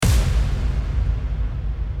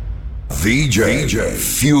DJ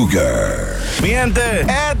Fugger. Mi gente,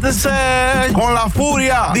 con la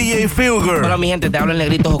furia, DJ Fugger. Hola mi gente, te habla el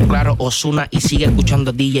negrito Ojo Claro Ozuna y sigue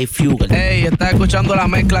escuchando DJ Fugger. Ey, está escuchando la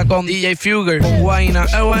mezcla con DJ Fugger, con Guayna.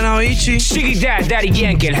 Buena, bichi. Shiggy Daddy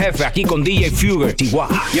Yankee, el jefe, aquí con DJ Fugger,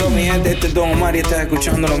 Chihuahua. Yo, mi gente, este es Don Omar y estás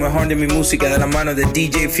escuchando lo mejor de mi música de la mano de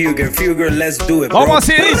DJ Fugger. Fugger, let's do it, bro. ¿Cómo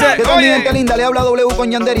así dice? ¿Qué tal, mi gente linda? Le habla W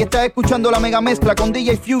con Yandel y estás escuchando la mega mezcla con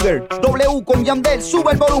DJ Fugger. W con Yandel,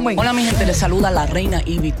 sube el volumen. Hola mi gente, les saluda la reina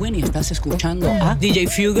Ivy Queen y estás escuchando a DJ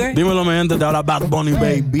Fugger. Dímelo, mi gente, te habla Bad Bunny,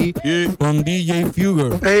 baby. Y con DJ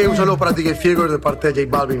Fugger. Hey, un saludo para DJ Fugger de parte de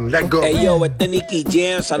J Balvin. Let's go. Hey, yo, este es Nicky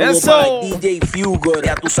Jam. Saludos para DJ Fugger.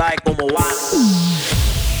 Ya tú sabes cómo va.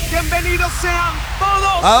 Bienvenidos sean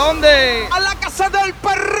todos. ¿A dónde? A la casa del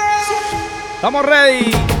perreo. Estamos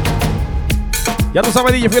ready. Ya tú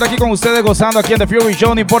sabes, DJ Fugger aquí con ustedes gozando aquí en The Fury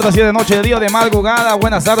Show. No importa si es de noche, de día, de madrugada.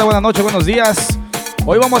 Buenas tardes, buenas noches, buenos días.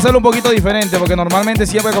 Hoy vamos a hacerlo un poquito diferente porque normalmente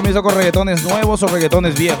siempre comienzo con reggaetones nuevos o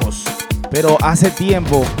reggaetones viejos. Pero hace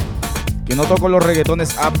tiempo que no toco los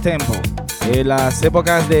reggaetones up tempo. Las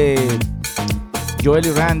épocas de Joel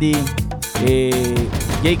y Randy,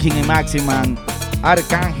 J. King y Maximan,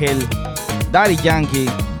 Arcángel, Daddy Yankee.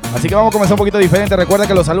 Así que vamos a comenzar un poquito diferente. Recuerda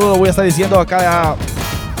que los saludos los voy a estar diciendo a cada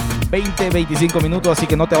 20-25 minutos, así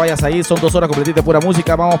que no te vayas a ir. Son 2 horas completitas de pura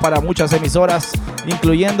música. Vamos para muchas emisoras,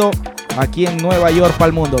 incluyendo aquí en Nueva York para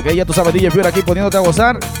el mundo. Que ya tú sabes, DJ Fugger aquí poniéndote a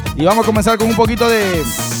gozar. Y vamos a comenzar con un poquito de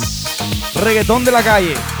reggaetón de la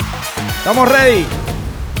calle. ¿Estamos ready?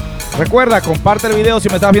 Recuerda, comparte el video. Si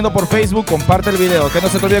me estás viendo por Facebook, comparte el video. Que no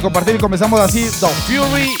se te olvide compartir. Y comenzamos así, The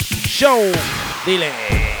Fury Show. Dile.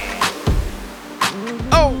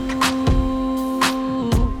 Oh.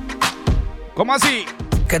 ¿Cómo así?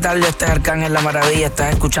 ¿Qué tal? Yo este es Arcángel La Maravilla.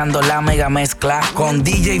 Estás escuchando la mega mezcla con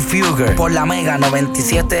DJ Fugger por la mega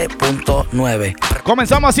 97.9.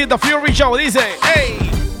 Comenzamos así, The Fury Show. Dice, hey.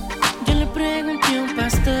 Yo le pregunté a un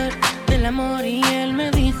pastor del amor y él me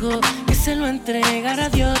dijo que se lo entregara a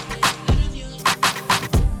Dios.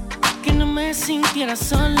 Que no me sintiera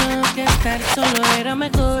solo, que estar solo era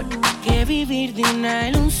mejor que vivir de una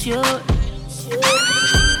ilusión.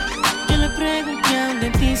 Yo le pregunté a un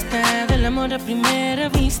dentista del amor a primera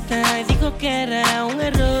vista y dijo que era un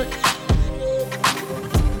error.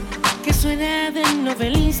 Que suena de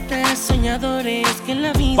novelista, soñadores, que en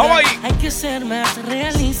la vida hay que ser más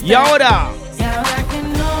realista. Y ahora Que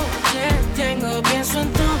no te tengo, pienso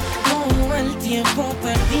en todo el tiempo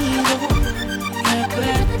perdido que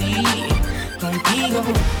perdí contigo,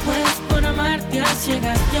 pues por amarte a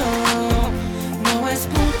ciegas yo no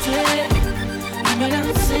escuché y me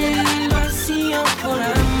lancé al vacío por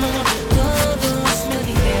amor. Todos me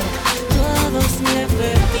dijeron, todos me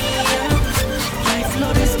perdían, que hay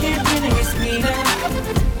flores que tienen espinas.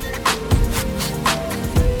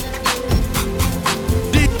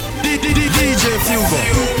 DJ Fugger.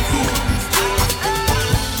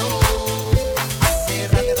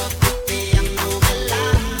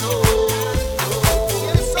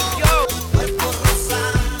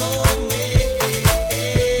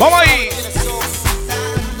 vamos ahí.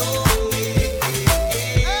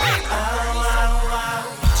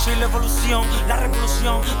 Soy la evolución, la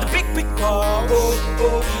revolución, the big, big wow.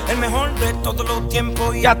 El mejor de todos los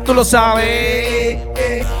tiempos. Ya tú lo sabes.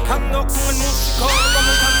 Ando con el músico,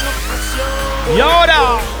 comenzando presión. Y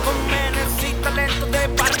ahora con menes y talento de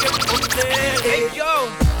barrio fuerte. Hey yo.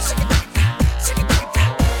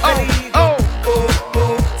 oh.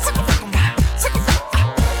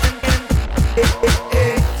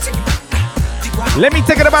 Let me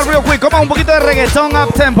take it about real quick. Como un poquito de reggaetón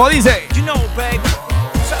up tempo, dice. You know, baby.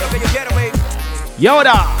 Sabes lo que yo quiero, baby. Y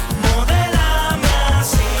ahora Modélame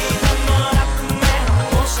así, enamórame,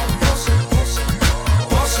 pose, pose, pose,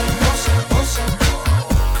 pose, pose, pose.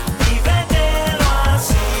 Y vételo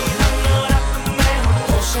así, enamórame,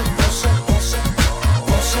 pose, pose, pose,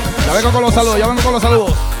 pose. ya vengo con los saludos, ya vengo con los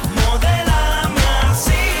saludos. Modélame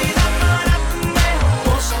así, enamórame,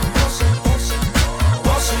 pose, pose, pose,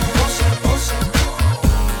 pose, pose, pose.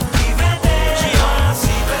 Y vételo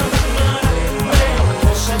así, enamórame,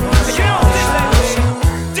 pose, pose, pose.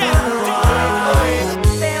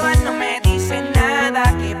 Te vas, no me dices nada.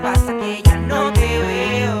 ¿Qué pasa? Que ya no te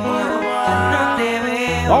veo. No te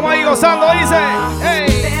veo. Vamos ahí gozando, dice. Hey.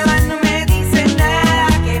 Te vas, no me dices nada.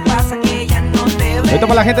 ¿Qué pasa? Que ya no te veo. Esto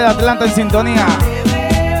para la gente de Atlanta en sintonía.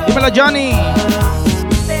 Dímelo, Johnny.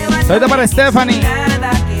 Esto para Stephanie.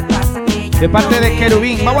 De parte de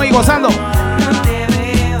Querubín. Vamos ahí gozando.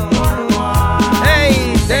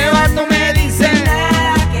 Hey, te vas, no me dices.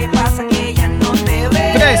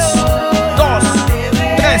 3, 2,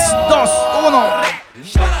 3, 2, 1.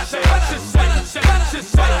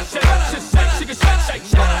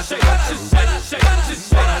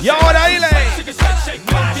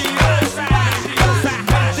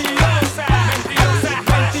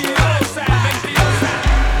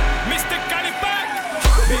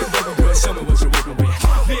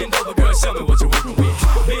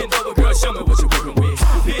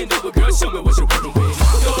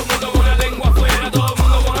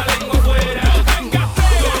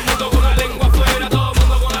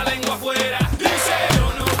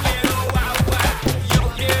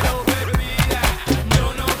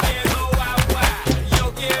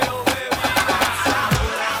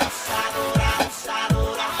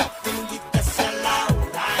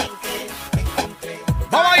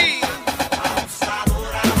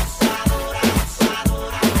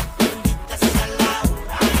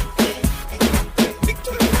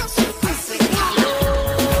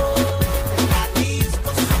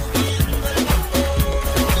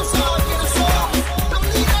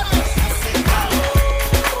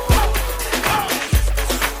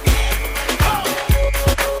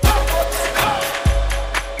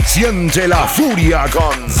 Siente la furia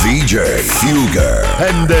con DJ Fugger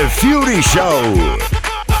and The Fury Show.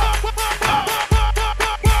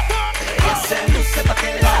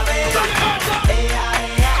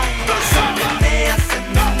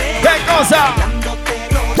 ¿Qué cosa?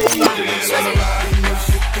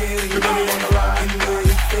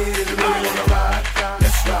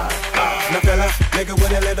 Nigga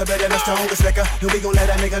with a little bit of the strongest liquor. And we gon' let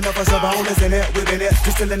that nigga know for some bonus in it. We've been it,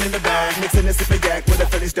 just chillin' in the bag. Mixin' this sippin' yak with a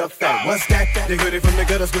Philly stuff fat. What's that? They heard it from the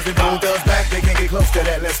gutters, cause they bone thugs back. They can't get close to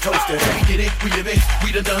that, let's toast it. We did it, we live it,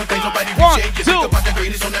 we done done things nobody appreciate. You think about the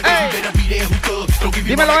greatest on that day, you better be there who could. Don't give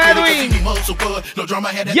you Dímelo, my credit, Edwin. cause you muscle good. No drama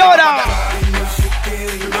had that. Yoda.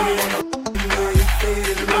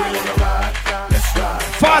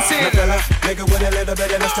 Fácil. Nigga with a little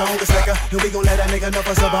bit of the strongest liquor. And we gon' let that nigga know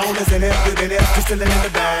for some bonus in it. We been it, just chillin' in the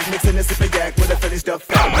bag. Mixin' this sippin' yak with a Philly stuff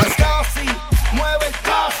fat. Casi, mueve el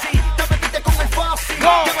casi, te metiste con el fácil.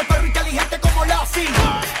 Llevo el perro inteligente como Lassie.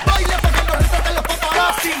 Baila pa' que lo retraten los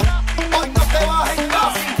paparazzi. Hoy no te bajes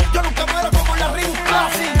casi, yo nunca muero como la Ribu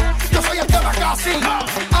Classic. Yo soy el tema casi,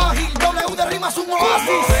 ágil, W de rimas un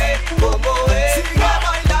oasis. ¿Cómo es? Sigue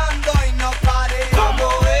bailando y no pare. ¿Cómo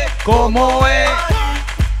es? ¿Cómo es?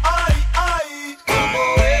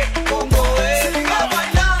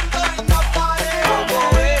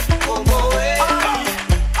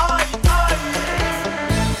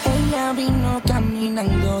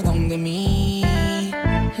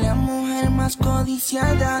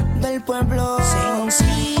 Del pueblo,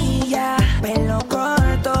 sencilla, pelo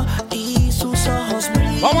corto y sus ojos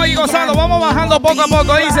brillan. Vamos a ir gozando, vamos bajando poco a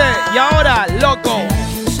poco, dice. Y ahora, loco.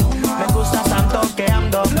 Me gusta tanto que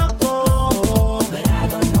ando loco.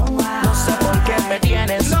 No sé por qué me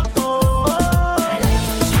tienes loco.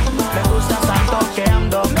 Me gusta tanto que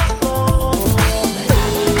ando loco.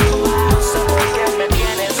 No sé por qué me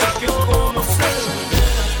tienes loco.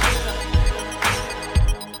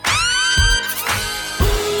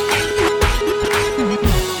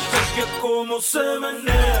 Cómo se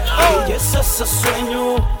menea y es ese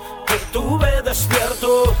sueño que tuve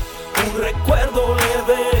despierto, un recuerdo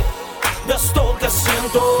leve de esto que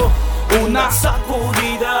siento, una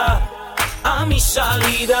sacudida a mis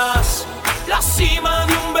salidas, la cima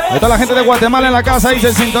de un beso. Ahí está la gente de Guatemala en la casa, dice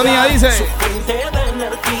en sintonía, dice. Su fuente de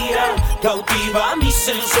energía cautiva mis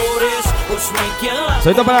sensores, pues no hay quien la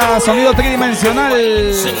Soy para sonido tridimensional.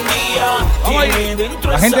 Vamos ahí.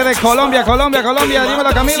 La gente de Colombia,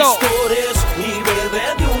 dímelo, Camilo.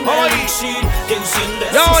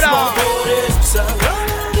 Y ahora.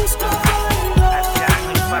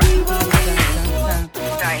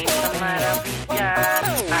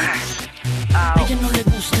 A ella no le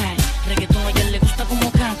gusta el reggaetón, a ella le gusta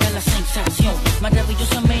como canta la sensación.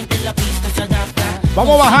 Maravillosamente la pista se adapta.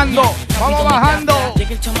 Vamos bajando, vamos bajando.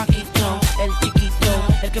 Llega el chamaquito, el chiquito,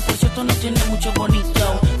 el que por cierto no tiene mucho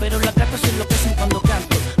bonito, pero las gatas se enloquecen cuando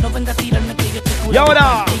canto. No venga a tirarme que yo te juro. Y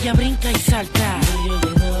ahora. Ella brinca y salta.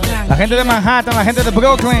 La gente de Manhattan, la gente de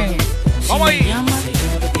Brooklyn. Vamos ahí.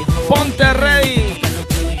 Ponte ready.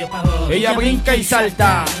 Ella brinca y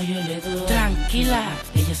salta. Tranquila,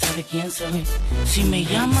 ella sabe quién soy. Si me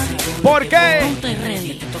llama, ¿por qué? Ponte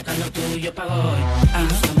ready, te toca lo tuyo pa' hoy.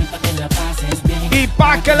 Búscame pa' que la pases bien. Y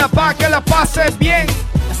pa' que la pases bien.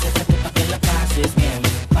 Acércate pa' que la pases bien.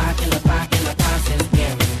 Pa' que la pases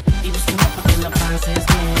bien. Y búscame pa' que la pases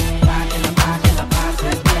bien. Pa' que la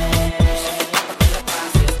pases bien.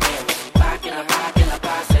 Pa' que la pases bien. Pa' que la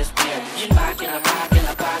pases bien. Pa' que la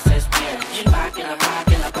pases bien. Pa' que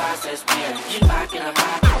la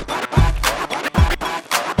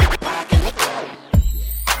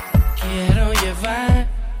quiero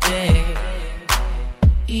llevarte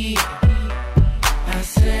y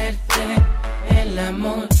hacerte el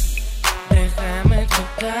amor. Déjame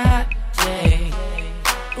tocarte.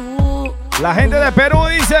 La gente de Perú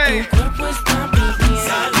dice.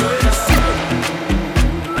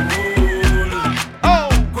 Oh.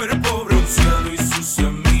 Cuerpo bronceado y sus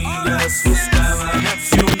amigas buscaban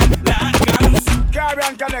acción. La canción.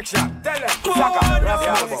 Caribbean Connection, tell them, Saka,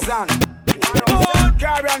 Rascal,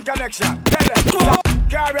 Caribbean Connection, tell them,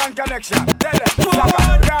 Caribbean Connection, tell them,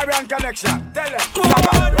 Saka, Caribbean Connection, tell them,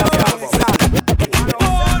 Saka,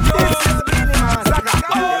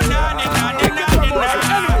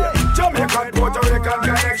 Jamaican, Puerto Rican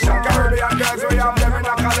connection, Caribbean girls, we have them in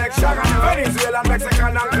a collection, Venezuelan,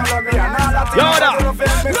 Mexican, and Colombian, all that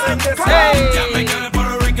Jamaican,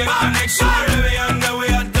 Puerto Rican connection, Caribbean girls,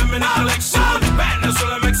 we have them in a collection,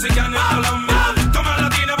 Venezuela, Mexican, and Colombian, toma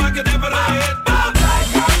latina pa' que te parezca.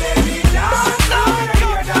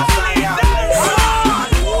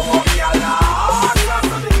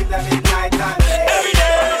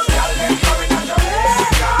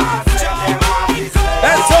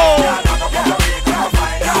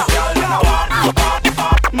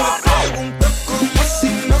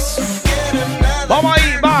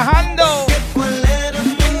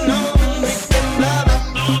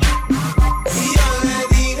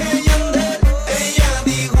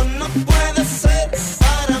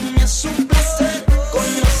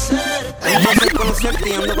 suerte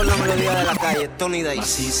y ando con la melodía de la calle, Tony Day.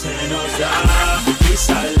 Así se nos da y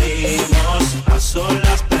salimos a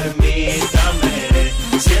solas, permítame.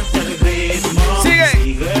 Siente el ritmo, sigue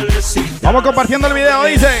el éxito. Vamos compartiendo el video,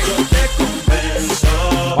 dice.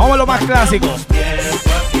 Vamos a lo más clásico.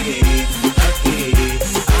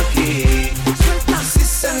 Así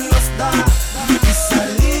se nos da y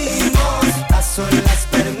salimos a solas,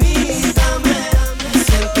 permítame.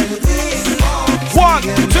 Siente el ritmo. 1,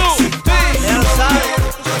 2, 3. Ya lo sabes.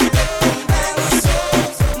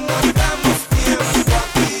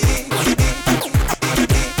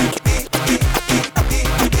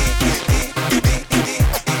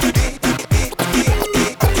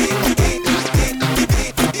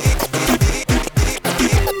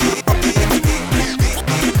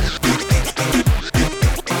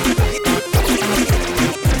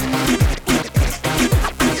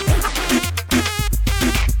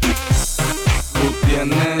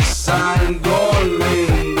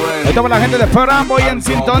 Esto para la gente de Ferrambo y en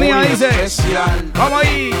sintonía dice. Vamos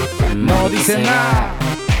ahí. No dice nada.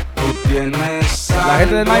 La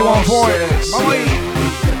gente de 914. Vamos ahí.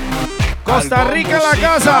 Costa Rica en la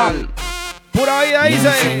casa. Pura vida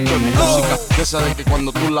dice. Música de esa de que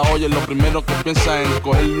cuando tú la oyes lo primero que piensas es en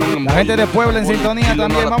coger un. La gente de Puebla en sintonía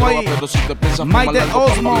también. Vamos ahí. Mike de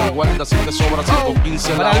Osmo. Si te sobra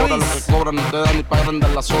 5.15 la hora, lo que cobran no te da ni para vender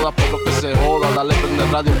la soda, pero que se joda. Dale prende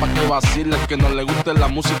radio pa' que vacile. El que no le guste la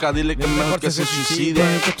música, dile que es mejor que se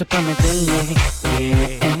suicide. Esto es pa' meterle,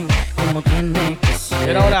 como tiene que ser.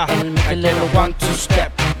 Pero ahora, el 1, 2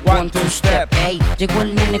 step, 1, 2 step. Ey, llegó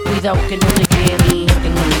el nene, cuidado que no te quede.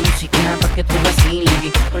 Tengo la música pa' que tú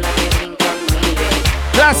vaciles, con la que brincan miles.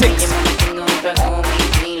 Classics. 1, 2,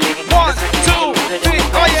 3,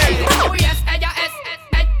 oye. Oh yes, ella es,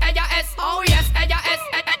 ella es, oh yes, ella es,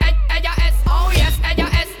 ella es, oh yes, ella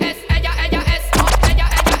es, ella es, ella es.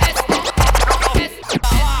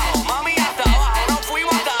 Mami hasta abajo, no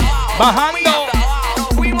fuimos hasta abajo. Bajando. No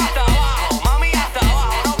fuimos hasta abajo, mami hasta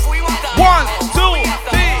abajo, no fuimos hasta abajo. 1, 2,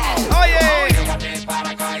 3, oye.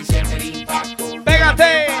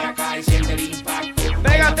 Pégate.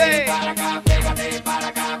 Pégate.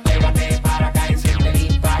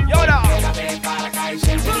 Y ahora.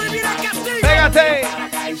 Pégate.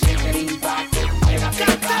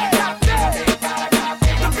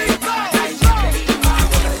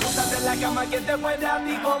 La cama que te puede a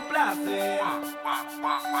ti complacer.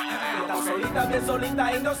 Estás solita, bien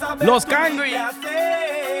solita y no sabes Los Cangri. qué hacer.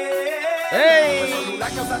 Ey. La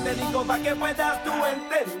cosa te digo pa' que puedas tú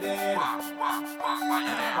entender.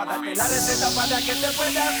 Para darte la receta para que te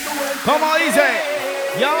puedas tú entender. ¿Cómo dice?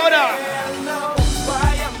 Y ahora.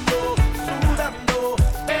 Fallando, sudando,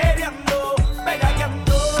 peleando,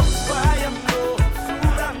 pegaqueando, fallando,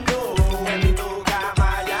 sudando, en tu cama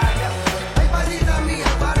yagueando. Ay, parrita mía,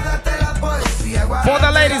 guárdate la poesía. For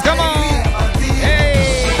the ladies, come on.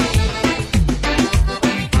 Hey.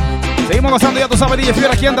 Seguimos gozando, ya tú sabes, DJ Fury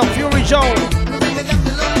aquí en The Fury Show. 1,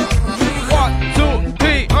 2,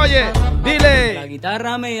 3, oye, dile. La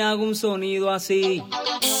guitarra me hago un sonido así,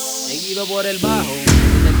 seguido por el bajo.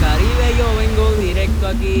 Del Caribe yo vengo directo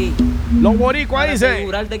aquí. Los boricuas dice.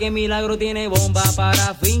 Asegurarte que Milagro tiene bomba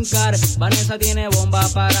para fincar, Vanessa tiene bomba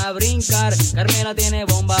para brincar, Carmela tiene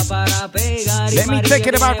bomba para pegar. Let me take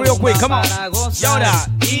it back real quick, come on. Y ahora,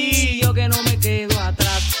 y yo que no me quedo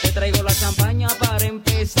atrás, te traigo la champaña para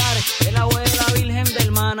empezar. El agua de la Virgen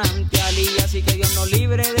del Manantial, y así que Dios nos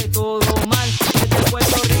libre de todo mal. Desde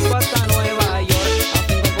Puerto Rico hasta Nueva York,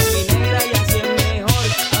 afinco con mi negra y así es mejor.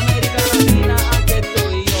 América Latina, aquí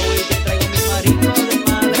estoy yo y te traigo mi marito de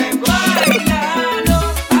madre. Bailalo,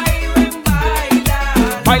 ay ven baila.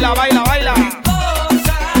 Baila, baila, baila.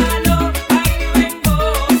 Gózalo, ay ven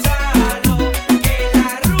gózalo, que la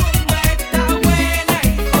rumba está buena y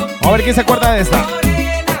A ver quién se acuerda de esta.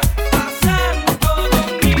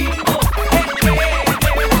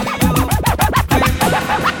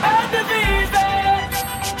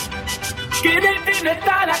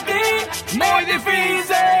 Estar aquí, muy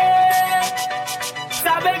difícil.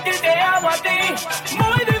 Saber que te amo a ti,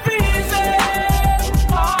 muy difícil.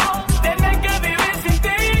 Oh, tener que vivir sin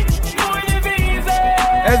ti, muy difícil.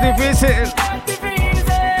 Es difícil. Es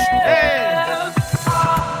difícil.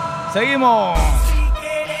 Seguimos.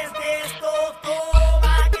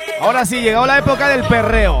 Ahora sí, llegó la época del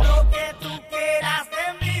perreo.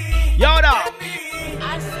 Y ahora.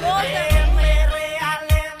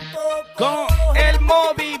 Con el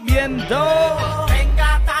movimiento.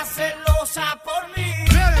 Venga, está celosa por mí.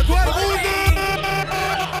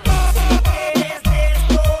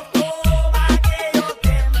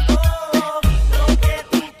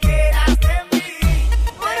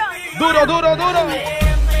 Duro, duro, duro.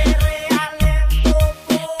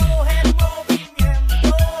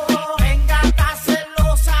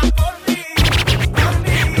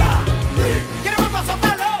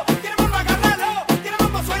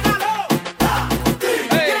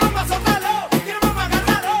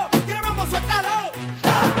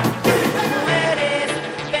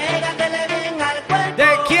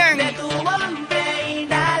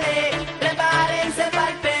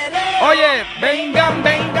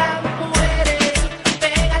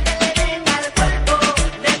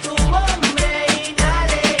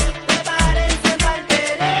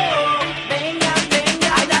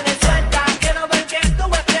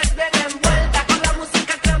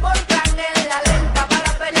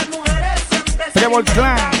 Trevor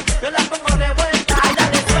Clan. Yo la pongo revuelta,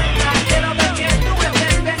 dale suelta. Quiero ver que tú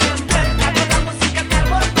estés bien envuelta. Con la música que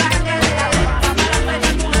aborda que le aborda. Para ver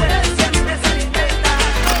tu mujer siempre se inventa.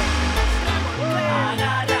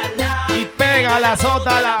 Y pégala,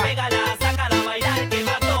 sótala. Pégala, sácala a bailar que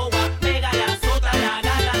va toa. Pégala, sótala,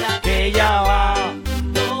 agárrala Que ya va.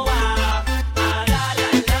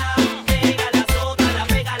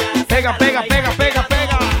 Pega, pega, pega, pega,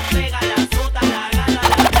 pega.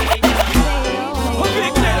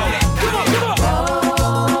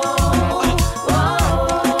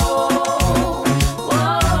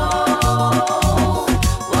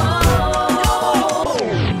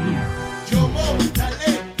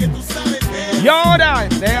 Y ahora,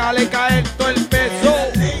 déjale caer todo el peso.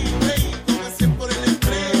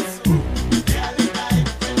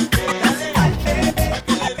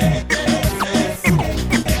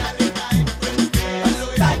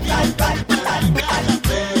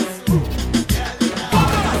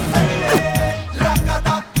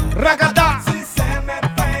 Racata.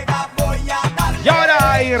 Y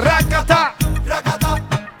ahora, y racata.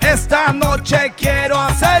 Esta noche quiero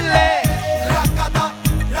hacerle.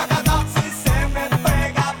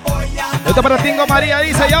 Esto para Tingo María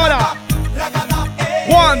dice, y ahora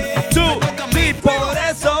 1, 2, 3, por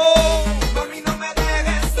eso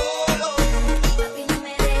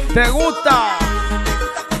 ¿te gusta?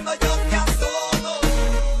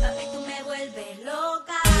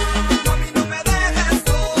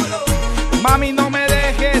 Mami, no me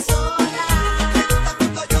dejes.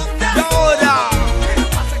 Y ahora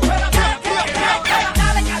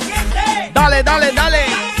dale, dale, dale.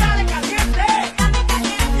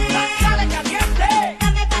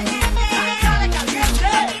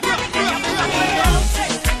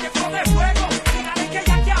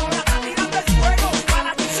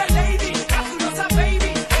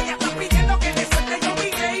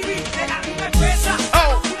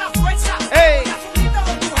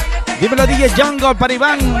 Dímelo DJ Jungle para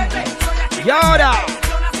Iván. Y ahora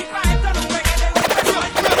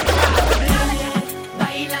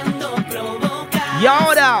y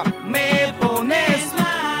ahora me pones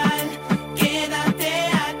mal. Quédate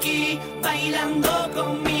aquí bailando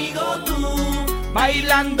conmigo tú.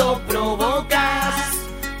 Bailando provocas.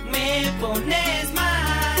 Me pones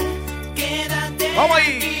mal. Quédate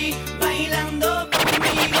aquí bailando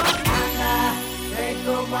conmigo. Anda, ve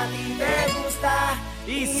como a ti te gusta.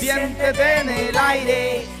 y siéntete en el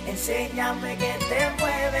aire. Enséñame que te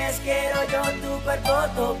mueves, quiero yo tu cuerpo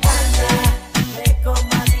tocando. Ve como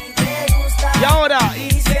a ti te gusta. Y ahora y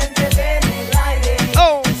siéntete en el aire.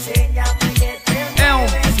 Oh. Enséñame que te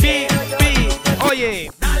mueves, quiero yo tu cuerpo.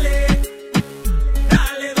 Oye. Dale,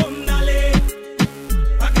 dale, don, dale.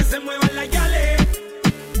 Pa' que se muevan las yales.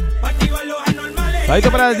 Pa' activar los anormales.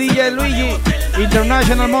 Saludito para el DJ Luigi,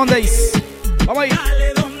 International Mondays. Vamos ahí.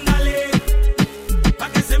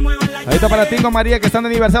 Saludito para Tingo María, que están de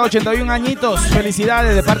aniversario, 81 añitos.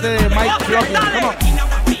 Felicidades de parte de Mike Flockman. Vamos.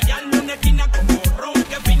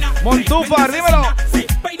 Montúfar, dímelo.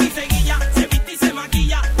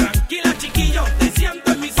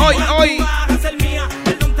 Hoy, hoy.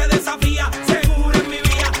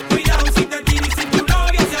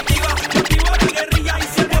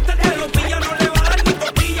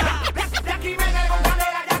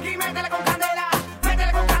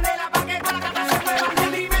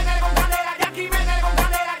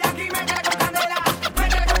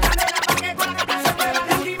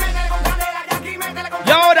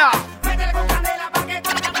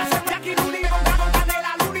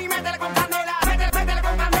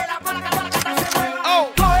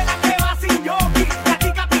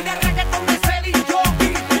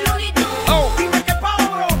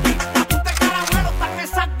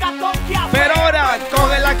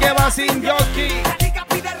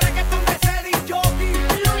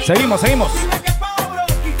 Seguimos, seguimos.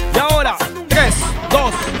 Y ahora, 3,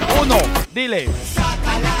 2, 1, dile.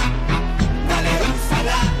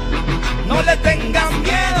 No le tengan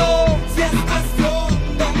miedo. Si es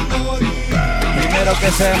cuestión de morir. Primero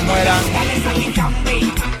que se mueran.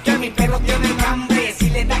 Que mi perro tiene hambre. Si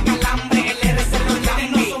le da calambre, el R se lo lambe.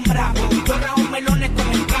 No son bravos. Yo rajo melones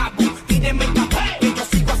con el cabo. Tíreme el café. Que yo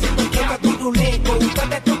sigo haciendo todo turuleco.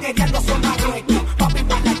 Ustedes toqueteando son marruecos. Papi,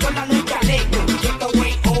 para yo la no es chaleco.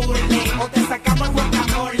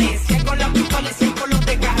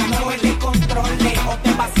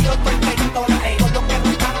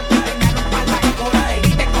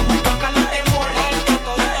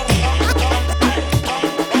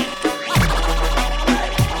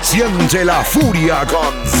 Siente la furia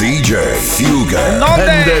con DJ Fugger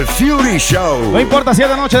 ¿Dónde? and The Fury Show. No importa si es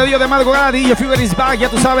de noche, de día, de madrugada, DJ Fugger is back. Ya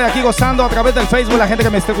tú sabes, aquí gozando a través del Facebook. La gente que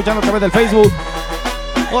me está escuchando a través del Facebook,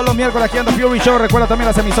 Todos los miércoles aquí en The Fury Show. Recuerda también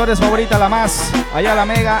las emisoras favoritas, La Más, allá La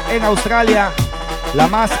Mega en Australia, La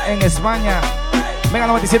Más en España, Mega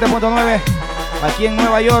 97.9 aquí en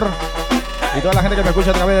Nueva York y toda la gente que me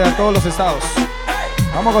escucha a través de todos los estados.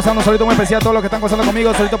 Vamos gozando un solito muy especial a todos los que están gozando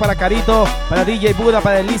conmigo. Solito para Carito, para DJ Buda,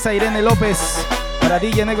 para Elisa Irene López, para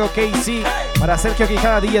DJ Negro KC, para Sergio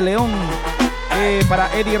Quijada, DJ León, para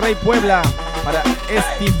Eddie Rey Puebla, para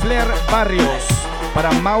Estifler Barrios,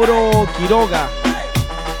 para Mauro Quiroga,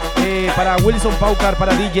 para Wilson Paucar,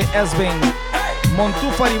 para DJ Esben,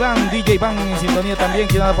 Montúfar Iván, DJ Iván en sintonía también,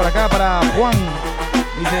 quien anda por acá, para Juan,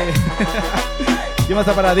 dice, ¿quién más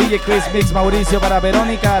está? Para DJ Chris Mix, Mauricio, para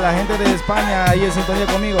Verónica, la gente de España ahí en sintonía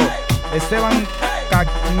conmigo, Esteban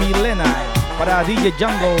Milena, para DJ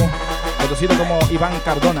Django, conocido como Iván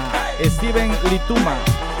Cardona, Steven Lituma,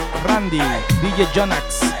 Randy, DJ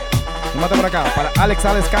Jonax, ¿quién más está por acá? Para Alex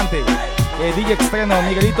Cante, DJ Extreno,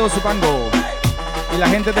 Miguelito Zupango, y la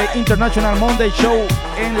gente de International Monday Show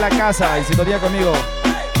en la casa, en sintonía conmigo.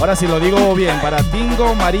 Ahora sí lo digo bien, para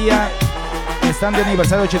Tingo, María, que están de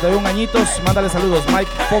aniversario, 81 añitos, mándale saludos. Mike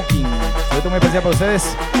Poking, saludo muy especial para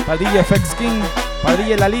ustedes. Para DJ FX King, para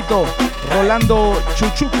DJ Lalito, Rolando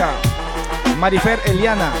Chuchuca, Marifer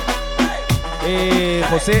Eliana,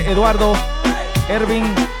 José Eduardo,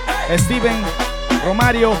 Ervin, Steven,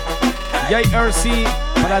 Romario, JRC,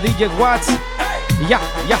 para DJ Watts, y ya.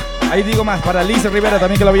 Ahí digo más, para Liz Rivera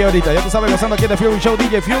también, que lo vi ahorita. Ya tú sabes, gozando aquí en The Fury Show,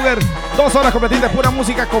 DJ Fugger. 2 horas completitas de pura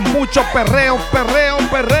música con mucho perreo.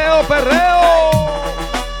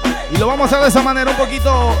 Y lo vamos a hacer de esa manera, un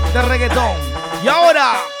poquito de reggaetón. Y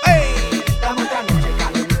ahora, ¡hey!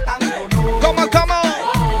 ¿Cómo?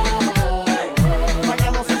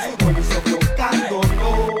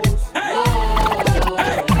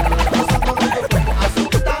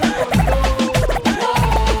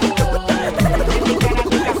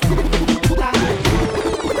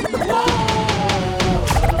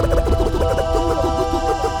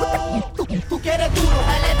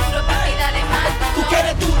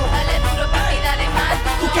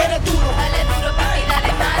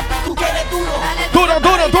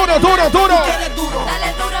 Duro.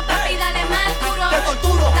 Dale duro, papi, dale más duro.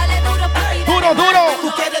 Dale duro, papi, dale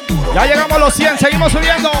Duro. Ya llegamos a los 100, seguimos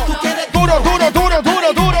subiendo. Duro. Dale duro,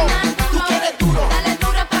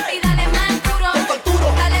 papi, dale más duro.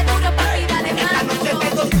 Dale duro, papi, dale más duro.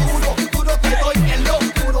 Duro te doy en lo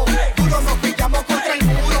duro. Duro nos pillamos contra el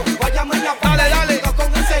muro. Vayamos en la dale.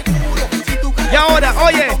 Con el seguro. Si tú y ahora,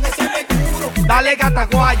 oye, con ese seguro. dale gata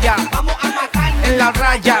guaya. Vamos a matar en la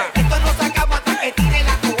raya. Esto no se acaba hasta que tire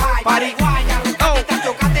la toalla. Pariguaya, te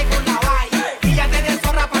chocaste con la valla. Y ya te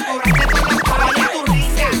deshorra para cobrarte con la toalla. Tu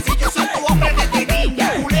riña, si yo soy tu hombre desde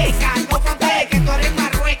niña. Puleca, no fantees que tú eres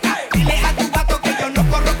marrueca. Dile a tu gato que yo no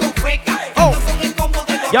corro con feca. Ando con el combo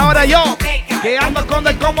de los Y ahora yo, que ando con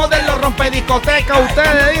el combo de los rompediscotecas.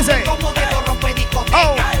 Ustedes dicen. combo de los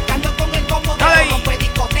rompediscotecas. Ando con el combo de Dale los ahí.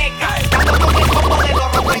 rompediscotecas. Ando con el combo de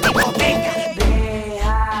los rompediscotecas.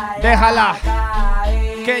 Déjala.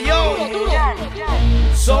 Que yo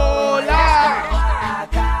sola.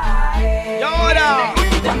 Y ahora.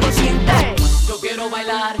 Cuando sientes, yo quiero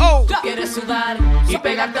bailar, tú quieres sudar y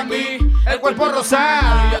pegarte a mí, el cuerpo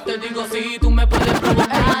rosado. Y yo te digo si tú me puedes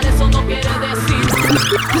provocar, eso no quiere decir.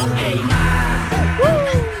 Ey,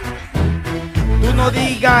 Tú no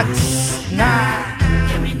digas nada.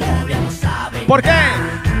 que mi novia no sabe. ¿Por qué?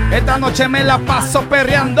 Esta noche me la paso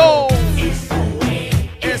perreando.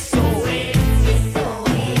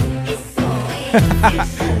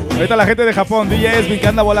 Ahorita la gente de Japón, DJ Esvin, que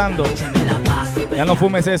anda volando. Ya no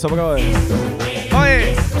fumes eso, brother.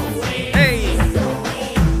 Oye, hey,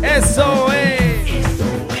 eso es.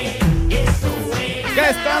 Que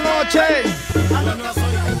esta noche.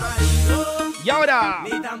 Y ahora,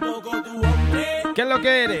 ¿qué es lo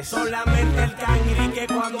que eres? Solamente el cangri que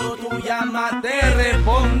cuando tú llamas te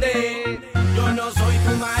responde. Yo no soy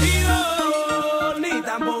tu marido, ni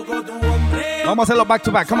tampoco tu hombre. Vamos a hacerlo back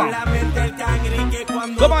to back, come on. Solamente el cangri que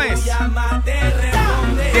cuando ¿Cómo tú es? llamas te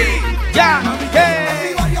responde. Ya, ¿qué? En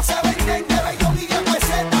mi barrio se venden de bailón y de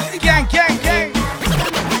peseta. ¿Quién?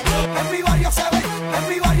 En mi barrio se ven, en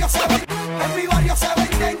mi barrio se ven, en mi barrio se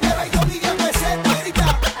venden de bailón y de peseta. Grita. A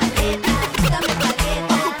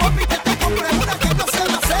tu papi que te compre una que no se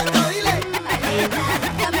la acepta, dile.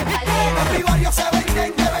 En mi barrio se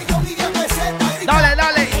venden de bailón y de peseta. Grita.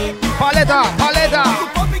 Dale, paleta. A tu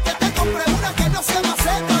papi que te compre una que no se la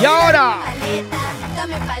acepta. Y ahora,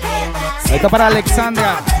 Dame paleta. esto para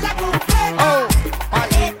Alexandra. Oh.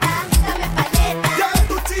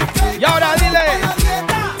 Y ahora dile.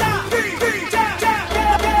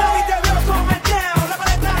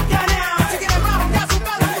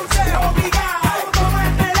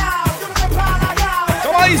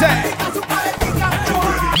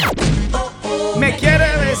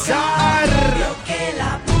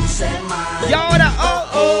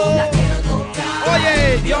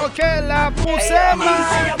 Oye, yo que la puse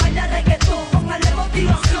mal.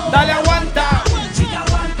 Dale, aguanta.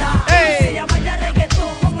 Ey.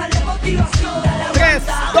 3,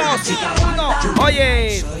 2, 1.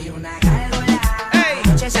 Oye. Ey,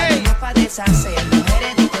 ey.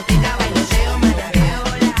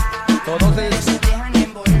 Todos es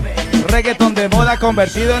reggaetón de moda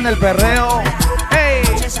convertido en el perreo. Ey.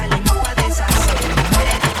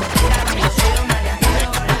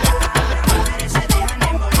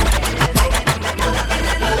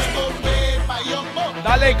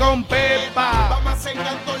 Dale con Pepa. Vamos a hacer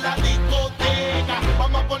canto la discoteca.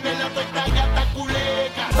 Vamos a poner la puerta gata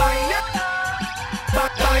culeca. Dale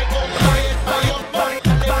con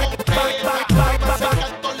Pepa. Vamos a hacer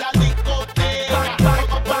canto la discoteca.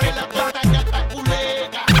 Vamos a poner la puerta gata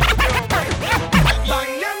culeca.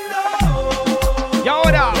 Y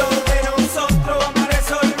ahora. Lo de nosotros vamos a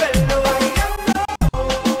resolverlo bailando.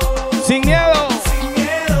 Sin miedo.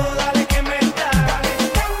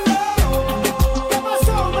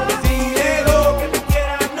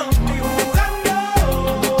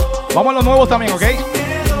 Vamos a los nuevos también, ¿ok?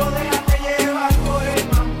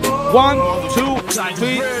 1, 2,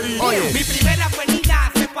 3. Oye. Mi primera fue Nina,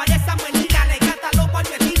 se parece a Menina, le encanta los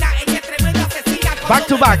palmetinas, ella es tremenda asesina. Back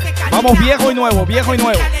to back. Vamos viejo y nuevo, viejo y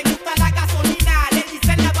nuevo. Le gusta la gasolina, le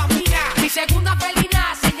dicen la bambina. Mi segunda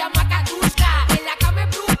felina se llama Katuska. En la cama es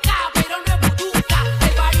brusca, pero no es butuca.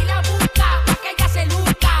 El baril la busca, pa' que ella se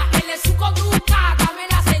luzca. Él es su conducta, dame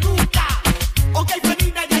la seduzca. Ok,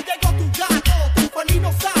 felina, ya llegó tu gato, tu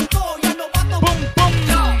felino santo, ya no va a tomar.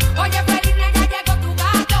 Oye, felina, ya llegó tu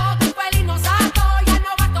gato. Tu felino santo, ya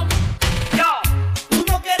no va a tomar. Tú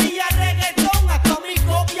no querías reggaetón, hasta mi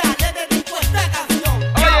copia le dedico esta canción.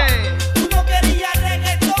 Tú no querías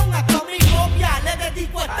reggaetón, hasta mi copia le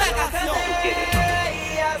dedico esta canción.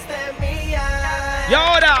 Y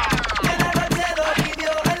ahora.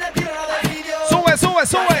 Sube, sube,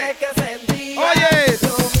 sube. Oye.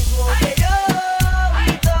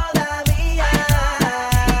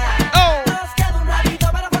 Oh.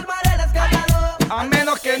 A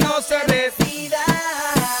menos que no se decida.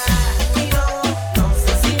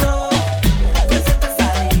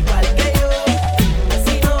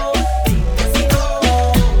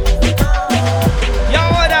 Y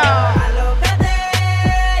ahora.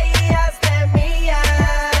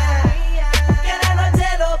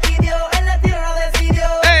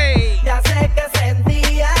 Ey. Ya sé que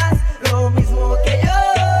sentías lo mismo que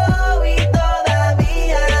yo y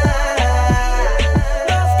todavía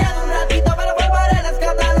nos queda un ratito para formar el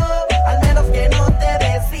escándalo, al menos que no te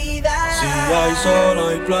decidas. Si hay sol,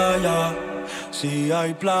 hay playa. Si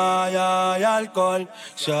hay playa, hay alcohol.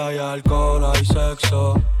 Si hay alcohol, hay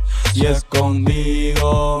sexo. Y es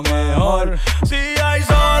conmigo mejor. Si hay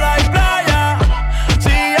sol, hay playa. Si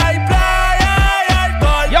hay playa, hay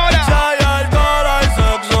alcohol. Y ahora. Si hay alcohol, hay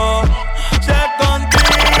sexo. Si es contigo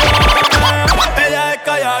mejor. Ella es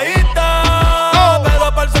calladita, pero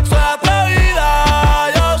para el sexo es atrevida.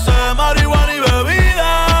 Yo sé marihuana y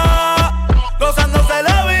bebida, gozándose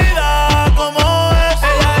la vida como es.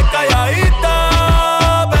 Ella es calladita,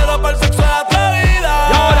 pero para el sexo es atrevida.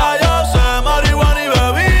 Y ahora. Yo sé marihuana y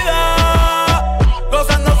bebida,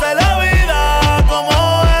 gozándose la vida como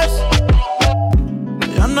es.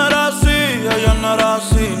 Ella no era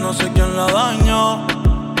así, no sé quién la dañó.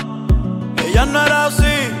 Ella no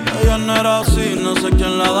era así, no sé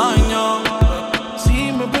quién la dañó.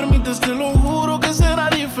 Si me permites, te lo juro que será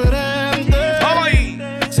diferente.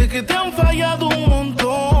 Sé que te han fallado un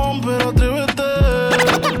montón, pero atrévete.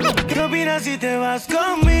 ¿Qué opinas si te vas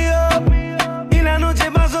conmigo? Y la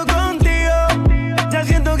noche paso contigo. Ya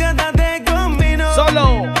siento que hasta te combino.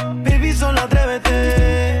 Solo. Baby, solo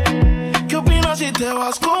atrévete. ¿Qué opinas si te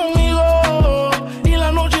vas conmigo? Y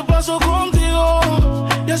la noche paso contigo.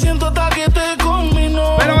 Ya siento hasta que te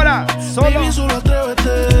combino. Pero ahora, solo. Baby, solo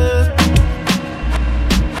atrévete.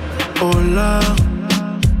 Hola.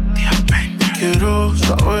 Quiero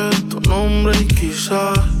saber tu nombre y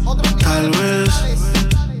quizás, tal vez,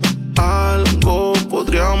 algo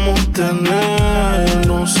podríamos tener.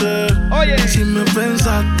 No sé. Oye. Si me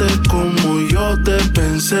pensaste como yo te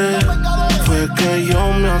pensé, fue que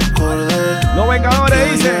yo me acordé. Los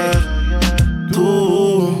Vengadores dice.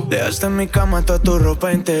 Tú dejaste en mi cama toda tu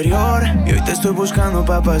ropa interior y hoy te estoy buscando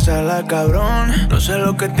pa' pasarla, cabrón. No sé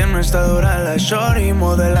lo que tiene esta dura la shorty,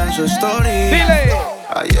 modelan su story. Dile.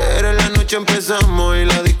 Ayer en la noche empezamos y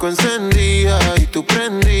la disco encendía y tú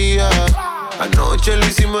prendías. Anoche lo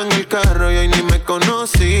hicimos en el carro y hoy ni me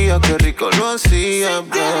conocía. Qué rico lo hacía,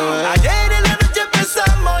 bebé. Ayer en la noche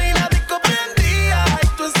empezamos y la disco prendía y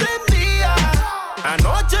tú encendías.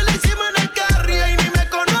 Anoche lo hicimos en el carro y hoy ni me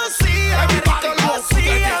conocía. Qué rico lo hacía.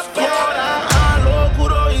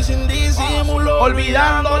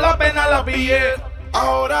 olvidando la pena la pillé.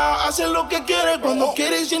 Ahora hace lo que quiere, cuando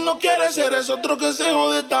quiere y si no quiere, ser es otro que se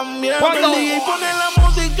jode también. ¿Cuándo? El DJ pone la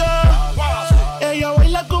música, ella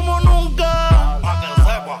baila como nunca.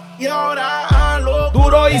 Y ahora a lo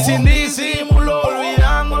duro y sin disimulo,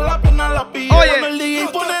 olvidando la pena la pilla. Oye, el DJ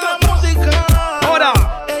pone la música, ahora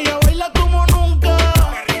ella baila como nunca.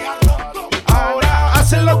 Ahora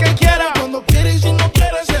hace lo que quiere, cuando quiere y si no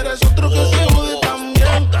quiere, ser es otro que se jode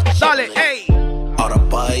también. Dale, ey. Ahora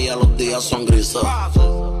para ella los días son grises,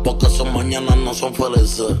 porque son mañanas no son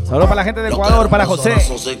felices. Saludos para la gente de Ecuador, para José,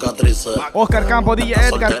 Son cicatrices. Oscar Campo, DJ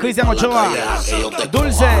Edgar, Cristian Ochoa,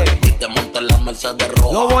 Dulce,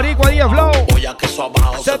 Los Boricua, DJ Flow,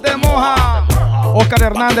 Se Te Moja, Oscar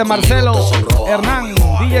Hernández, Marcelo, Hernán,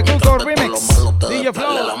 DJ Cuco Remix, DJ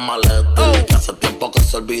Flow,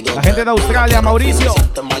 la gente de Australia, Mauricio.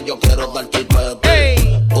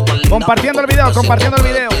 Hey. Compartiendo el video, compartiendo el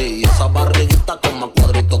video.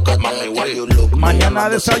 Mañana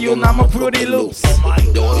desayunamos Fruity Loops.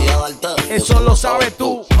 Eso lo sabes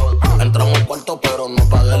tú. Entramos al cuarto pero no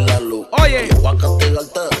pagues la luz. Oye,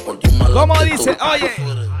 ¿cómo dice? Oye,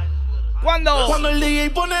 Cuando el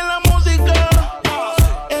DJ pone la música,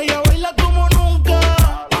 ella baila como nunca.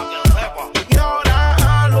 Y ahora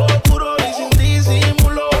a lo puro y sin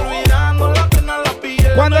disimulo, olvidando la pena la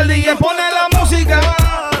pilla. Cuando el DJ pone la música,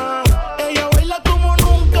 ella baila como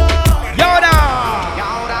nunca. Y ahora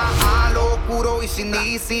a lo puro y sin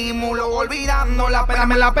disimulo, olvidando la pena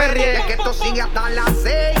me la perrié. Que esto sigue hasta las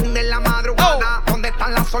 6 de la madrugada. ¿Dónde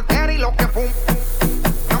están las solteras y los que fum?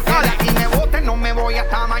 No quede aquí me boten, no me voy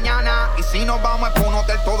hasta mañana. Y si nos vamos es por un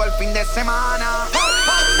hotel todo el fin de semana.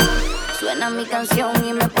 Suena mi canción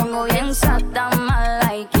y me pongo bien sata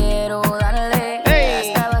mala y quiero darle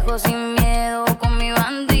hasta abajo sin miedo con mi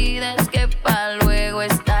bandida, es que pa' luego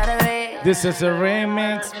es tarde. This is a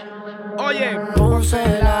remix. Oye,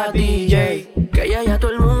 Ponce la DJ, que ella ya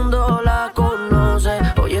todo el mundo la conoce.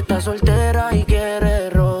 Hoy está soltera y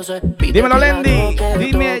quiere roce. Dímelo Lendy,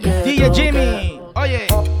 dime DJ Jimmy. Oye,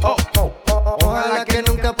 ojalá que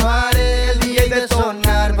nunca pare el DJ de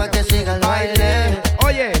sonar pa' que siga el baile.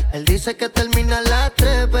 Oye, él dice que termina a las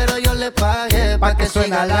 3, pero yo le pagué pa' que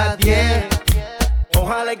suena a las 10.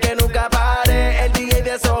 Ojalá que nunca pare el DJ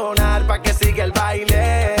de sonar pa' que siga el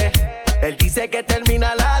baile. Él dice que termina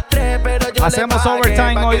a las 3, pero yo hacemos le pagué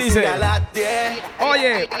overtime pa' hoy, que dice. siga a las 10.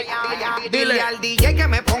 Oye, dile al DJ que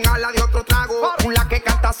me ponga la de otro trago, con la que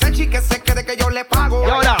canta Senchi, que se quede que yo le pago. Y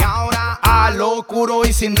ahora a lo oscuro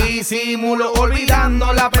y sin disimulo,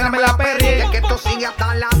 olvidando la pena me la perrié. Que esto sigue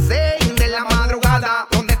hasta las 6 de la madrugada.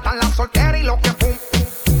 ¿Dónde están las solteras y los que fum?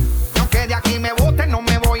 No que de aquí me boten, no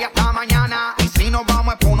me voy hasta mañana. Y si nos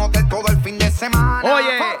vamos es por un hotel todo el fin de semana.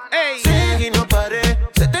 Oye, ey. Sigue y no paré,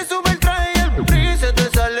 se te sube el traje y el brillo se te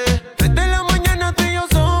sale. 3 de la mañana tú y yo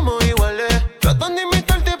somos iguales. Tratan de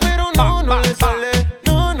imitarte pero no le sale.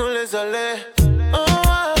 No le sale.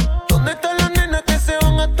 ¿Dónde están las nenas que se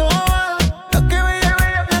van a todas? Las que bella,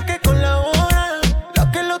 las que colaboran. Las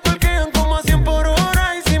que lo torquean como a 100 por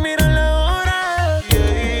hora. Y si miran la hora,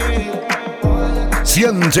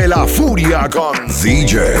 Siente la furia con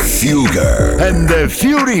DJ Fugger and the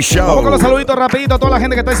Fury Show. Vamos con los saluditos rapidito a toda la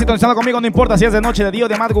gente que está sintonizando conmigo. No importa si es de noche, de día o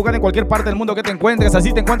de madrugada, en cualquier parte del mundo que te encuentres.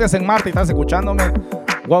 Así te encuentres en Marte y estás escuchándome.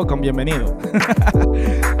 Welcome, bienvenido.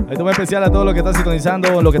 Esto es especial a todos los que están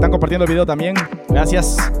sintonizando, los que están compartiendo el video también.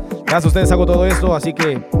 Gracias. Gracias a ustedes hago todo esto, así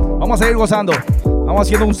que vamos a seguir gozando. Vamos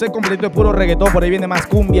haciendo un set completito de puro reggaetón. Por ahí viene más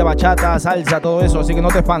cumbia, bachata, salsa, todo eso. Así que no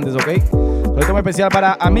te espantes, ¿ok? Esto es especial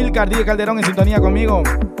para Amilcar DJ Calderón en sintonía conmigo.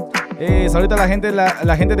 Saludos a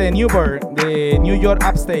la gente de Newport, de New York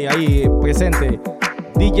Upstate, ahí presente.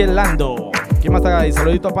 DJ Lando. ¿Quién más está ahí?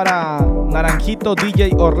 Saluditos para Naranjito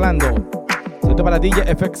DJ Orlando. Saluditos para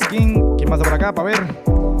DJ FX King. ¿Quién más está por acá? Para ver.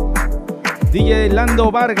 DJ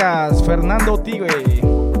Lando Vargas, Fernando Tigre,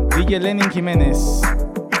 DJ Lenin Jiménez.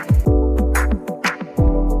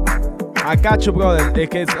 Acacho, brother. Es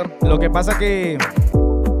que lo que pasa que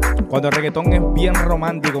cuando el reggaetón es bien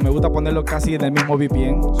romántico, me gusta ponerlo casi en el mismo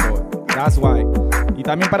BPM. So, that's why. Y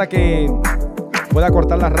también para que pueda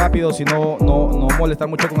cortarla rápido, si no molestar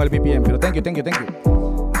mucho con el BPM. Pero thank you.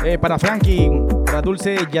 Para Frankie, para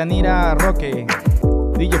Dulce Yanira Roque,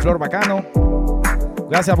 DJ Flor Bacano.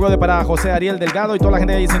 Gracias, brother, para José Ariel Delgado y toda la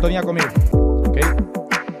gente ahí en sintonía conmigo. Okay.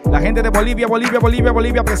 La gente de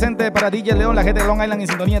Bolivia presente para DJ León, la gente de Long Island en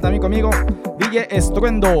sintonía también conmigo. DJ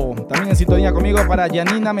Estruendo también en sintonía conmigo, para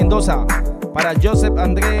Janina Mendoza, para Joseph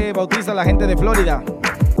André Bautista, la gente de Florida.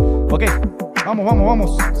 Ok,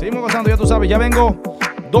 vamos. Seguimos gozando, ya tú sabes, ya vengo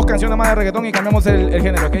 2 canciones más de reggaetón y cambiamos el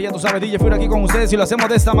género. Que ya tú sabes, DJ Fury aquí con ustedes y lo hacemos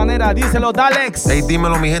de esta manera. Díselo, Dalex. Hey,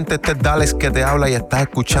 dímelo, mi gente. Este es Dalex que te habla y estás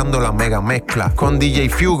escuchando la Mega Mezcla con DJ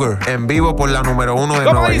Fuger en vivo por la número 1 de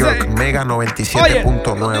Nueva York, Mega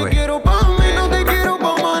 97.9. No te quiero pa' mí, no te quiero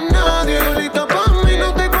pa' más nadie. Solita pa' mí,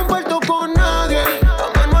 no te comparto con nadie.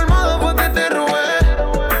 A mano armada fue que te robé.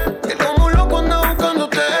 Que como loco anda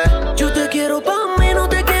buscándote. Yo te quiero pa' mí, no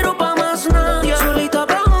te quiero pa' más nadie. Solita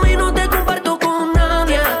pa' mí, no te comparto con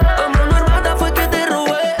nadie. A mano armada fue que te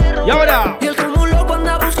robé. Y ahora. Y el como loco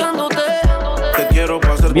anda buscándote. Te quiero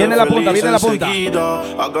pa' hacerte Viene la punta, feliz viene la punta. enseguida.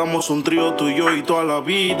 Hagamos un trío tú y yo y toda la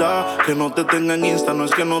vida. Que no te tenga en Insta, no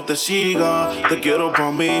es que no te siga. Te quiero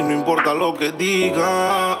pa' mí, no importa lo que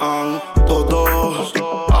digan. Todos,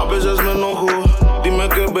 a veces me enojo. Dime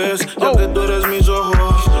qué ves, ya que tú eres mis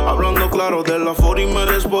ojos. Hablando claro de la for y me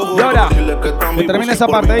despojo. Y ahora, Dile que están que vivos termina y esa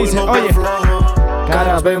por parte, mí, dice, pues no oye. te aflojo.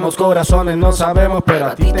 Caras vemos, corazones no sabemos, pero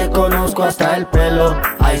a ti te conozco hasta el pelo.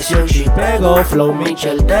 I see she pego, flow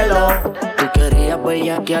Michel Telo. Tú querías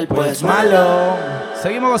bellaquear, pues malo.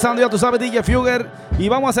 Seguimos gozando, ya tú sabes, DJ Fuger. Y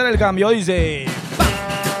vamos a hacer el cambio, dice.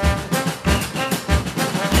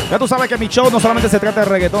 Ya tú sabes que mi show no solamente se trata de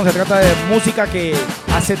reggaetón, se trata de música que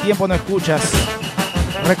hace tiempo no escuchas.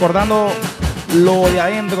 Recordando lo de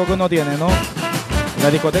adentro que uno tiene, ¿no? En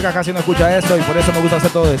la discoteca casi no escucha eso y por eso me gusta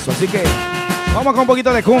hacer todo eso. Así que vamos con un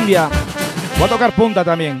poquito de cumbia. Voy a tocar punta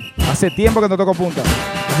también. Hace tiempo que no toco punta.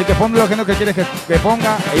 Así que ponle lo que quieres que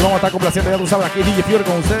ponga. Ahí vamos a estar complaciendo, ya tú sabes, aquí DJ Fury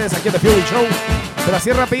con ustedes, aquí en The Fury Show. Pero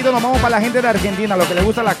así rápido nos vamos para la gente de Argentina, lo que le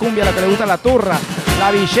gusta la cumbia, lo que le gusta la turra,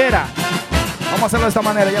 la villera. Vamos a hacerlo de esta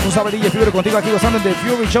manera, ya tú sabes, DJ Fury contigo aquí gozando en The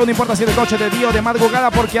Fury Show. No importa si es de noche, de día o de madrugada,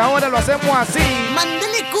 porque ahora lo hacemos así.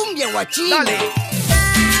 Mándale cumbia, guachín. Dale.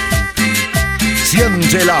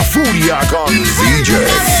 Siente la furia con DJ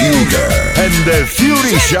Fuger en The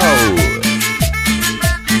Fury Show.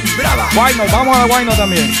 Brava. Guayno, vamos a Guayno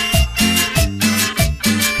también.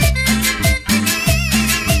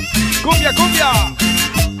 Cumbia, cumbia.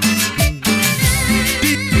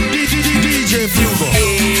 DJ Fuger.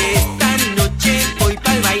 Esta noche voy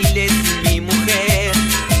pa'l baile sin mi mujer.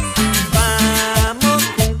 Vamos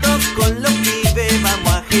juntos con los pibes,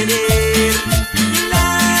 vamos a querer.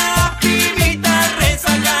 Las pibitas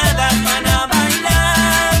rezagadas van a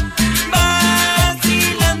bailar,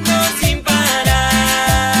 vacilando sin parar.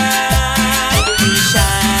 Y ya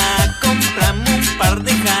compramos un par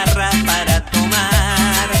de jarras para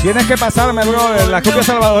tomar. Tienes que pasarme, brother, la cumbia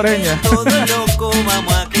salvadoreña. Todo loco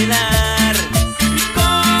vamos a quedar.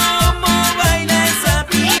 Como baila esa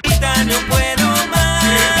pibita no puedo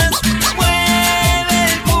más. Mueve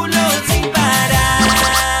el culo sin parar.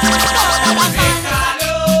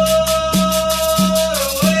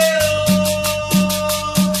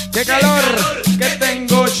 ¡Qué calor que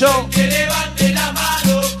tengo yo! Que levante la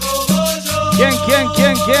mano como yo. ¿Quién?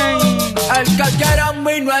 El que quiera un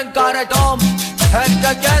vino en cartón. El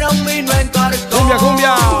que quiera un vino en cartón. Cumbia,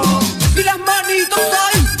 cumbia. Y las manitos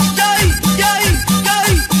ahí, ahí.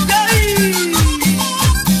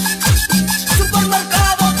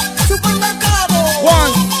 Supermercado.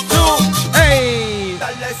 1, 2, 8.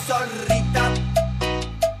 Dale zorrita,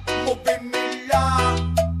 móvemela.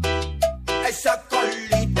 Esa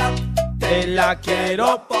colita Te la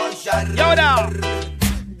quiero apoyar. Y ahora.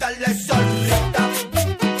 Dale zorrita,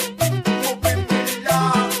 móvemela.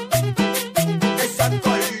 Esa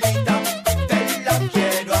colita te la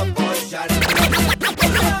quiero apoyar.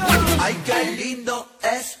 Ay, qué lindo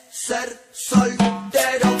es ser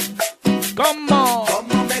soltero. ¿Cómo?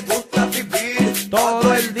 Cómo me gusta vivir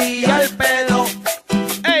Todo el día al pedo.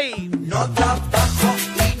 ¡Ey! No trabajo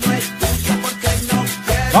y no estudio porque no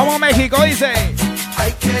quiero. Vamos a México, dice.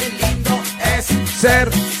 Ay, qué lindo es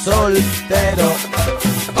Ser soltero.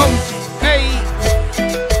 ¡Ey!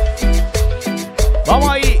 Vamos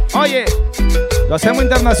ahí. Oye, lo hacemos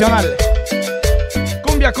internacional.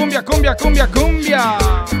 Cumbia.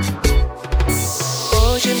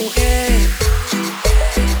 Oye, mujer,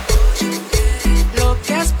 lo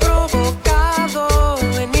que has provocado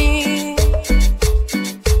en mí,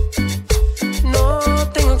 no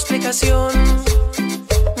tengo explicación.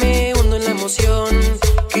 Me hundo en la emoción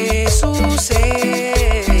que sucede.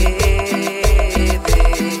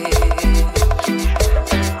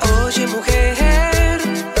 Oye, mujer,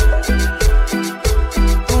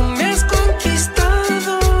 tú me has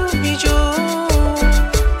conquistado y yo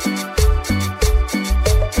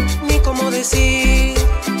ni como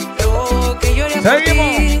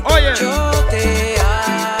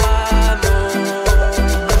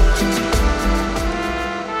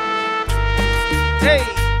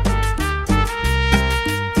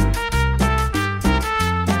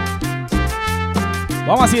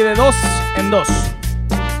Vamos así, de 2 en 2.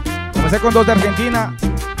 Comencé con 2 de Argentina,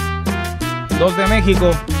 2 de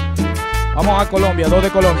México. Vamos a Colombia, 2 de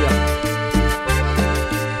Colombia.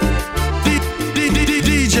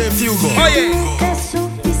 DJ Fugo. Oye. Es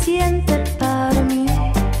suficiente para mí,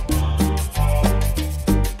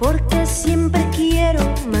 porque siempre quiero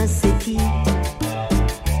más de ti.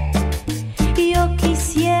 Yo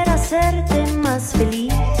quisiera hacerte más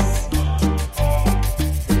feliz.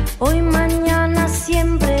 Hoy, mañana,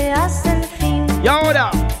 siempre hasta el fin. Y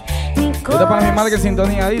ahora, mi esto es para mi madre que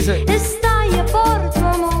sintonía, dice. estalla por tu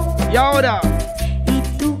amor. Y ahora, ¿Y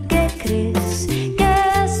tú qué crees? Que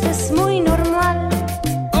esto es muy normal.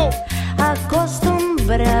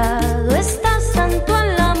 Acostumbrado estás tanto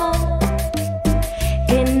al amor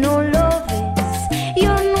que no lo ves.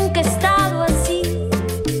 Yo nunca he estado así.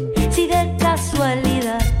 Si de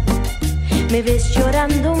casualidad me ves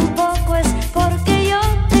llorando un poco es porque yo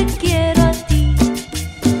te quiero a ti.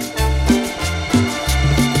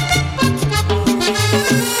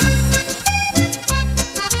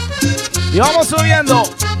 y vamos subiendo.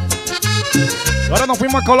 Y ahora nos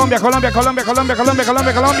fuimos a Colombia, Colombia.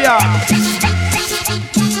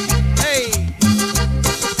 Hey.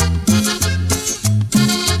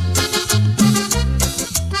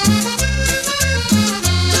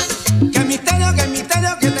 ¿Qué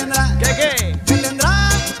misterio que tendrá? ¿Qué? Que tendrá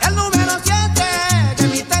el número 7. ¿Qué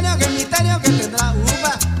misterio que tendrá?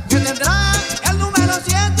 Upa, que tendrá el número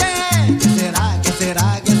 7. ¿Qué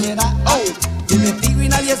será? Oh, te investigo y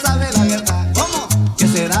nadie sabe la verdad. ¿Cómo? ¿Qué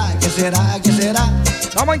será?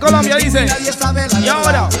 Vamos en Colombia, dice. Nadie sabe la Y verdad.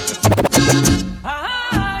 ahora,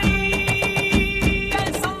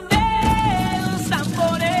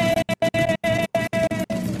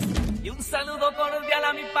 Y un saludo cordial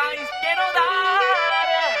a mi país quiero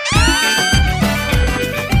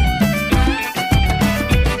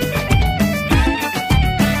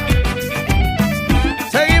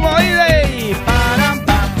seguimos ahí de param,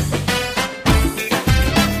 pam.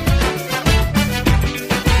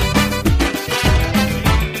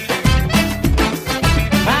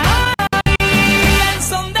 el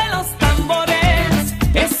son de los tambores,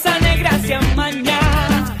 esa negra se amaña,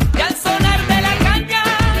 y al sonar de la caña,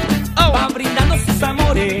 va brindando sus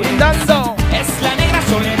amores. Brindando. Es la negra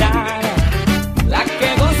Soledad, la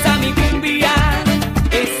que goza mi cumbia,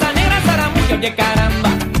 esa negra zaramulla, oye caramba,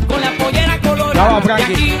 con la pollera colorada, Vamos, de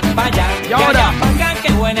Frankie. aquí para allá, Y ahora, de allá pa' acá,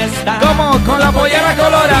 qué buena está. ¿cómo? Con la pollera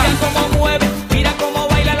colorada. Mira cómo mueve, mira cómo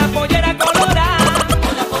baila la pollera colorada.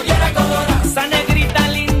 Con la pollera colorada. Esa negrita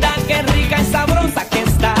linda, qué rica y sabrosa que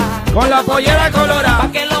está. Con la pollera colorada.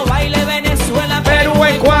 Pa' que lo baile Venezuela, Perú,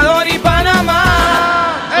 Ecuador y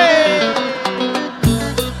Panamá. ¡Ey!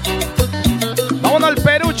 Vámonos al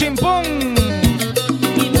Perú, chimpún.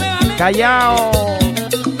 Callao.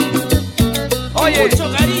 Oye,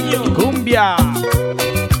 mucho cariño. cumbia.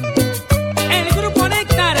 El grupo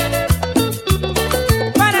Néctar.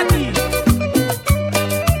 Para ti.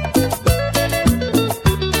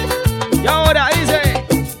 Y ahora dice.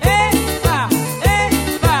 Epa,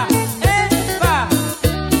 epa, epa.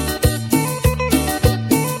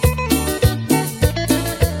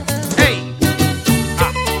 ¡Ey!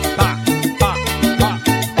 Ah, pa, pa, pa,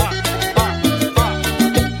 pa, pa, pa.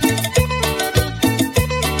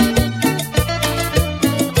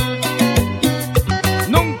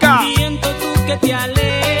 Nunca. Siento tú que te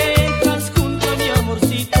alejas junto a mi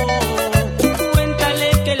amorcito.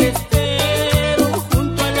 Cuéntale que le espero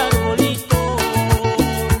junto al arbolito.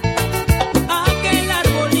 Aquel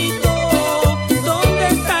arbolito donde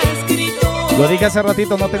está escrito. Lo dije hace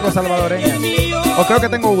ratito, no tengo salvadoreña. O creo que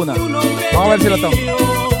tengo una. Vamos a ver si lo tomo.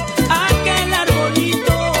 Aquel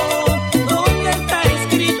arbolito donde está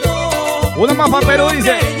escrito. Una más para Perú,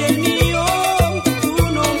 dice. Y el mío,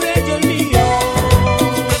 tu nombre y el mío.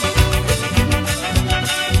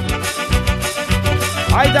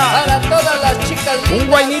 Ahí está. Para todas las chicas Un lindas,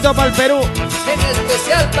 guainito para el Perú. en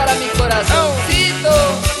especial para mi corazoncito.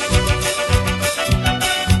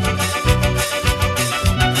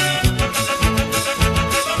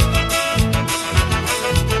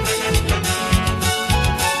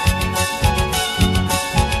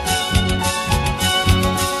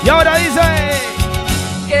 Y ahora dice.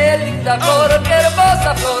 Qué linda flor, qué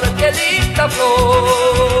hermosa flor, qué linda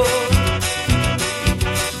flor.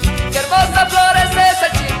 Qué hermosa flor es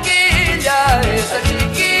esa chiquilla, esa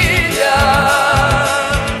chiquilla.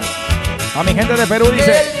 A mi gente de Perú dice.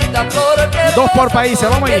 Qué linda flor, qué hermosa 2 por países,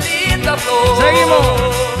 vamos qué ahí. linda flor. Seguimos.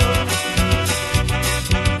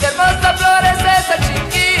 Qué hermosa flor es esa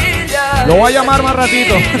chiquilla. Lo voy a esa llamar más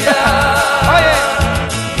ratito. chiquilla.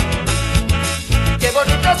 Qué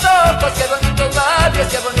bonitos ojos, qué bonitos labios,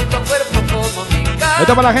 qué bonito cuerpo como mi cara.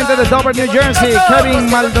 Esto para la gente de Dover, New Jersey, Kevin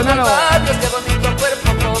Maldonado. Qué bonito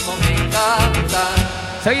cuerpo, como me encanta.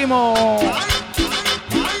 Seguimos.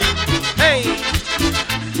 Hey.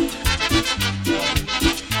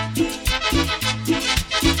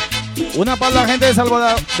 Una para la gente de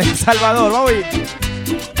Salvador, vamos.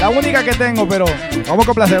 La única que tengo, pero vamos a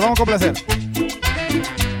complacer, vamos a complacer.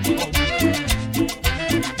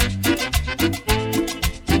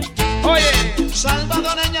 Oye.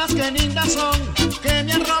 Salvadoreñas que lindas son, que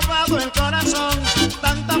me han robado el corazón.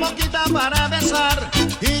 Tanta boquita para besar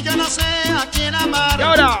y yo no sé a quién amar. ¿Y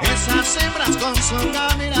ahora? Esas hembras con su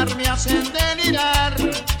caminar me hacen delirar.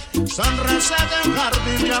 Son rosas de un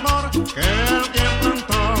jardín de amor que el tiempo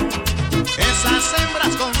plantó. Esas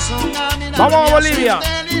hembras con su caminar vamos a me Bolivia.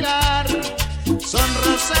 hacen delirar. Son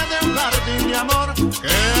rosas de un jardín de amor que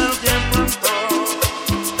el tiempo plantó.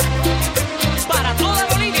 Para toda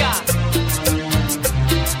Bolivia.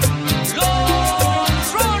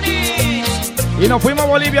 Los Ronnies. Y nos fuimos a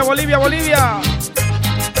Bolivia, Bolivia, Bolivia.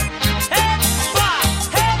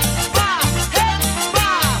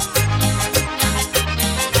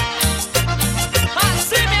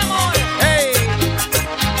 Así, mi amor.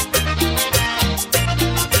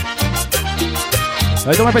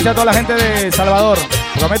 Ahorita me especial a toda la gente de Salvador.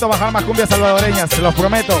 Prometo bajar más cumbias salvadoreñas, se los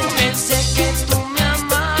prometo. Pensé que tú me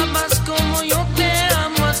amabas como yo te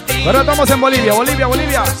amo a ti. Pero estamos en Bolivia, Bolivia,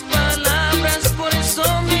 Bolivia. Palabras, por eso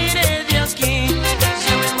miré de aquí.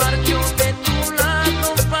 Se me marchó de tu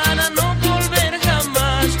lado para no volver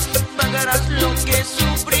jamás. Pagarás lo que he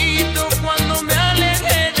sufrido cuando me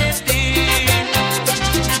alejé de ti.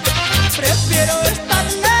 Prefiero estar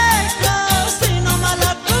lejos y no mal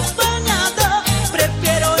acompañado.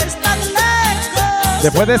 Prefiero estar lejos.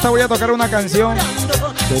 Después de esta voy a tocar una canción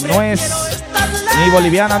que no es ni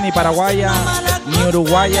boliviana, ni paraguaya, ni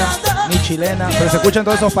uruguaya, ni chilena, pero se escucha en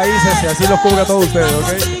todos esos países y así los cubro a todos ustedes, ¿ok?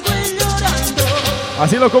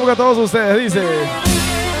 Así los cubro a todos ustedes, dice.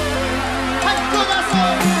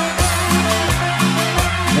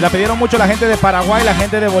 Me la pidieron mucho la gente de Paraguay, la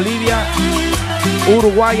gente de Bolivia,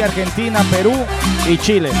 Uruguay, Argentina, Perú y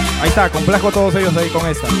Chile. Ahí está, complazco a todos ellos ahí con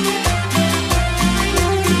esta.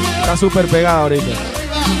 Está súper pegada ahorita.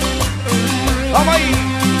 ¡Vamos ahí!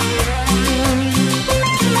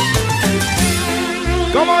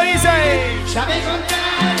 ¿Cómo dice? Ya me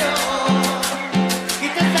contaron que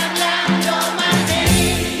te está hablando mal de mí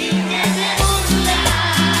y que te burla.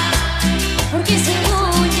 Porque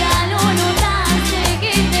según ya lo notaste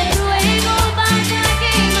que te ruego, vaya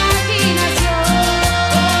que imaginación.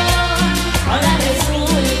 Ahora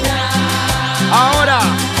resulta. Ahora,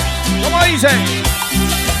 ¿cómo dice?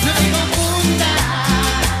 No me confundas,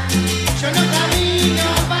 yo no camino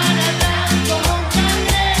para atrás como un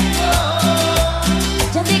cangrejo.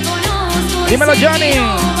 Ya te conozco. Dímelo, y sé Johnny. que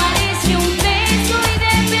no parece un beso y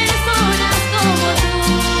de personas como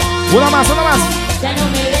tú. Una más, una más. Ya no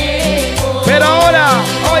me dejo. Pero ahora,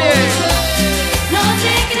 oye. No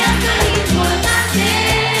te creas tan importante.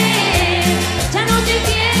 Ya no te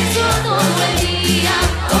pienso todo el día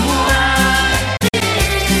como antes.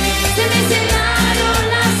 Se me cerraron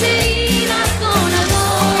las heridas con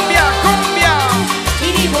amor. Cumbia, cumbia. Y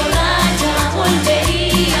ni borracha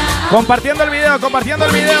volvería. Compartiendo el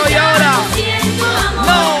video y ahora. Siento amor.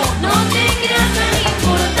 No. No te creas tan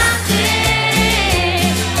importante.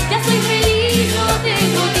 Ya soy feliz, no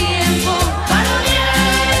tengo tiempo para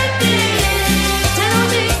odiarte. Ya no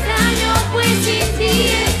te extraño, pues sin ti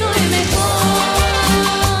estoy mejor.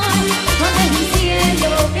 No andes diciendo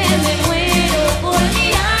que me muero por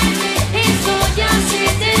mirarte. Eso ya se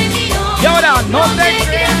terminó. Y ahora, no te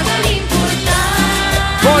creas tan importante.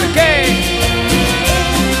 ¿Por qué?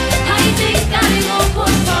 Ahí te encargo,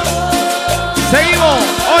 por favor. Seguimos.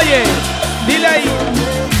 Oye, dile ahí.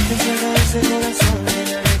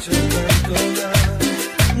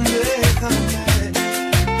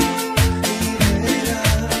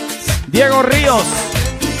 Diego Ríos.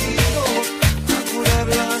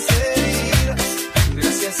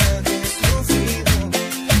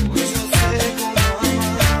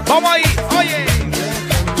 Vamos ahí, oye.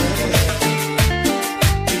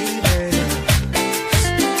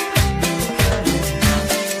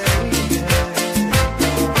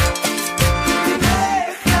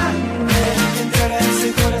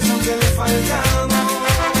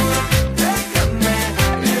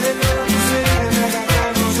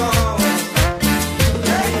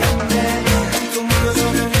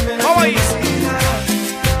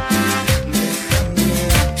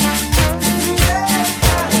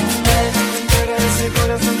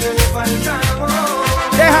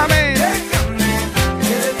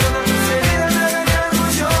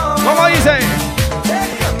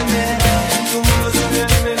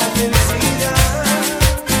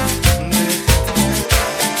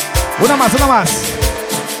 Una más, una más.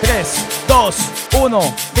 3, 2,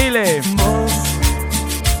 1, dile. Vos,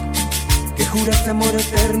 que juraste amor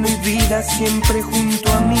eterno y vida siempre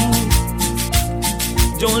junto a mí.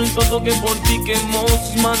 Yo el todo que por ti quemó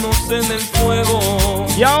sus manos en el fuego.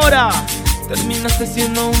 Y ahora terminaste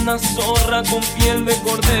siendo una zorra con piel de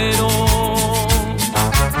cordero.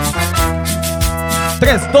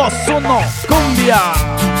 3, 2, 1, cumbia.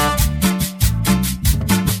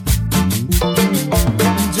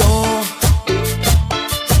 Yo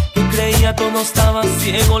que creía todo estaba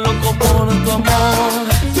ciego, loco por tu amor.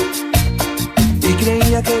 Y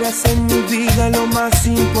creía que eras en mi vida lo más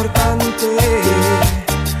importante.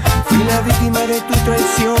 Fui la víctima de tu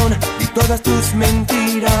traición y todas tus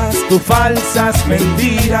mentiras, tus falsas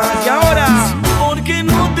mentiras. Y ahora, ¿por qué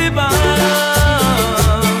no te vas?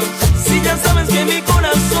 Si ya sabes que mi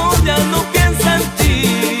corazón ya no piensa en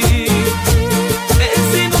ti.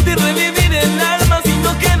 Es inútil revivir el alma si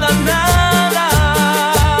no queda nada.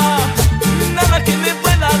 Nada que me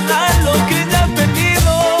pueda dar lo que ya has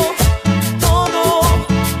perdido. Todo,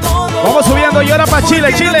 todo. Vamos subiendo y ahora para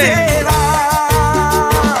Chile, Chile.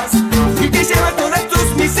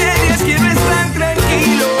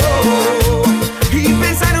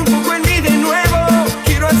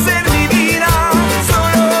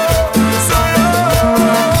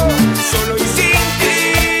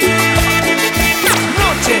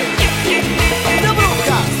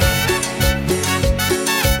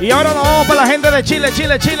 Y ahora nos vamos para la gente de Chile,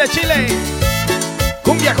 Chile, Chile, Chile.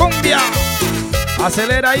 Cumbia, cumbia.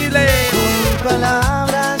 Acelera, Ile. Con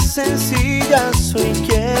palabras sencillas hoy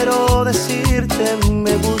quiero decirte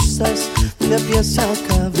me gustas de pies a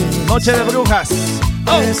cabeza. Noche de brujas.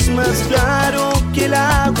 Oh. Es más claro que el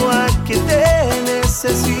agua que te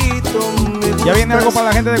necesito. Ya viene algo para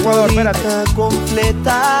la gente de Ecuador, espérate.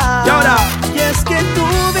 Completa. Y ahora. Y es que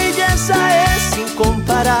tu belleza es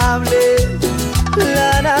incomparable.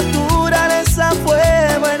 La naturaleza fue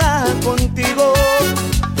buena contigo.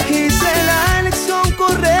 Hice la elección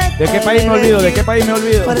correcta. ¿De qué país me olvido? ¿De qué país me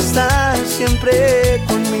olvido? Para estar siempre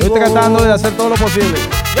conmigo. Estoy tratando de hacer todo lo posible.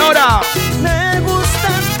 Y ahora. Me gusta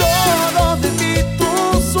todo de ti,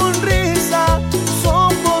 tu sonrisa, tus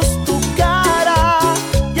ojos, tu cara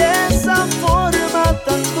y esa forma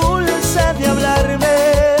tan dulce de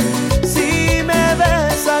hablarme. Si me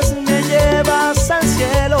besas, me llevas al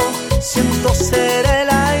cielo. Siento ser el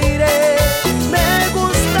aire. Me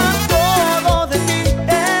gusta todo de ti.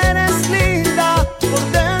 Eres linda por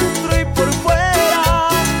dentro y por fuera.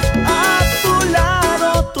 A tu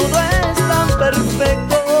lado todo es tan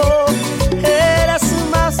perfecto. Eres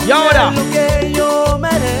más ¿Y ahora? de lo que yo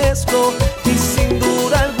merezco. Y sin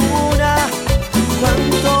duda alguna,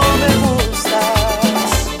 cuánto me gustas.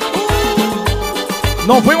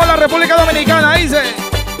 Nos fuimos a la República Dominicana, dice.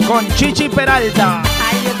 Con Chichi Peralta.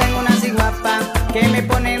 Ay, yo tengo una así guapa que me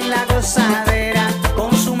pone en la gozadera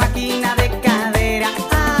con su máquina de cadera.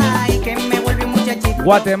 Ay, que me vuelve un muchachito.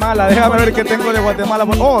 Guatemala, déjame ver qué tengo de Guatemala.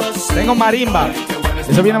 Oh, tengo marimba.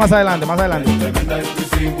 Eso viene más adelante, más adelante.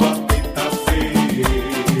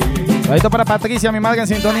 Saludito para Patricia, mi madre en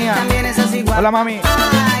sintonía. Hola, mami.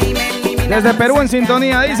 Desde Perú en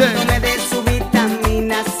sintonía, dice. Su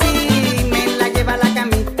vitamina, sí, me la lleva a la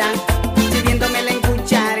camita, sirviéndomela en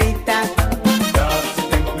cucharita.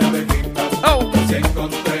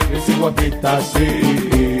 Guapita,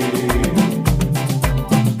 sí.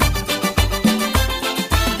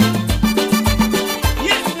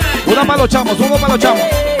 Uno para los chamos, uno para los chamos.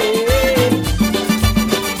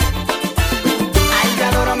 Ay, yo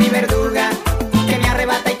adoro mi verduga, que me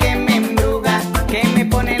arrebata y que me embruga, que me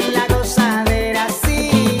pone en la gozadera,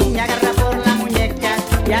 sí, me agarra por la muñeca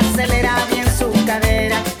y acelera bien su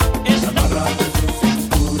cadera. Esa barra de su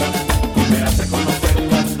cintura y me hace conocer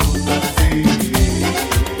las rutas, sí.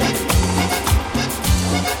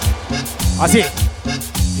 Así.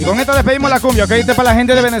 Y con esta despedimos la cumbia, ¿ok? Este es para la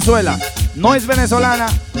gente de Venezuela. No es venezolana,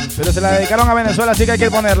 pero se la dedicaron a Venezuela, así que hay que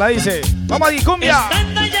ponerla. Dice, vamos ahí, cumbia.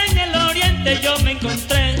 Estando allá en el oriente yo me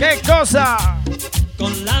encontré. ¿Qué cosa?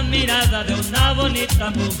 Con la mirada de una bonita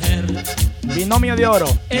mujer. Binomio de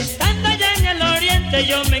oro. Estando allá en el oriente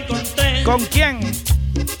yo me encontré. ¿Con quién?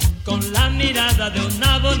 Con la mirada de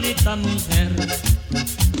una bonita mujer.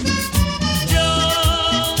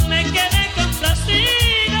 Yo me quedé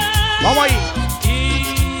complacida. Vamos ahí.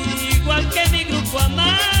 Igual que mi grupo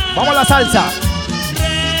amado. Vamos a la salsa.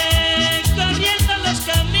 Recorriendo los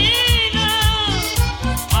caminos,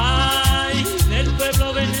 ay, del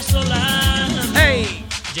pueblo venezolano. Hey.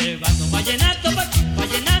 Llevando vallenato pa' aquí,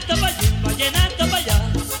 vallenato pa' allí, vallenato pa'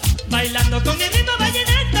 allá. Bailando con mi ritmo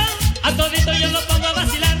vallenato, a todito yo lo pongo a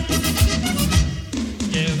vacilar.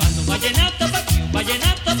 Llevando vallenato pa' aquí,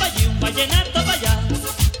 vallenato pa' allí,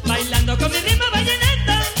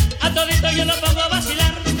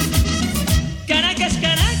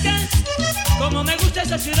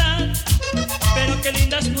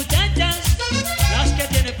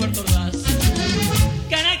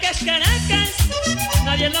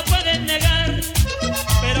 nadie lo puede negar.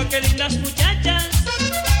 Pero qué lindas muchachas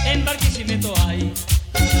en Barquisimeto hay.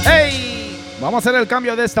 ¡Hey! Vamos a hacer el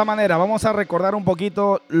cambio de esta manera. Vamos a recordar un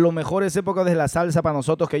poquito los mejores épocas de la salsa para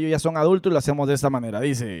nosotros, que ellos ya son adultos, y lo hacemos de esta manera.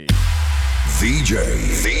 Dice... DJ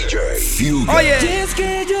Fuga. Oye. Y es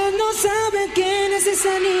que ellos no saben quién es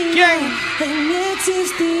esa niña en mi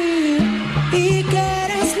existir, y que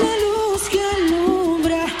eres la luz que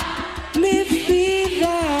alumbra mi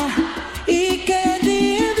vida, y que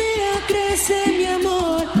día a día crece mi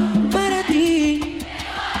amor para ti.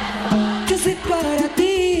 Yo soy para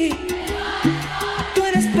ti, tú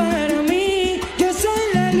eres para mí. Yo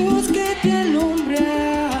soy la luz que te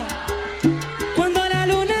alumbra cuando la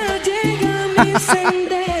luna llega a mi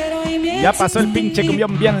sendero y mi Ya pasó el pinche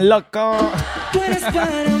cumbión bien loco. Tú eres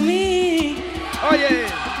para mí. Oye.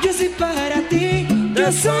 Yo soy para ti.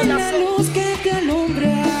 Yo soy la luz que te alumbra.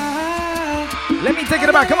 Let me take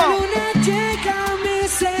it back, come on. La luna llega a mi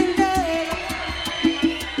sendero.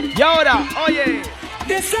 Y ahora, oye.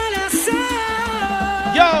 De sol a sol.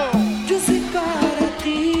 Yo. Yo soy para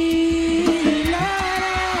ti.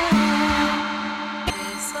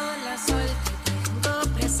 De sol a sol te tengo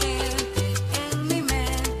presente en mi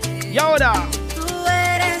mente. Y ahora. Tú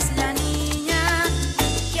eres la niña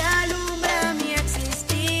que alumbra mi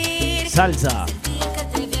existir. Salsa. Sentí que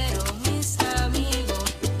te vieron mis amigos,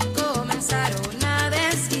 comenzaron a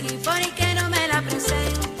decir: ¿y por qué no me la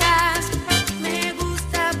presentas? Me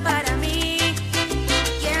gusta para mí.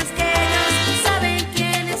 Y es que ellos saben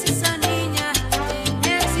quién es esa niña en mi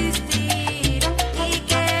existir, y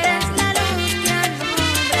que eres la luz que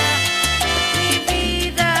alumbra mi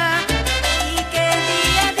vida, y que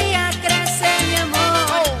día a día crece mi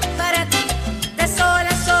amor para ti. De sol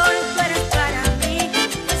a sol tú eres para mí,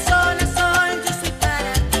 de sol a sol yo soy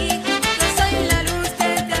para ti. Yo soy la luz que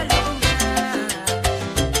te alumbra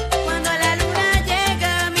cuando la luna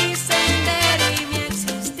llega a mi sendero y mi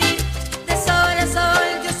existir. De sol a sol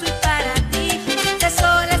yo soy para ti, de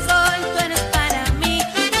sol a sol tú eres para mí.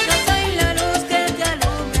 Yo soy la luz que te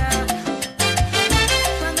alumbra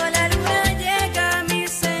cuando la luna llega a mi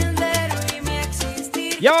sendero y mi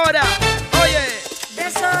existir. Y ahora, oye. De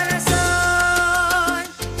sol a sol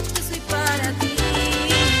yo soy para ti.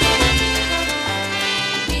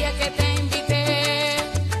 Día que te invité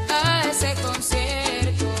a ese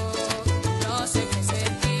concierto, no sé qué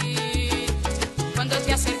sentir cuando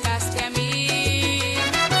te acercaste a mí.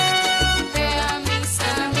 Conté a mis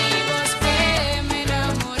amigos que me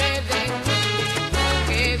enamoré de ti,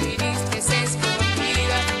 que viniste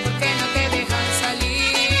escondida, porque no te dejan salir.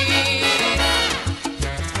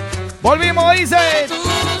 Volvimos, dice.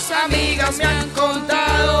 Tus amigas me han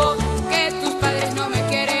contado que tus padres no me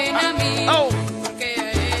quieren a mí, porque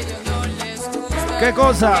a ellos no les gusta ¿Qué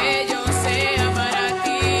cosa? que yo sea para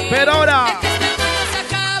ti. Pero ahora. Es que este mundo se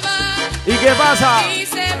acaba ¿Y qué pasa? y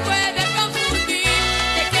se puede confundir.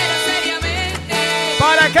 Te quiero seriamente.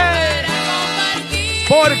 ¿Para qué? Para compartir.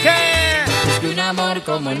 ¿Por qué? Es que un amor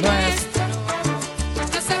como el nuestro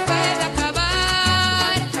no se puede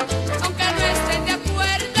acabar, aunque no estén de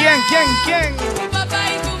acuerdo. ¿Quién? Tu papá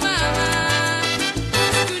y tu mamá.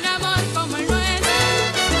 Es que un amor como el nuestro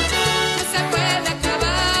no se puede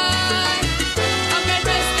acabar, aunque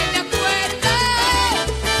no estén de acuerdo.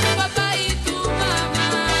 Tu papá y tu mamá.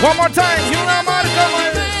 One more time. Y un amor como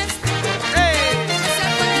el... No se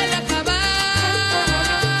puede acabar.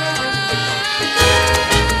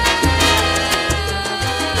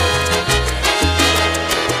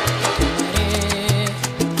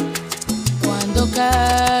 Cuando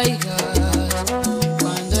caigas,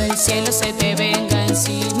 cuando el cielo se te venga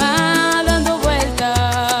encima dando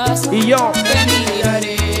vueltas, Y yo. te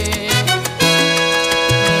miraré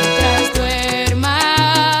mientras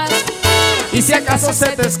duermas. Y si acaso se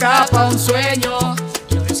te escapa un sueño,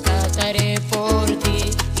 Yo rescataré por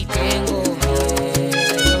ti y tengo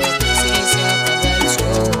miedo. Si se apaga el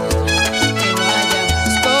sol, que no haya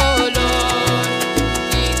más color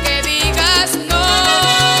y que digas no.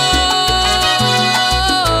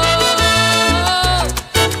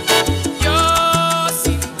 Yo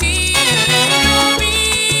sin ti no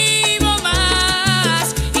vivo más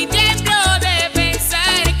y tiemblo de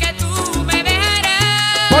pensar que tú me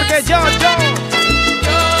dejarás. porque yo.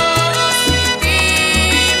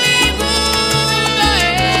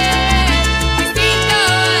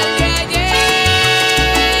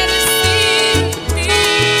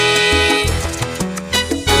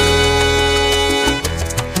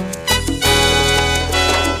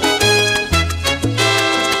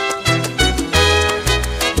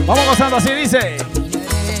 Vamos gozando así, dice.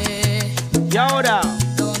 Y ahora,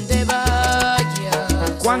 Donde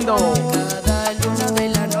vayas, ¿cuándo? cada luna de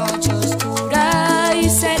la noche oscura y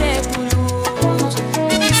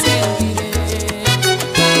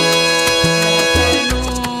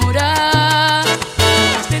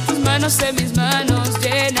manos en mis manos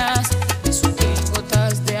llenas de sutil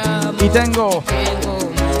gotas de amor. Y tengo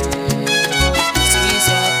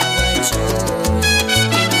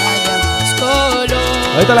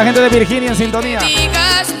ahorita la gente de Virginia en sintonía.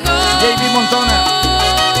 JB Montona.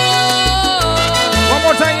 One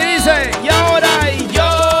more time y dice, y ahora y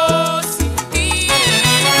yo sin ti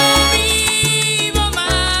vivo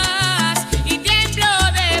más y tiemblo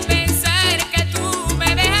de pensar que tú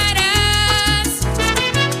me dejarás.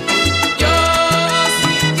 Yo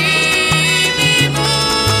sin ti mi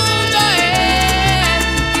mundo es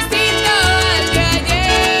distinto al de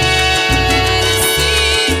ayer.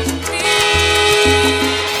 Sin ti.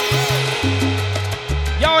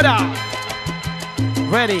 y ahora.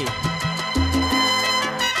 Ready.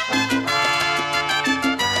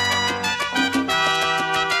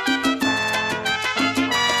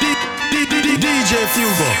 DJ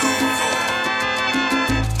Fugo.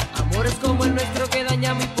 Amores como el nuestro que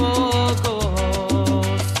daña muy pocos.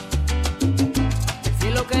 El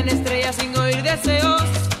cielo cae en estrellas sin oír deseos.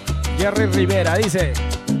 Jerry Rivera dice,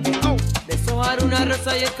 Deshojar una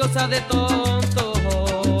rosa y es cosa de tontos.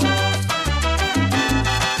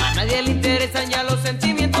 A nadie le interesan ya los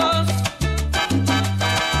sentimientos.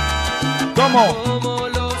 ¿cómo? Como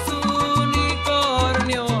los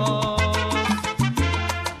unicornios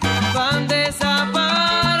van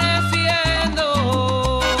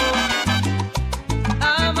desapareciendo.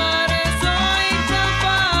 Amar es hoy tan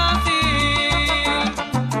fácil.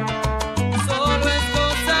 Solo es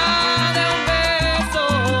cosa de un beso.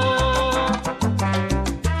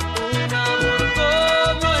 Un amor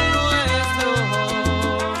como el nuestro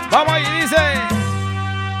Vamos ahí, dice.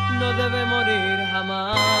 no debe morir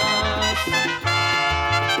jamás.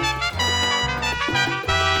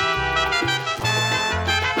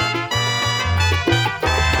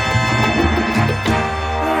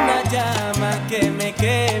 Una llama que me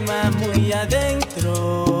quema muy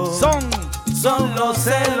adentro. Son los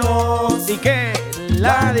celos y que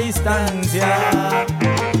la distancia.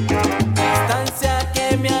 Distancia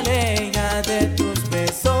que me aleja de tus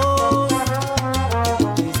besos.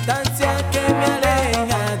 Distancia que me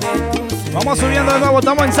aleja de tus besos. Vamos subiendo de nuevo,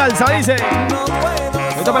 estamos en salsa, dice.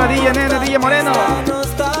 Esto para DJ Nene, DJ Moreno.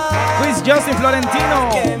 Chris Justin Florentino.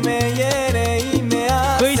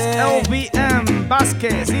 Chris LBM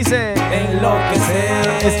Vázquez, dice.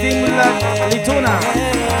 Enloquecer. Steve Lituna.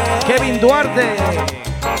 Kevin Duarte.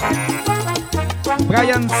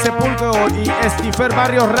 Brian Sepulcro y Estifer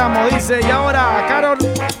Barrios Ramos, dice. Y ahora, Carol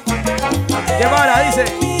Guevara, dice.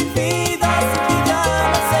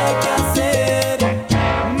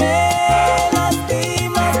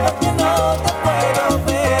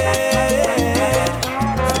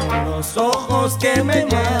 Que me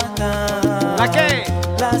matan. ¿La qué?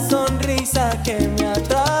 La sonrisa que me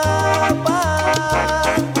atrapa.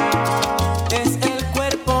 Es el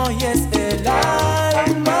cuerpo y es el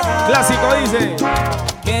alma. Clásico, dice.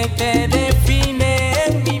 Que te define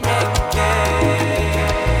en mi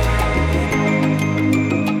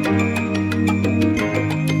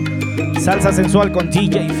mente. Salsa sensual con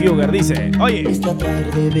DJ Fugger, dice. Oye. Esta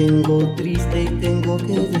tarde vengo triste y tengo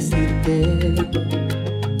que decirte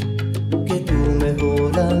que tu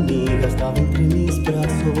mejor amiga estaba entre mis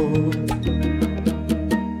brazos.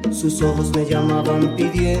 Sus ojos me llamaban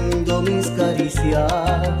pidiendo mis caricias.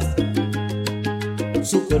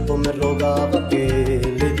 Su cuerpo me rogaba que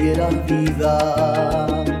le diera vida.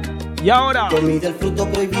 Y ahora comí del fruto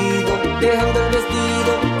prohibido, dejando el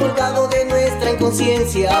vestido colgado de nuestra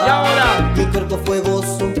inconsciencia. Y ahora mi cuerpo fue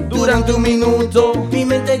gozo durante un minuto. Mi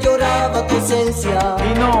mente lloraba tu ausencia.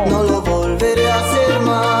 Y no lo volveré a hacer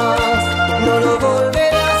más. No lo volveré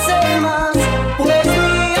a hacer más. Pues mi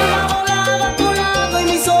alma volaba a tu lado y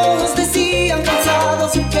mis ojos decían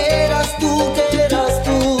cansados que eras tú,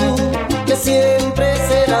 que siempre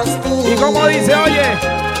serás tú. Y como dice, oye,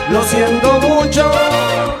 lo siento mucho.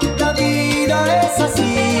 La vida es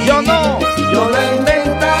así. Yo no lo he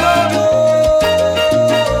inventado yo.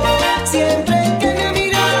 Siempre que me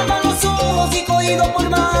miraba a los ojos y cogido por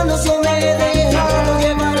manos, yo me he dejado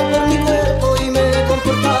llevar por mi cuerpo y me he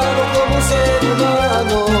comportado como un ser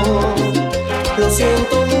humano. Lo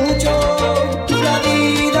siento mucho. La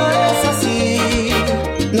vida es así.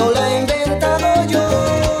 No la he inventado yo.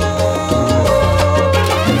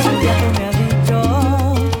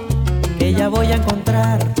 Ya voy a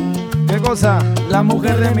encontrar. ¿Qué cosa? La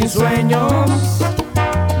mujer de mis sueños,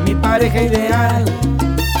 mi pareja ideal.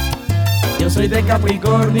 Yo soy de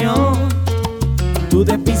Capricornio, tú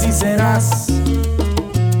de Piscis serás.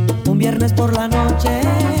 Un viernes por la noche,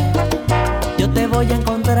 yo te voy a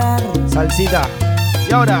encontrar. Salsita.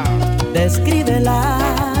 Y ahora descríbela,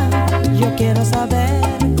 yo quiero saber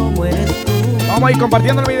cómo eres Vamos a ir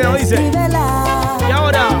compartiendo el video, dice. Y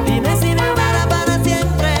ahora. Dime si me amarás para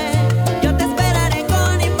siempre. Yo te esperaré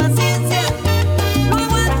con impaciencia. No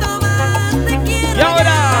aguanto más, te quiero. Y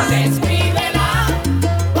ahora. Descríbela,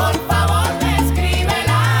 por favor,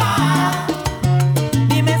 descríbela.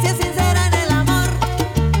 Dime si es sincera en el amor.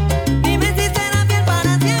 Dime si será fiel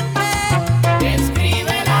para siempre.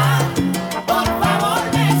 Descríbela, por favor,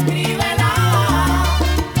 descríbela.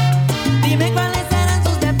 Dime cuáles serán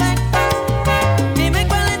sus defectos. Dime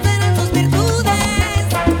cuáles serán sus virtudes.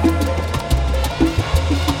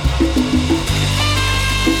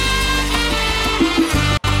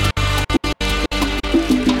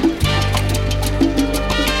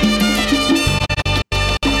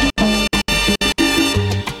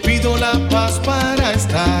 Pido la paz para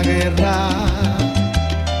esta guerra.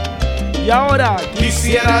 Y ahora.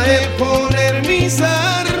 Quisiera deponer mis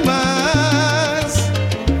armas,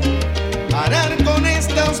 parar con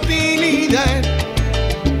esta hostilidad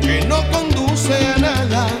que no conduce a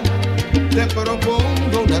nada. Te propongo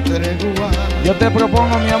una tregua. Yo te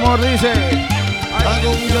propongo, mi amor, dice.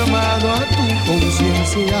 Hago un llamado a tu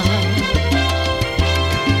conciencia.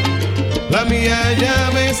 La mía ya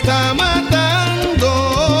me está matando.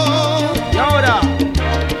 Y ahora.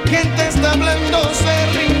 Quien te está hablando se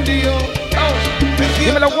rindió.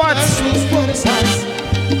 Dímelo, Todas sus fuerzas.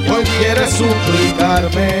 Hoy quiere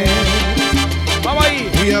suplicarme. Vamos ahí.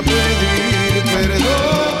 Y a pedir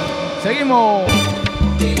perdón. Seguimos.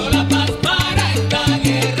 Pido la paz para esta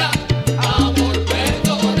guerra. Amor,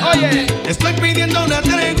 perdóname. Oye. Estoy pidiendo una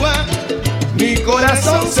tregua. Mi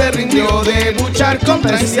corazón se rindió de luchar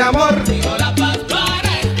contra ese amor. Pido la paz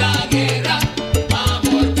para esta guerra.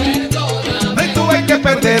 Amor, perdóname. Hoy tuve que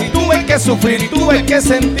perder, tuve que sufrir, tuve que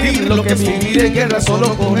sentir lo que es vivir en guerra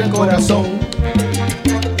solo con el corazón.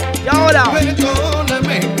 Y ahora.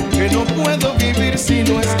 Perdóname, que no puedo vivir si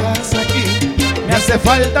no estás aquí. Me hace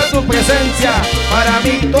falta tu presencia. Para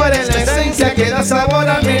mí tú eres la esencia que da sabor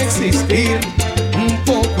a mi existir. Un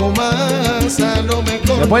poco más a lo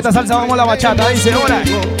mejor. Después de esta salsa vamos a la bachata, dice. Ahora.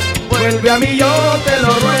 Vuelve a mí, yo te lo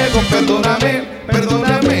ruego. Perdóname,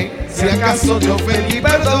 perdóname. Si acaso te ofendí,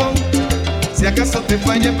 perdón. Si acaso te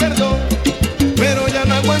fallé, perdón. Pero ya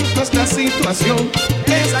no aguanto esta situación.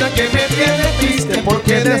 Esta que me tiene triste.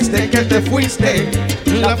 Porque desde que te fuiste,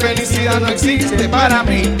 la felicidad no existe para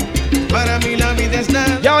mí. Para mí la vida es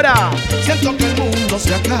nada. Y ahora. Siento que el mundo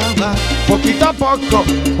se acaba. Poquito a poco,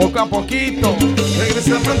 poco a poquito.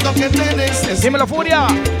 Regresa pronto que te necesito. Dímelo, Furia.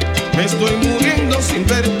 Me estoy muriendo sin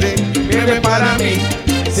verte. Bebé, para mí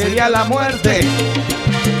Sería la muerte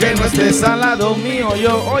que no estés al lado mío.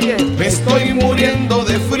 Yo, oye, me estoy muriendo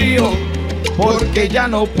de frío porque ya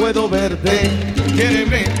no puedo verte.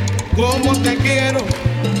 Quiéreme como te quiero.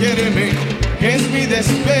 Quiéreme, que es mi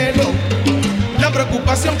desvelo. La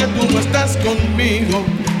preocupación que tú no estás conmigo.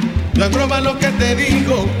 No es broma lo que te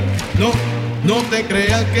digo. No, no te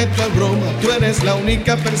creas que esto es broma. Tú eres la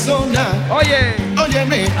única persona. Oye,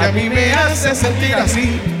 óyeme, que a mí me hace sentir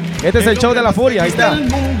así. Este es el show de la Furia, ahí está.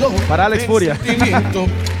 Para Alex Furia.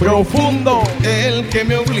 Profundo. El que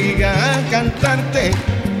me obliga a cantarte,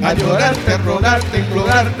 a llorarte, a rogarte, a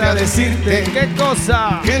implorarte, a decirte. ¿Qué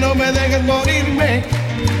cosa? Que no me dejes morirme.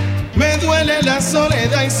 Me duele la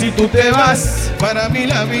soledad y si tú te vas, para mí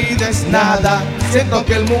la vida es nada. Siento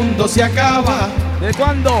que el mundo se acaba. ¿De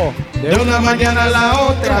cuándo? De una mañana a la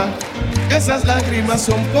otra. Esas lágrimas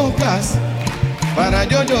son pocas para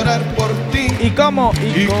yo llorar por ti. ¿Y cómo?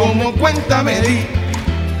 ¿Y cómo cuenta me di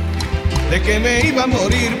de que me iba a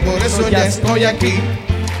morir? Por eso ya estoy aquí.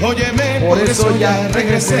 Óyeme, por eso ya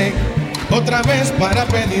regresé otra vez para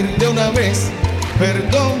pedirte una vez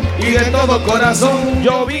perdón y de todo corazón.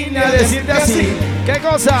 Yo vine a decirte así. ¿Qué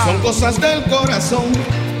cosa? Son cosas del corazón.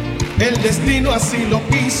 El destino así lo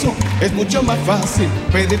quiso. Es mucho más fácil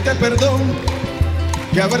pedirte perdón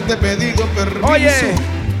que haberte pedido permiso. Oye,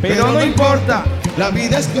 pero no importa. La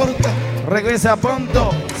vida es corta. Regresa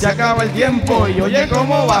pronto. Se acaba el tiempo. Y oye,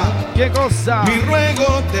 ¿cómo va? ¿Qué cosa? Mi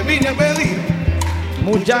ruego te vine a pedir.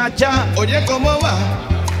 Muchacha, oye, ¿cómo va?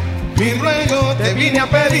 Mi ruego te vine a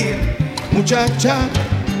pedir. Muchacha,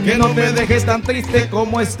 que no me dejes tan triste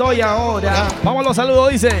como estoy ahora. Vamos a los saludos,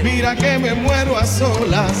 dice. Mira que me muero a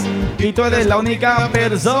solas y tú eres la única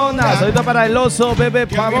persona. Ahorita para el oso, bebé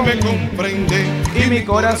pavón. Me comprende y mi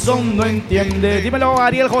corazón no entiende. Dímelo,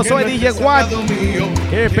 Ariel Josué, DJ Watt.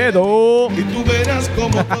 ¿Qué pedo? Y tú verás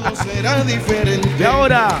cómo todo será diferente. Y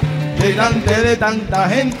ahora, delante de tanta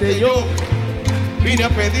gente, yo vine a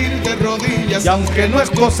pedir de rodillas. Y aunque no es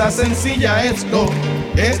cosa sencilla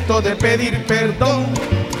esto de pedir perdón,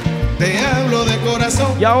 te hablo de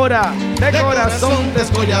corazón. Y ahora, de corazón te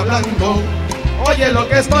estoy hablando. Oye lo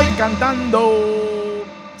que estoy cantando.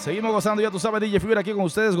 Seguimos gozando, ya tú sabes, DJ Figure aquí con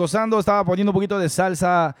ustedes gozando. Estaba poniendo un poquito de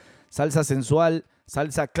salsa sensual,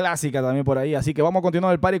 salsa clásica también por ahí. Así que vamos a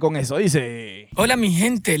continuar el party con eso. Dice: hola mi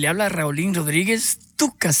gente, le habla Raulín Rodríguez,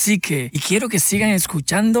 tu cacique. Y quiero que sigan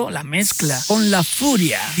escuchando la mezcla con La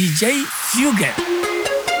Furia, DJ Fugger.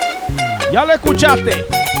 Ya lo escuchaste.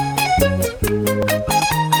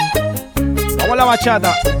 Vamos a la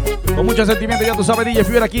bachata. Con mucho sentimiento, ya tú sabes, DJ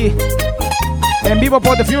Fugger aquí. En vivo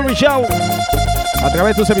por The Fury Show. A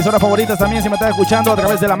través de tus emisoras favoritas también, si me estás escuchando, a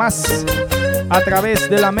través de la Más, a través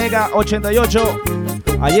de la Mega 88,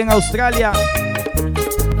 allí en Australia,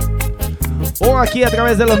 o aquí a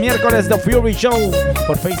través de los miércoles The Fury Show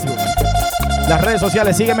por Facebook. Las redes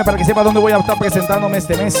sociales, sígueme para que sepas dónde voy a estar presentándome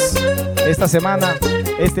este mes, esta semana,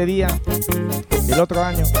 este día, el otro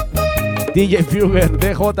año. DJ Fugger,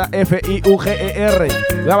 DJFIUGER.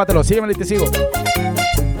 Grábatelo, sígueme y te sigo.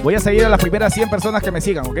 Voy a seguir a las primeras 100 personas que me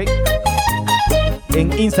sigan, ¿ok?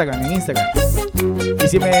 En Instagram. Y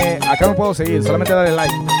si acá no puedo seguir, solamente dale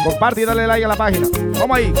like. Comparte y dale like a la página.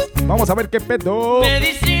 Vamos ahí, vamos a ver qué pedo.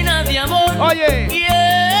 Medicina de amor. Oye.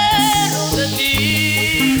 Quiero de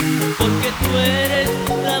ti, porque tú eres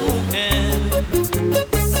la mujer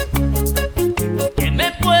que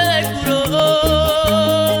me puede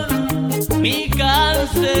curar mi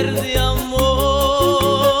cáncer de amor.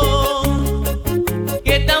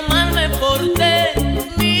 Que tan mal me porté,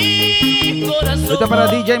 mi corazón. Esto es para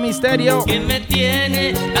DJ Misterio. Que me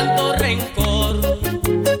tiene tanto rencor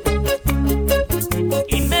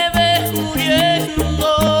y me ves muriendo.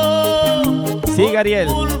 Sí, Gariel.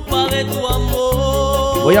 Por culpa de tu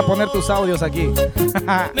amor. Voy a poner tus audios aquí.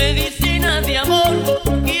 Medicina de amor,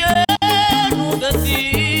 quiero de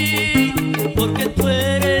ti, porque tú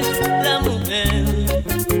eres la mujer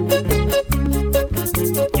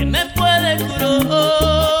que me puede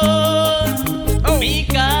curar mi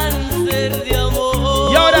cáncer de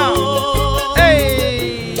amor. Y ahora,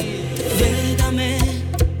 déjame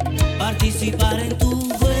participar en tu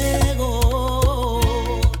juego.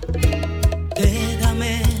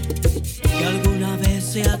 Déjame que alguna vez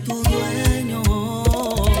sea tu dueño.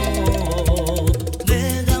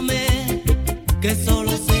 Déjame que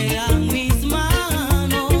solo sean mis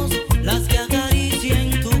manos las que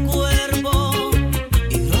acaricien tu cuerpo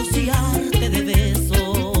y rociarte de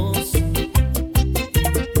besos.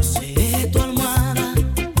 Seré tu almohada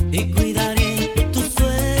y cuidaré tus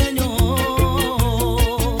sueños.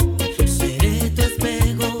 Seré tu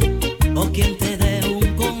espejo o quien te dé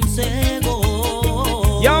un consejo.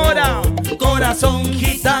 Y ahora, corazón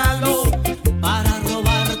gitano, para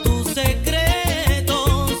robar tus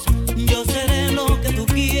secretos, yo seré lo que tú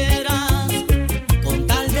quieras, con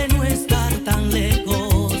tal de no estar tan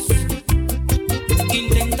lejos.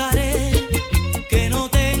 Intentaré que no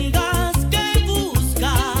tengas que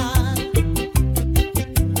buscar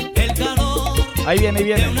el calor ahí viene,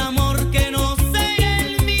 de un amor que no sea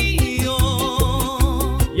el mío.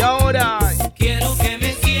 Y ahora, quiero que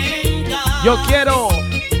me sientas. Yo quiero.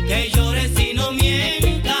 Que llores y no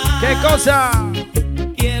mientas. ¿Qué cosa?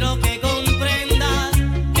 Quiero que comprendas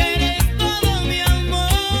que eres todo mi amor.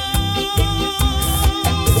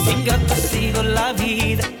 Ingrata ha sido la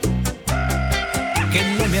vida que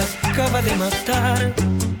no me acaba de matar.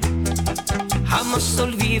 Jamás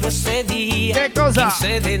olvido ese día. ¿Qué cosa?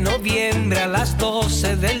 15 de noviembre a las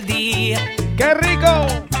 12 del día. ¡Qué rico!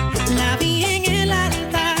 La vi en el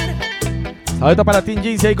altar. Ahorita para Team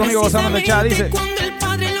Jeezy ahí conmigo gozando en el chat, dice. Cuando el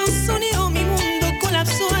Padre los unió, mi mundo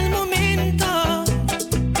colapsó al momento.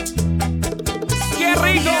 ¡Qué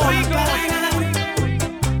rico!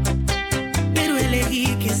 Pero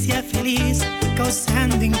elegí que sea feliz,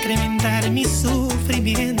 causando incrementar mi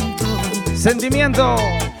sufrimiento. Sentimiento.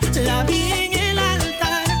 La vi en el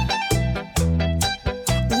altar,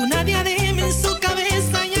 una diadema en su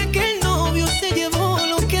cabeza, y aquel novio se llevó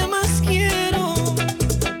lo que más quiero.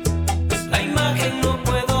 La imagen no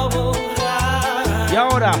puedo borrar. Y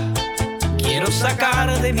ahora, quiero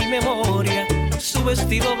sacar de mi memoria su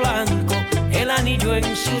vestido blanco, el anillo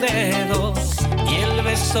en su dedo y el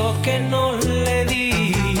beso que no le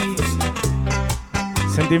di.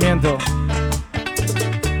 sentimiento.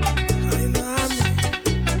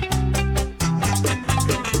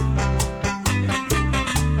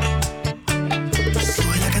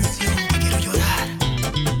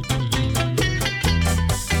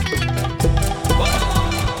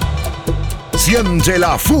 Siente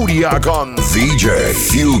la furia con DJ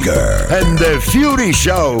Fugger en The Fury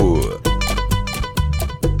Show.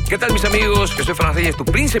 ¿Qué tal, mis amigos? Yo soy Fran Reyes, tu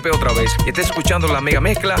príncipe otra vez, y estás escuchando la Mega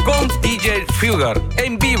Mezcla con DJ Fugger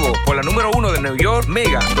en vivo por la número 1 de New York,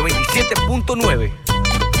 Mega 97.9.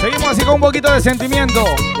 Seguimos así con un poquito de sentimiento.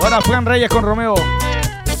 Ahora Fran Reyes con Romeo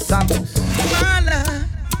Santos. Mala,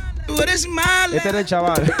 tú eres mala. Este era el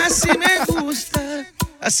chaval. Así me gusta,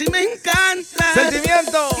 así me encanta.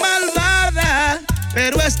 Sentimiento. Malvada,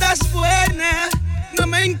 pero estás buena. No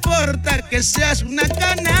me importa que seas una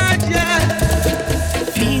canalla.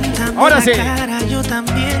 Píntame Ahora la sí. cara, yo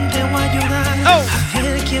también te voy a ayudar. A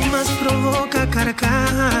ver quién más provoca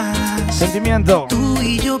carcajadas. Sentimiento. Tú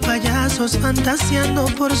y yo payasos fantaseando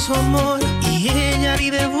por su amor. Y ella ni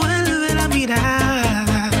devuelve la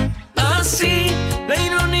mirada. Así, la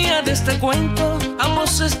ironía de este cuento,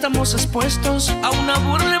 ambos estamos expuestos a una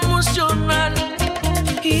burla emocional.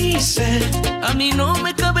 Y sé, a mí no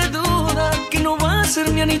me cabe duda que no va a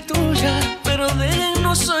ser mía ni tuya, pero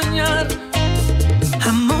déjennos soñar.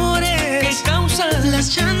 Amores que causan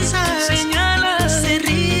las chanzas, señalas, se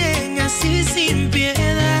ríen así sin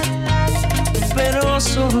piedad. pero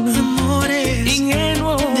son amores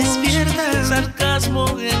ingenuos, despierta sarcasmo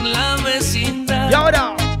en la vecindad. Y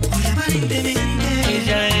ahora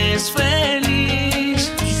ella es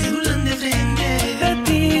feliz y se burlan de frente de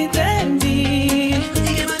ti, de mí.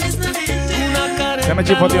 Y que vales la mente. Una cara Se me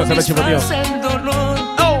chipoteó, se me chipoteó. el dolor.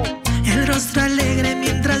 El rostro alegre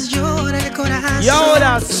mientras llora el corazón. Y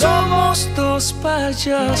ahora somos dos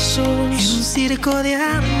payasos en un circo de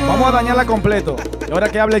amor. vamos a dañarla completo. Y ahora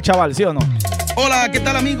que hable el chaval, ¿sí o no? Hola, ¿qué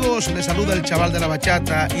tal amigos? Les saluda el chaval de la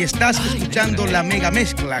bachata y estás escuchando la mega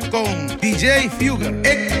mezcla con DJ Fugger.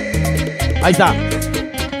 Ahí está.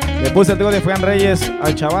 Le puse el tema de Fran Reyes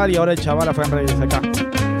al chaval y ahora el chaval a Fran Reyes acá.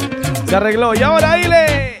 Se arregló. Y ahora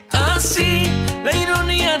dile. Así, la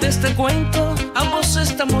ironía de este cuento, ambos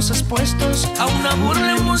estamos expuestos a una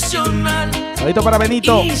burla emocional. Ahorita para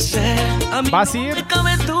Benito. Y sé, a mí ¿Vas a no ir? me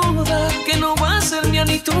cabe duda que no va a ser mía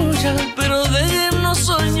ni tuya, pero déjennos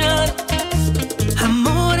soñar.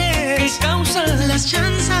 Amores Que causan las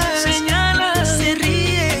chanzas, señalas, se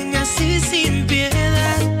ríen así sin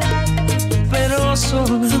piedad. pero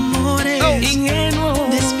son amores ingenuos,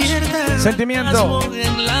 despierta Sentimiento. sarcasmo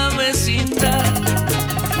en la vecindad.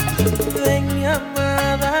 Ven mi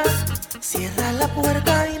amada, cierra la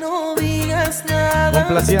puerta y no digas nada.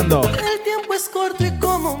 Complaciendo. El tiempo es corto y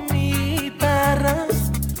como mi parra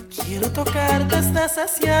quiero tocarte hasta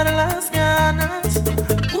saciar las ganas.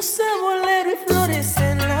 Puse bolero y flores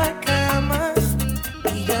en la cama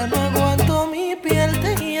y ya no aguanto, mi piel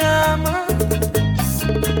te llama.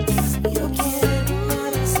 Yo quiero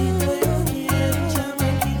un besito, yo quiero, ya me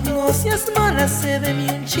quito. No seas mala, sé de mí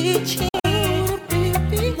un chichi.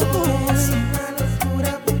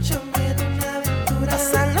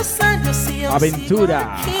 Pasan los años y aún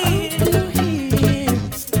Aventura. sigo aquí.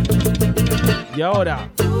 Y ahora.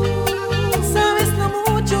 Sabes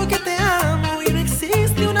lo mucho que te amo y no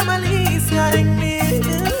existe una malicia en mí.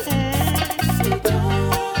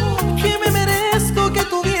 Que me merezco que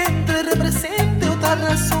tu vientre represente otra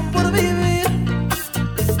razón por vivir.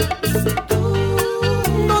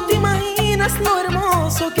 No te imaginas lo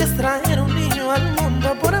hermoso que es traer un niño al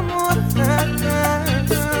mundo por amor.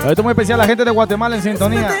 Esto es muy especial a la gente de Guatemala en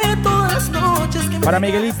sintonía. De todas las noches que me Para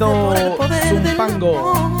Miguelito por el poder del Zumpango.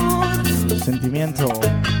 amor. Sentimiento.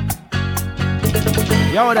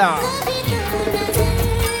 Y ahora.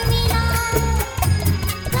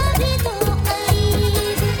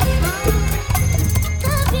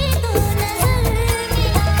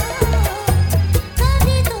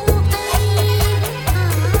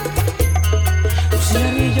 Un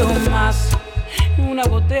cigarrillo más, una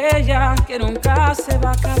botella que nunca se va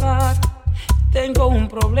a acabar. Tengo un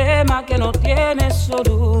problema que no tiene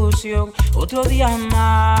solución. Otro día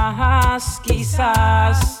más,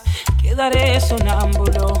 quizás quedaré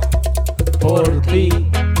sonámbulo. Por ti.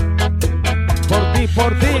 Por ti,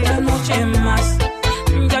 por ti. Otra noche más,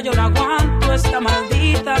 ya yo no aguanto esta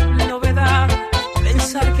maldita novedad.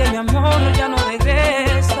 Pensar que mi amor ya no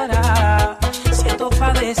regresará. Siento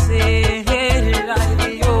padecer,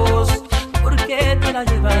 ay Dios, ¿por qué te la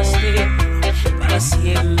llevaste para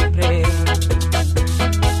siempre?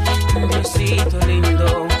 Diosito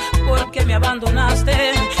lindo, ¿por qué me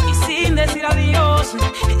abandonaste? Y sin decir adiós,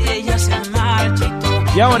 ella se marchitó.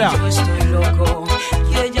 Y ahora. Yo estoy loco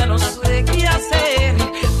y ella no sé qué hacer.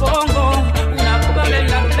 Pongo una bala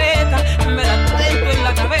en la ruleta, me la tengo en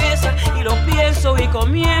la cabeza y lo pienso y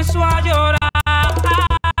comienzo a llorar.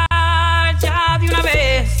 Ya de una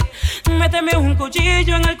vez, méteme un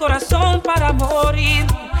cuchillo en el corazón para morir.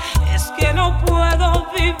 Es que no puedo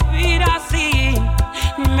vivir así.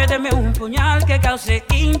 Méteme un puñal que cause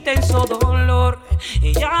intenso dolor.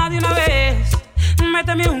 Y ya de una vez,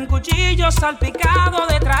 méteme un cuchillo salpicado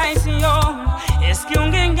de traición. Es que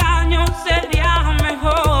un engaño sería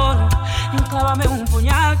mejor. Clávame un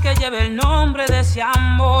puñal que lleve el nombre de ese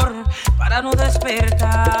amor para no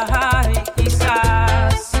despertar y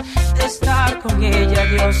quizás estar con ella,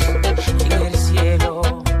 Dios, en el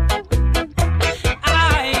cielo.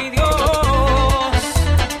 Ay, Dios,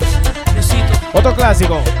 Diosito, Otro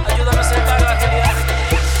clásico. ayúdame a aceptar la realidad.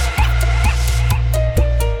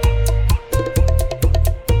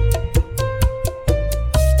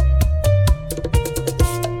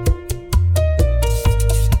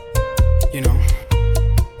 You know,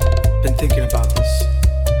 been thinking about this.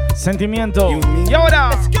 Sentimiento. Y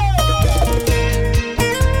ahora.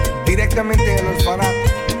 Directamente en el orfanato.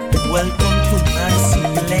 Welcome to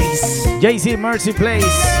Mercy Place. Jay-Z, Mercy Place.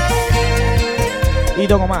 Y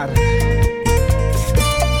Don Omar.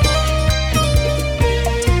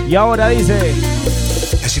 Y ahora dice.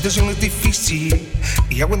 La situación es difícil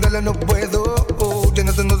y aguantarla no puedo. Ya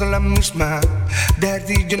no tengo la misma. De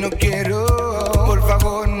ti yo no quiero. Por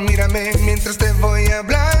favor, mírame mientras te voy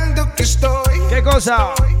hablando que estoy. ¿Qué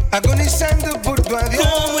cosa? Agonizando por tu adiós.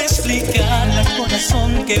 ¿Cómo explicarle al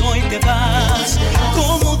corazón que hoy te vas?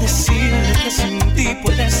 ¿Cómo decirle que sin ti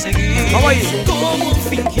puedes seguir? Vamos ahí. ¿Cómo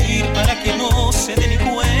fingir para que no se dé ni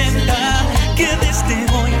cuenta que desde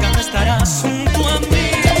hoy ya no estarás junto a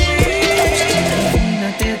mí?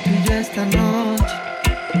 Imagínate tú y yo esta noche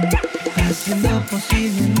haciendo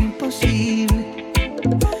posible lo imposible.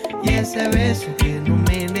 Y ese beso que no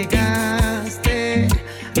me negaste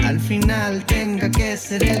al final tenga que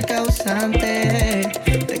ser el causante.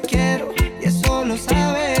 Te quiero y eso lo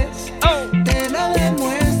sabes. Te lo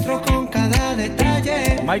demuestro con cada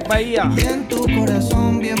detalle. Mike Bahía. Y en tu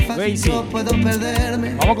corazón bien fácil no puedo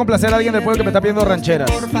perderme. Vamos a complacer a alguien del pueblo que me está pidiendo rancheras.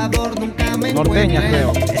 Por favor, nunca me Norteñas,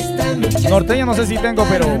 creo. Esta noche Norteña no sé si tengo,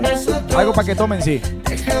 pero algo para que tomen, sí.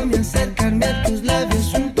 déjame acercarme a tus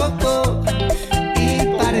labios un poco y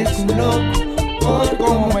parezco un loco por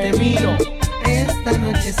cómo te miro. Esta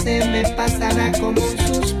noche se me pasará como un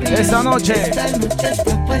suspiro. Esta noche. Esta noche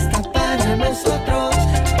está puesta para nosotros.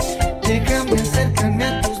 Déjame acercarme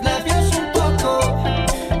a tus labios un poco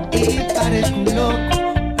y parezco un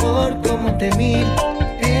loco por cómo te miro.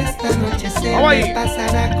 Esta noche se Vamos ahí. me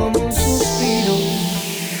pasará como un suspiro.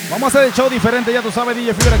 Vamos a hacer el show diferente, ya tú sabes,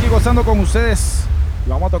 DJ Fiebre aquí gozando con ustedes. Y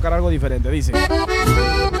vamos a tocar algo diferente, dice.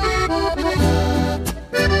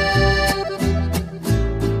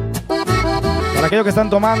 Para aquellos que están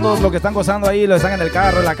tomando, los que están gozando ahí, los que están en el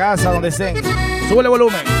carro, en la casa, donde estén. Súbele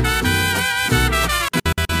volumen.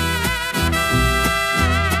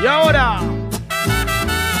 Y ahora.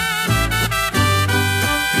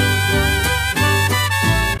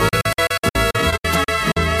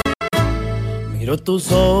 Miro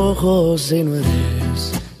tus ojos y no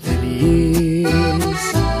eres feliz,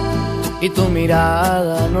 y tu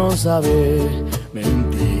mirada no sabe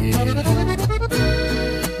mentir.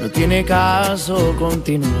 No tiene caso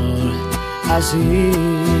continuar así.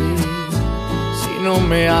 Si no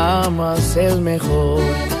me amas es mejor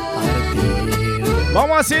partir.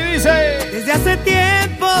 Vamos así, dice. Desde hace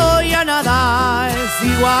tiempo ya nada es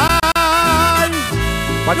igual.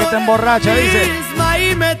 Para que te emborracha, dice. Misma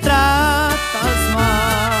y me tratas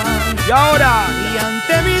mal. Y ahora. Y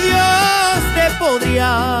ante mi Dios te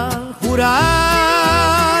podría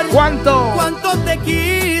jurar. ¿Cuánto? Cuánto te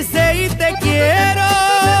quise y te quiero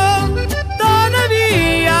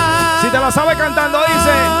todavía. Si te la sabes cantando,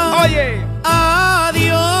 dice. Oye.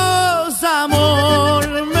 Adiós, amor,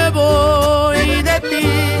 me voy de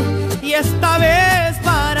ti. Y esta vez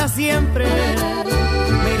para siempre.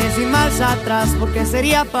 Me iré sin marcha atrás porque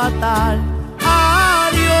sería fatal.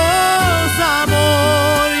 Adiós,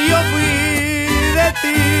 amor, yo fui de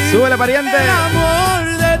ti. Súbele, pariente. El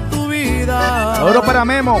amor de tu vida. Oro para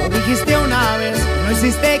Memo. Dijiste una vez, no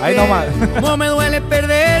hiciste ahí que. nomás. Cómo me duele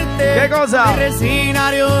perderte. ¿Qué cosa? Me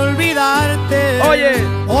resignaré a olvidarte. Oye.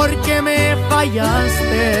 Porque me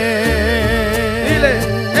fallaste. Dile.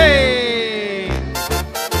 ¡Ey!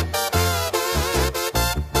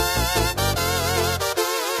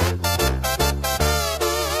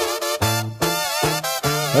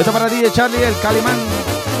 Esto para DJ Charlie, el Calimán.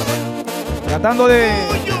 Tratando de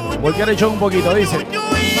voltear el show un poquito, dice.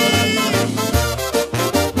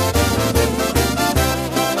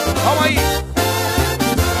 Vamos ahí.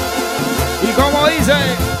 Y como dice.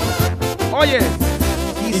 Oye.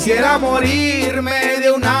 Quisiera morirme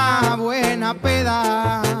de una buena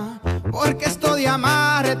peda, porque esto de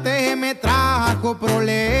amarte me trajo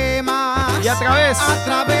problemas. Y a través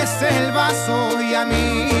del vaso ya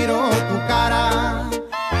miro tu cara.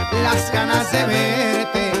 Las ganas de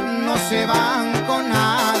verte no se van con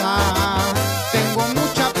nada. Tengo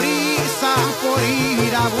mucha prisa por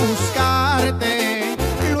ir a buscarte.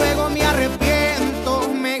 Luego me arrepiento,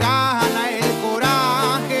 me gana el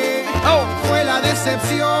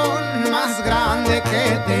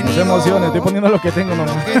tenido. No se emocione, estoy poniendo lo que tengo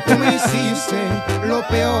nomás. Que tú me hiciste lo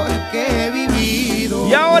peor que he vivido.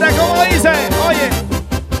 Y ahora, ¿cómo dice? Oye.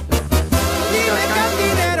 Dime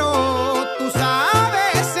cantinero, tú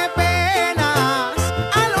sabes de penas.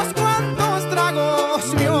 A los cuantos tragos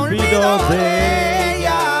me olvido de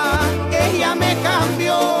ella. Ella me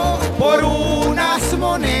cambió por unas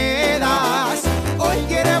monedas. Hoy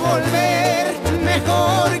quiere volver,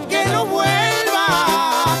 mejor que no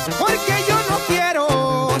vuelva. Porque yo no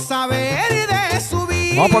quiero saber de su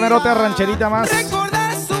vida. Vamos a poner otra rancherita más,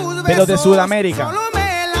 Recordar sus pero de besos, Sudamérica. solo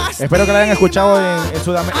me lastima. Espero que la hayan escuchado en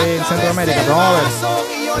Centroamérica. Vamos a ver.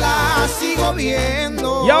 Y yo la sigo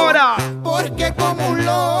viendo. Y ahora, porque como un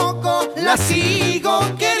loco la sigo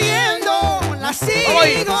queriendo. La sigo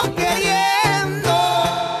queriendo.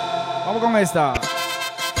 vamos con esta.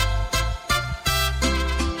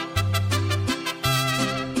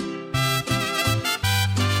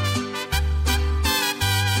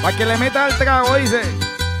 Para que le meta el trago, dice.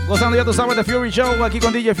 Gozando, ya tú sabes, de Fury Show aquí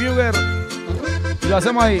con DJ Fugger. Y lo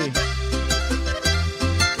hacemos ahí.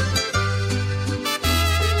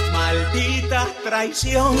 Maldita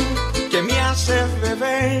traición que me hace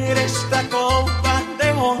beber esta copa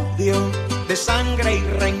de odio, de sangre y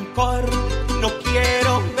rencor. No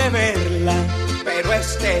quiero beberla, pero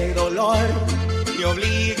este dolor me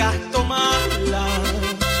obliga a tomarla.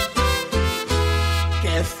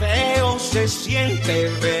 Qué feo se siente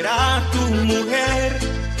ver a tu mujer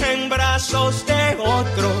en brazos de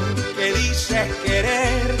otro que dice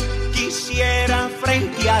querer. Quisiera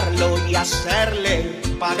frentearlo y hacerle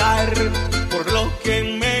pagar por lo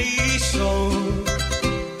que me hizo.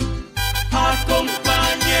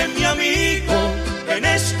 Acompañe mi amigo en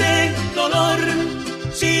este dolor,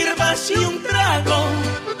 sírvase un trago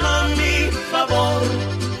a mi favor.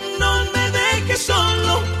 No me deje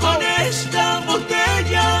solo con esta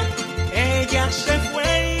botella. Ella se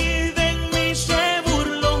fue y de mí se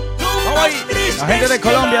burló. No más triste La gente de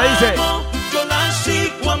Colombia dice. yo la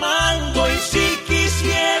sigo amando y si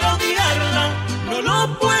quisiera odiarla, no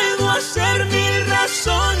lo puedo hacer, mil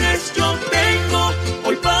razones yo tengo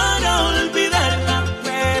hoy para olvidarla,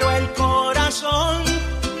 pero el corazón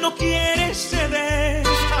no quiere ceder.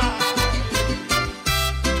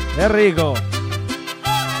 Qué rico.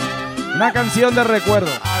 Una canción de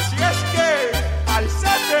recuerdo. Así es que,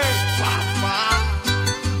 alzate, papá.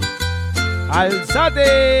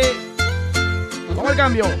 ¡Alzate! Vamos al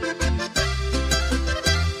cambio.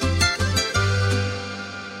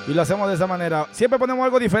 Y lo hacemos de esa manera. Siempre ponemos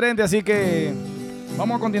algo diferente, así que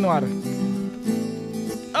vamos a continuar.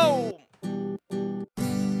 ¡Oh!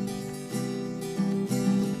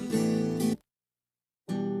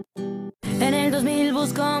 En el 2000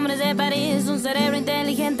 busco hombres de París, un cerebro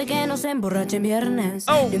inteligente que no se emborrache en viernes.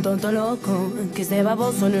 Y un tonto loco que esté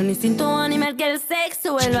baboso en un instinto animal que el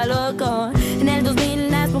sexo vuelva loco. En el 2000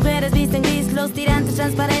 las mujeres visten gris, los tirantes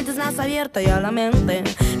transparentes, más abierta y a la mente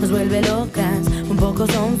nos vuelve locas, un poco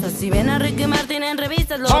sonzas. Si ven a Ricky Martin en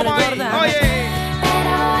revistas lo recuerdan.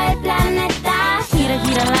 Pero el planeta gira,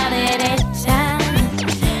 gira a la derecha.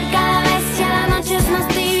 Cada vez ya la noche es más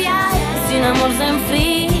tibia, sin amor se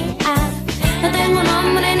enfría. No tengo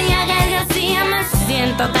nombre ni a Gael García, me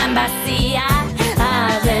siento tan vacía.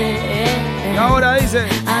 A ver. Y ahora dice.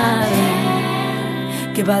 A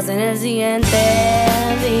ver. ¿Qué pasa en el siguiente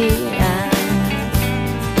día?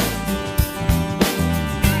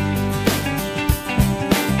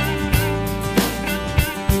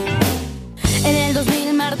 En el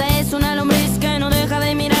 2000 Marta es una lombriz que no deja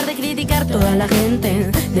de mirar, de criticar toda la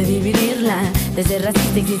gente, de dividirla, de ser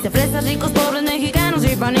racista. Existe fresas, ricos, pobres, mexicanos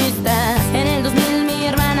y panistas. En el 2000 mi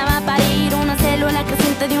hermana va a parir una célula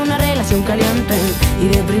creciente de una relación caliente y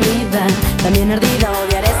deprimida, también ardida.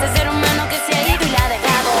 Odiar a ese ser humano que se ha ido y la ha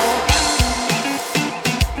dejado.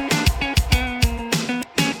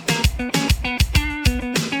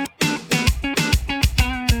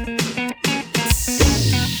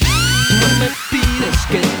 Me pides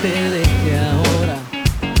que te deje ahora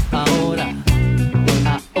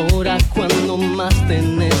cuando más te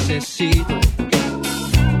necesito.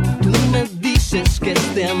 Tú me dices que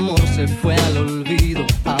este amor se fue al olvido.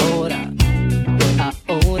 Ahora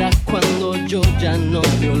cuando yo ya no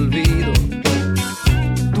te olvido.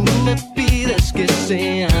 Tú me pides que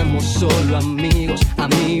seamos solo amigos,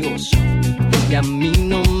 y a mí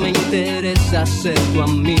no me interesa ser tu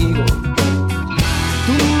amigo.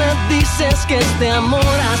 Tú me dices que este amor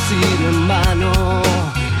ha sido en vano.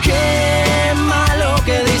 Qué malo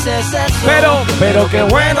que dices eso. Pero qué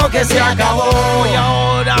bueno que se acabó. Y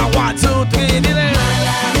ahora, 1, 2, 3, dile.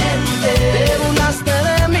 Te burlaste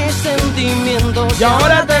de mis sentimientos Y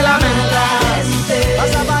ahora te lamentas.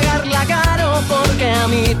 Vas a pagarla caro porque a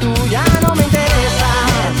mí tú ya no me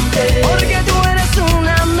interesas, porque tú eres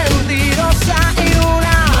una mentirosa y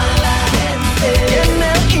una mala gente. Y en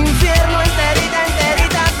el infierno enterita,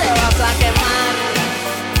 enterita te vas a quemar.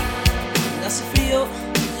 Hace frío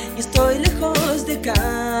y estoy lejos de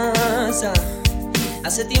casa.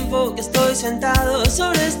 Hace tiempo que estoy sentado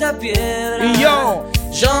sobre esta piedra. Y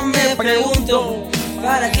yo me pregunto,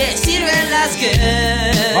 ¿para qué sirven las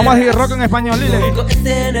guerras? Vamos a decir rock en español, Lile. Un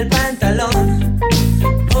cohete en el pantalón.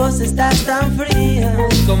 Vos estás tan fría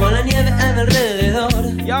como la nieve a mi alrededor.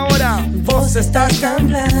 Y ahora vos estás tan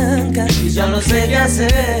blanca y yo no sé qué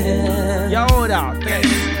hacer. Y ahora 3,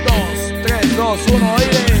 2, 1, oye.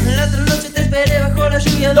 La otra noche te esperé bajo la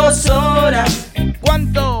lluvia 2 horas.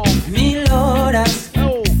 ¿Cuánto? 1000 horas.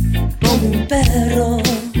 Como un perro.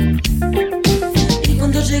 Y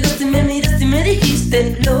cuando llegaste me miraste y me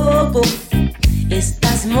dijiste, loco,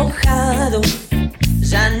 estás mojado,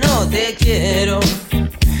 ya no te quiero.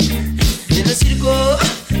 En el circo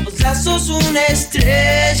vos ya sos una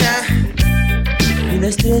estrella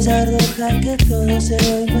roja que todo se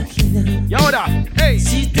lo imagina. Y ahora, hey.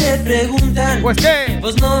 Si te preguntan, pues qué,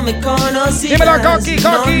 vos no me conocías. Dímelo, Coqui,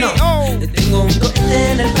 Coqui. No. Tengo un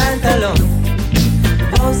cohete en el pantalón.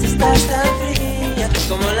 Vos estás tan fría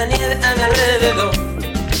como la nieve a mi alrededor.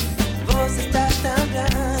 Vos estás tan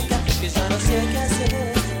blanca que yo no sé qué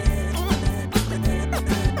hacer.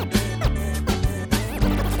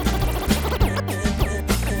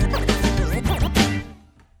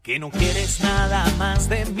 Que no quieres nada más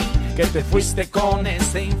de mí, que te fuiste con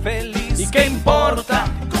ese infeliz. ¿Y qué importa?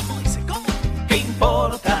 ¿Cómo dice? ¿Cómo? ¿Qué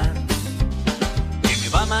importa? Que me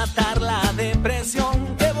va a matar la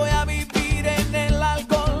depresión, que voy a vivir en el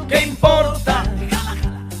alcohol. ¿Qué importa?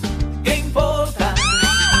 ¿Qué importa?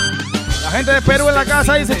 La gente de Perú en la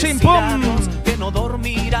casa dice chimpum. Que no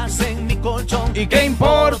dormirás en mi colchón. ¿Y qué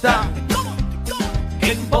importa?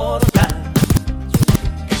 ¿Qué importa?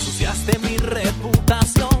 Que ensuciaste mi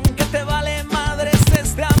reputación, que te vale madres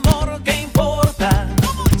este amor. ¿Qué importa?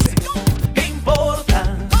 ¿Qué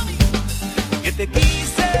importa? Que te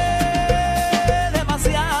quise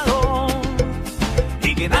demasiado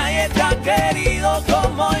y que nadie te ha querido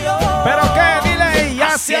como yo. ¿Pero qué? Dile, y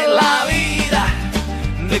así es la vida,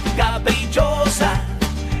 de caprichosa,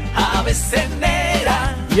 a veces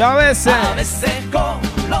negra y a veces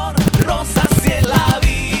color rosa. Así es la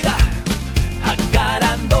vida,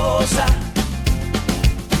 acarandosa,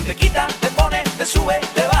 te quita, te pone, te sube,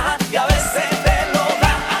 te baja y a veces te lo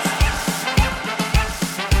das.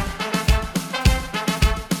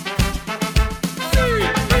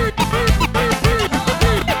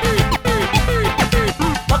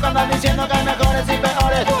 Vos que andas diciendo que hay mejores y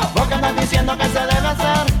peores, vos que andas diciendo que se debe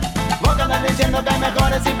hacer, vos que andas diciendo que hay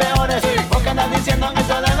mejores y peores, vos que andas diciendo que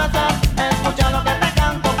se debe hacer. Escucha lo que te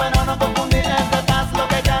canto, pero no confundir entre tas lo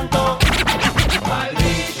que canto.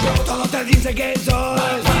 Todo te dice que soy,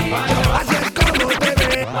 así es como te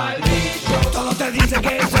ve. Todo te dice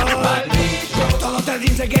que soy, todo te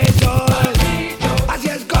dice que soy, así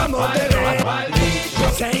es como te ve.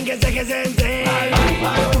 Sen que sé que sensei,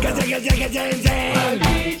 que sé que sé que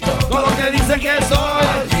sensei. Todo lo que dicen que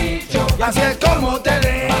soy, y así es como te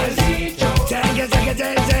ves. Sen que sé que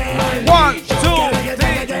sensei. 1, 2,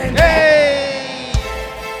 3, hey.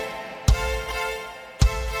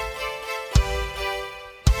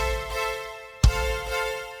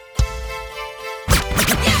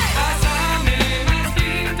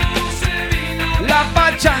 La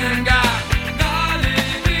pachanga.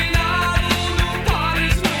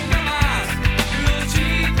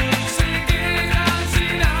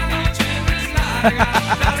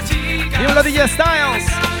 Dímelo, DJ Styles.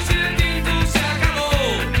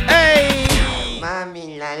 ¡Ey!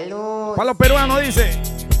 Mami, la luz. Para los peruanos dice.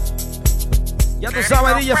 Ya tú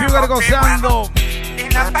sabes, DJ Fugger gozando.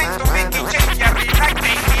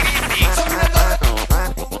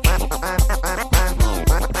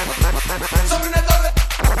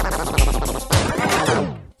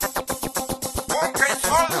 Un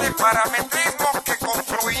crisol de parametrismos que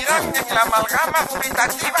confluirán en la amalgama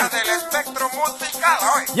dubitativa del espectro musical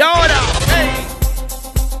hoy. Y ahora, hey.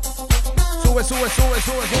 Sube, sube, sube,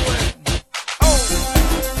 sube, sube.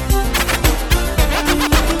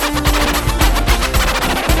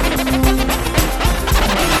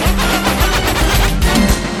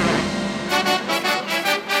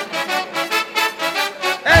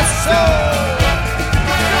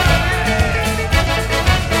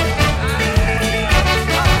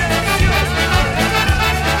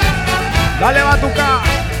 Dale, Batuca.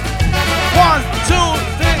 1, 2,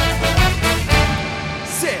 3.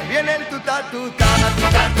 Se viene el tuta tuta,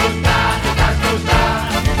 tuta tuta, tuta tuta.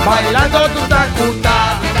 Bailando tuta tuta.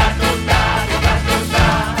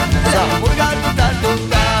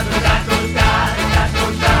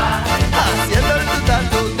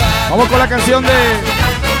 Vamos con la canción de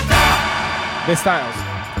Styles.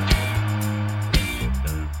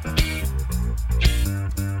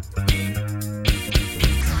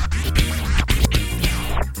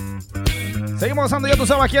 Seguimos gozando, ya tú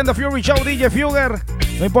sabes, aquí en The Fury Show, DJ Fugger.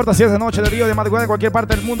 No importa si es de noche, de día, de madrugada, en cualquier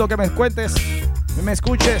parte del mundo que me cuentes, que me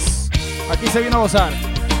escuches. Aquí se vino a gozar.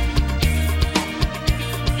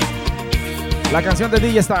 La canción de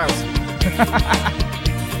DJ Styles.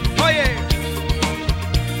 Oye.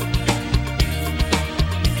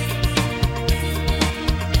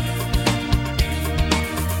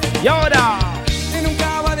 Y ahora. En un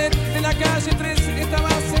cabaret de la calle 3 estaba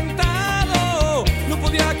sentado. No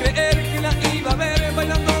podía creer que la iba a ver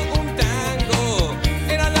bailando un tango.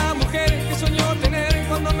 Era la mujer que soñó tener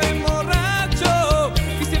cuando me emborracho.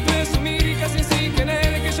 Quise presumir y casi sin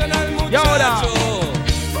querer que yo era el muchacho. Y ahora.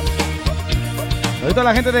 Ahorita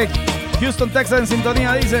la gente de Houston, Texas en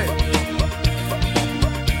sintonía dice.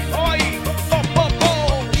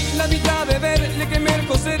 La mitad de beber le quemé el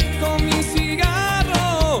coset con mi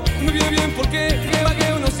cigarro. No vio bien porque me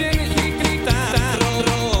bajé unos 100 y gritar.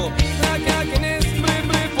 La que es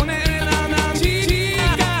breve poner a una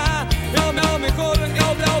chica. Lo mejor en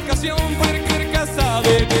otra ocasión fue ser casado.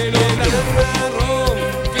 De lo marrón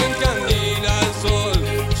que encandila el sol.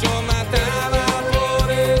 Yo mataba por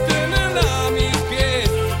tenerla a mis pies.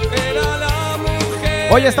 Era la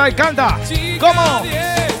mujer. Oye, está y canta. ¿Cómo?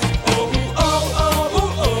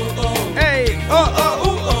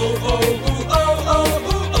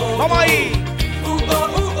 Vamos ahí.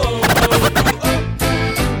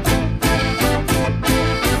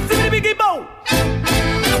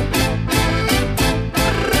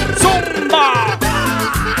 Zumba.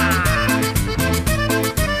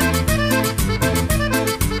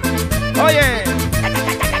 Oye.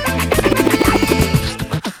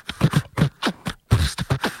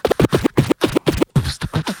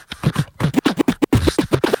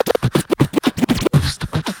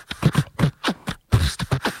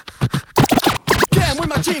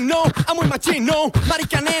 Amo el machino,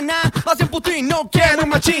 marica nena, más bien putino, que muy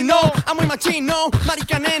machino. Amo el machino,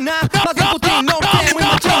 marica nena, más bien putino, que muy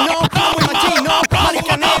machino. Amo el machino,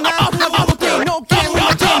 marica nena, más bien putino, que muy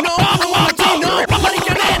machino. Amo el machino,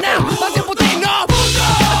 marica nena, más bien putino. El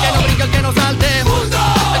que no brinca, el que no salte, el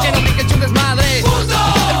que no brinca, echa un desmadre. El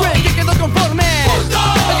güey que quedó conforme,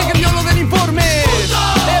 el que cambió lo del informe,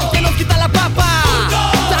 el que nos quita la papa,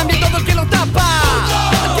 también todo el que lo tapa,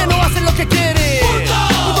 el que no hace lo que quiere.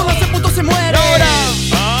 Se muere.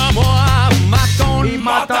 Amo a matón y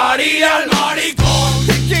mataría al maricón.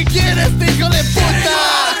 ¿Qué quieres, hijo de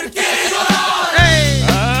puta? Hey.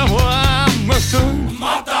 Amo a matón,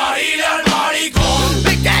 mataría al maricón.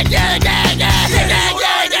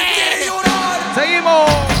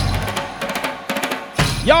 Seguimos.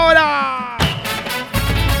 Y ahora.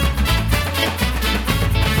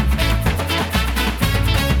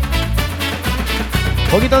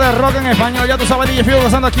 Un poquito de rock en español, ya tú sabes, DJ Fury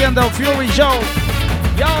gozando aquí en The Fury Show.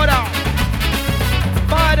 Y ahora.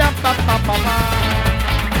 Para pa pa pa pa.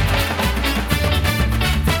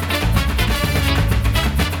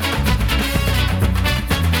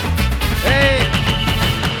 Hey.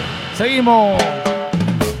 Seguimos.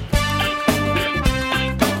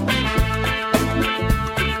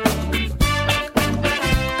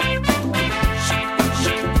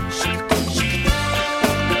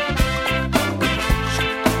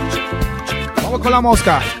 Vamos con la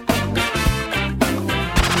mosca.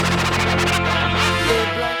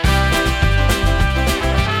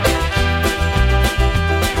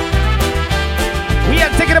 We are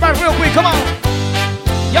taking it back real quick, come on.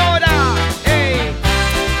 Y ahora, hey.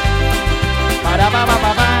 Para ba ba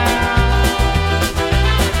ba ba.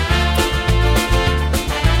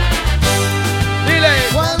 Dile.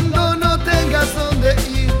 Cuando no tengas dónde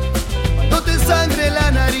ir, cuando te sangre la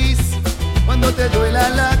nariz, cuando te duela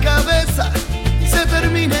la cabeza y se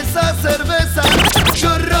termine esa cerveza,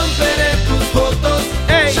 yo romperé tus fotos,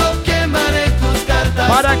 hey. Yo quemaré tus cartas.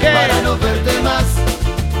 ¿Para qué? Para no verte más,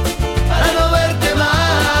 para no verte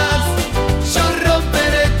más. Yo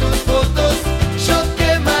romperé tus fotos, yo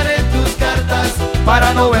quemaré tus cartas.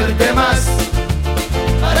 Para no verte más,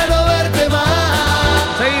 para no verte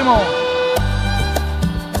más. Seguimos.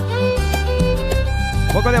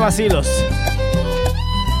 Un poco de vacilos.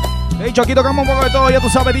 He dicho, aquí tocamos un poco de todo, ya tú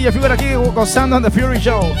sabes, DJ Fury aquí gozando en The Fury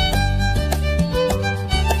Show.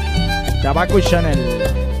 Tabaco y Chanel.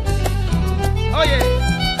 Oye.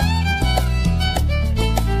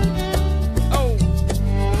 Oh.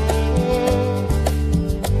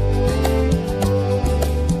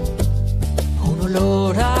 Un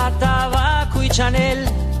olor a tabaco y Chanel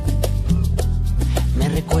me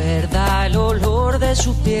recuerda el olor de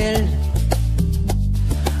su piel.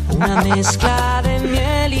 Una mezcla de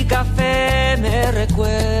miel y café me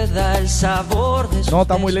recuerda el sabor de su No,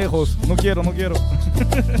 está muy lejos. No quiero.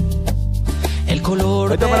 El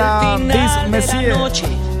color del para final de la noche.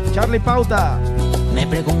 Charlie Pauta. Me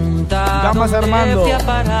pregunta Gamas dónde Armando. fui a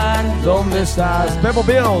parar. ¿Dónde estás? Bebo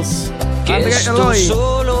Bills. Que André esto Eloy.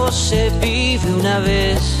 solo se vive una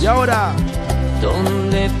vez. Y ahora.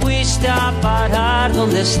 ¿Dónde fuiste a parar?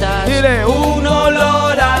 ¿Dónde estás? Dile. Un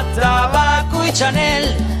olor a tabaco y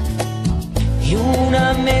Chanel. Y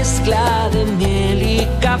una mezcla de miel y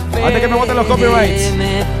café. Antes que me boten los copyrights.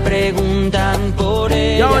 Me preguntan por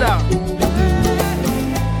ella. Y ahora.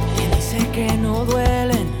 Y dice que no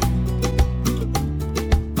duelen.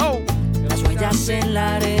 Las huellas en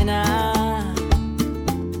la arena.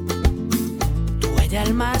 Tu huella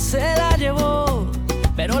el mar se la llevó.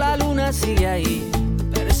 Pero la luna sigue ahí.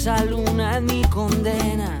 Pero esa luna es mi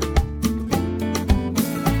condena.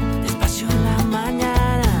 Despacio en la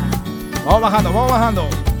mañana. Vamos bajando.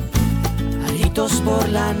 Gritos por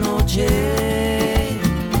la noche.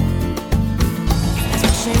 Las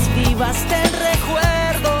voces vivas del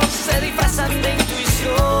recuerdo se disfrazan de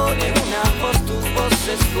intuición. En una voz tu voz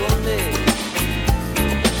se esconde.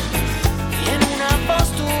 Y en una voz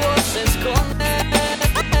tu voz se esconde.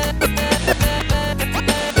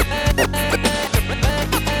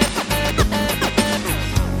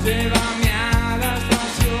 Llévame a la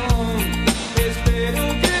estación. Espero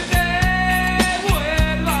que te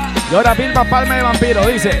vuelva. Y ahora Vilma Palma de Vampiro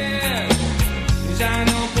dice. Ya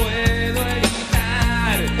no puedo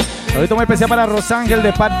evitar. Ahorita muy especial para Rosángel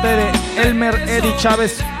de parte de Elmer Eddie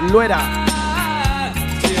Chávez Luera.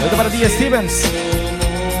 Ahorita para DJ Stevens.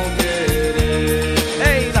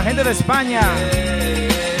 ¡Ey! La gente de España.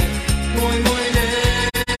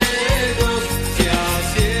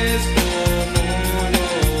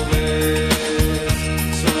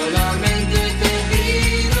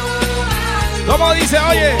 ¿Cómo dice?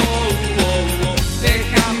 Oye.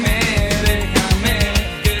 Déjame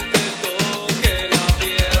que te toque la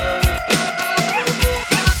piel.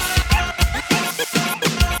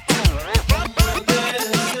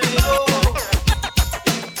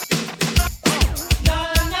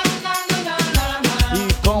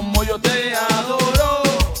 Y como yo te adoro.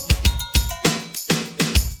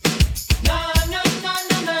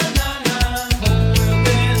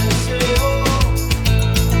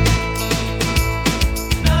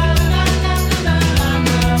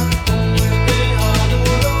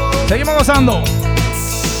 Seguimos gozando.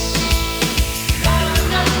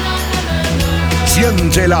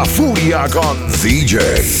 Siente la furia con DJ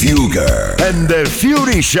Fugger and The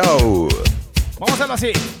Fury Show. Vamos a hacerlo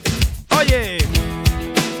así. Oye.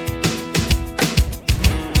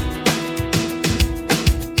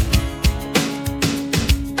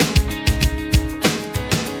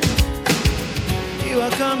 Iba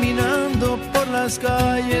caminando por las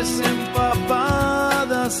calles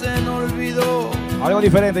empapadas en olvido. Algo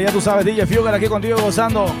diferente, ya tú sabes, DJ Fugger aquí contigo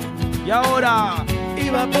gozando. Y ahora.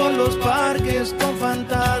 Iba por los parques con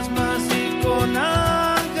fantasmas y con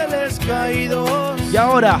ángeles caídos. Y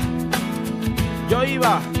ahora. Yo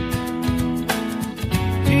iba.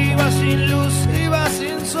 Iba sin luz, iba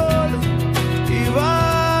sin sol,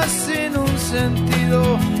 iba sin un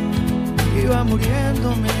sentido, iba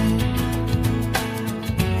muriéndome.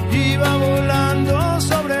 Iba volando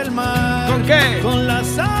sobre el mar. ¿Con qué? Con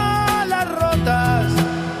las alas rotas.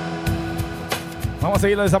 Vamos a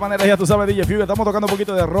seguirlo de esa manera, ya tú sabes, DJ Fugger. Estamos tocando un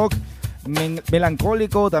poquito de rock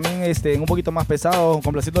melancólico, también un poquito más pesado,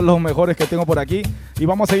 complaciendo los mejores que tengo por aquí. Y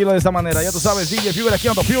vamos a seguirlo de esa manera, ya tú sabes, DJ Fugger aquí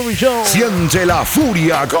en The Fury Show. Siente la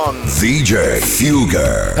furia con DJ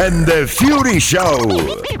Fugger and The Fury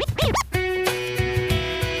Show.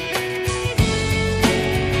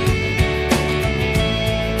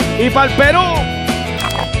 Y para el Perú.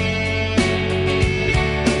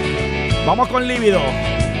 Vamos con Lívido.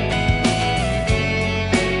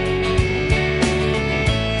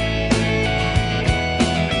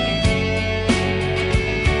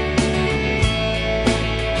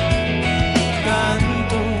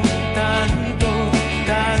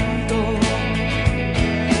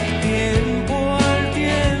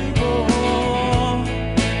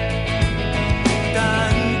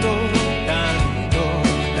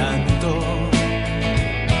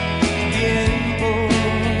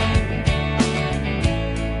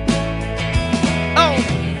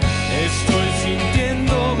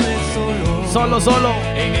 Solo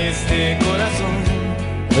en este corazón.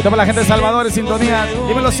 Ahorita para la gente de Salvador en sintonía.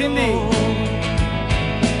 Dímelo, Cindy.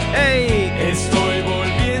 ¡Ey! Estoy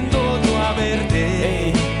volviendo a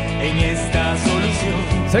verte en esta solución.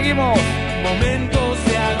 Seguimos. Momentos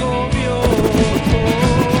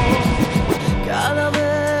Cada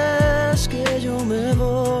vez que yo me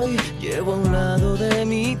voy, llevo a un lado de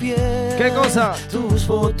mi piel. ¿Qué cosa? Tus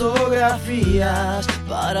fotografías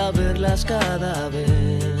para verlas cada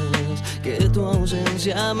vez. Que tu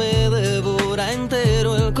ausencia me devora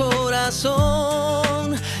entero el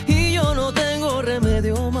corazón. Y yo no tengo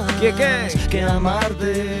remedio más que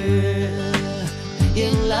amarte. Y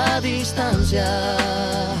en la distancia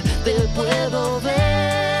te puedo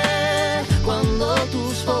ver. Cuando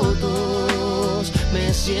tus fotos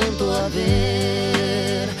me siento a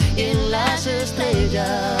ver. Y en las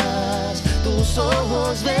estrellas tus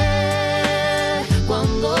ojos ver.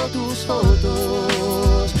 Cuando tus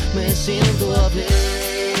fotos me siento a ver.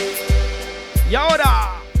 Y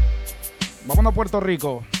ahora, vámonos a Puerto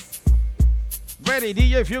Rico. Ready,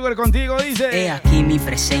 DJ Fugger contigo, dice. He aquí mi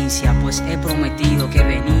presencia, pues he prometido que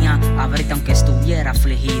venía a verte aunque estuviera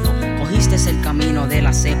afligido. Cogiste el camino de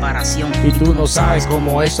la separación y tú no sabes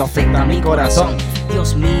cómo eso afecta a mi corazón.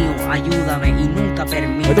 Dios mío, ayúdame y nunca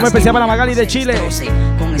permitas. Esto me especial para Magali de Chile,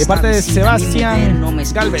 de parte de Sebastián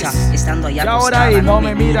Galvez. Estando allá y ahora y no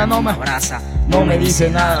me mira, no me abraza, no me dice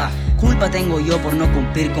nada. Culpa tengo yo por no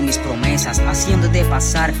cumplir con mis promesas, haciéndote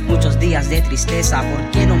pasar muchos días de tristeza. ¿Por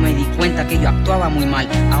qué no me di cuenta que yo actuaba muy mal?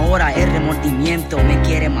 Ahora el remordimiento me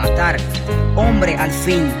quiere matar. Hombre, al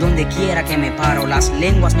fin, donde quiera que me paro, las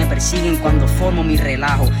lenguas me persiguen cuando formo mi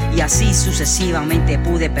relajo. Y así sucesivamente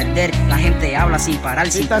pude perder. La gente habla sin parar,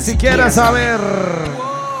 sin tan siquiera saber.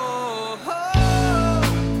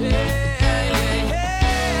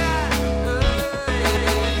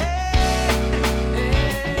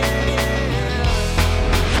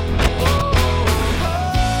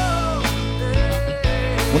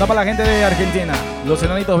 Una para la gente de Argentina, los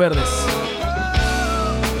enanitos verdes.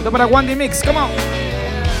 Esto para Wandy Mix, come on.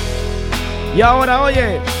 Y ahora,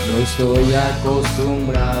 oye, no estoy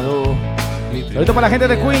acostumbrado. Esto para la gente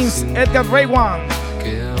de Queens, Edgar Ray One.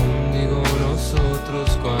 Que aún digo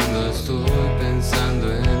nosotros cuando estoy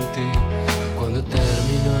pensando en ti. Cuando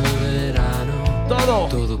terminó el verano,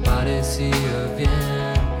 todo parecía bien.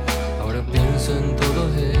 Ahora pienso en todo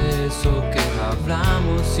eso que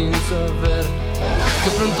hablamos sin saber. Que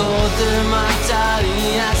pronto te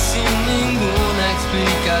marcharías sin ninguna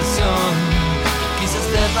explicación. Quizás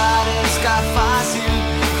te parezca fácil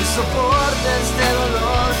que soportes este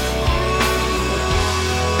dolor.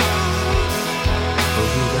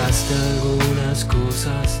 Olvidaste algunas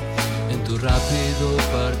cosas en tu rápido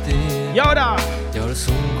partir. Y ahora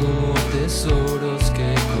son como tesoros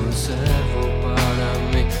que conservo para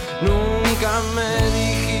mí. Nunca me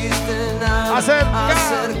dijiste nada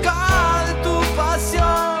acerca de tu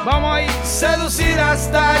pasión. Vamos ahí, seducir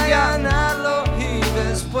hasta ganarlo y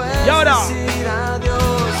después y ahora decir adiós.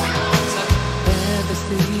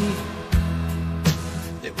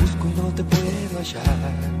 Te busco y no te puedo hallar.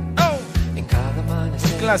 En cada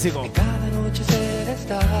amanecer, clásico. En cada noche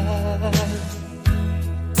estás.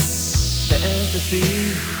 Es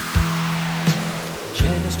decir,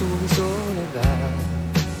 llenas tú mi soledad.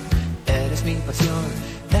 Eres mi pasión,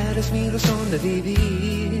 eres mi razón de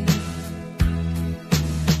vivir.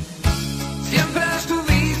 Siempre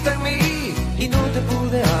estuviste en mí y no te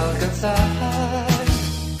pude alcanzar.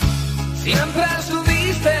 Siempre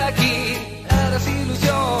estuviste aquí, eres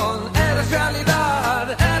ilusión, eres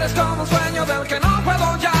realidad. Eres como un sueño del que no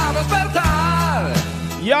puedo ya despertar.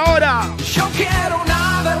 Y ahora yo quiero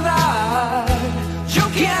una verdad, yo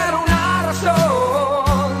quiero una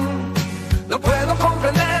razón. No puedo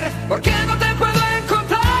comprender por qué no te puedo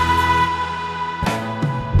encontrar.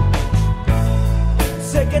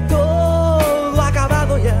 Sé que todo ha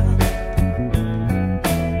acabado ya.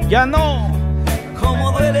 Ya no.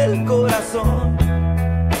 Cómo duele el corazón.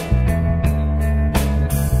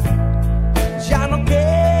 Ya no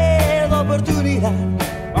queda oportunidad.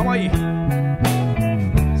 Vamos ahí.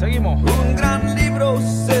 Seguimos. Un gran libro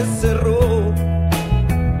se cerró.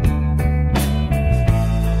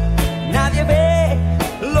 Nadie ve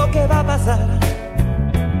lo que va a pasar.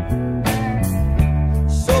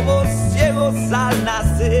 Somos ciegos al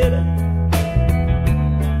nacer.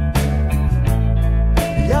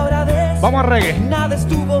 Y ahora ves, vamos a reggae. Nada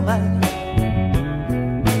estuvo mal.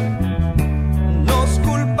 Nos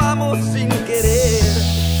culpamos sin querer.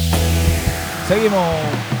 Seguimos.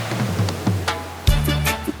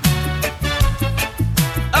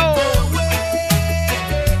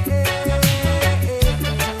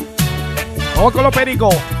 Vamos con los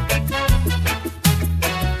pericos.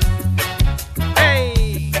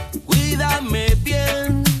 Hey. Cuídame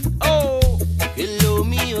bien, que lo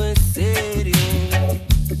mío es serio.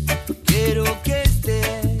 Quiero que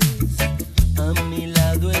estés a mi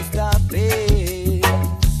lado esta vez.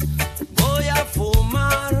 Voy a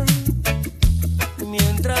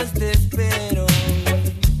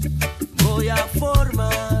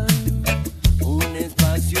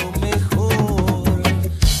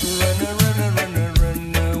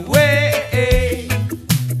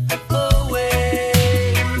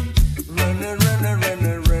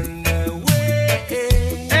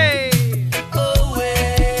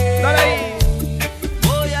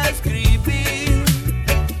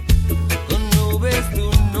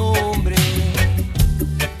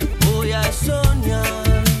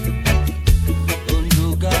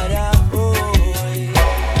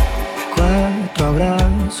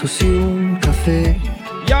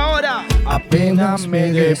apenas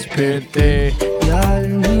me desperté. Y al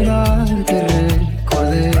mirarte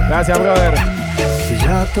recordé. Gracias, brother. Que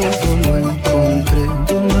ya todo lo encontré en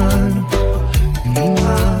tu mano, en mi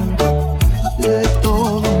mano. De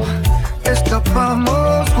todo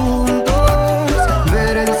escapamos juntos,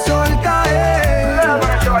 ver el sol caer.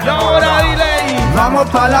 Y ahora dile, vamos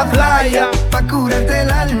pa' la playa, pa' curarte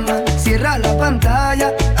el alma. Cierra la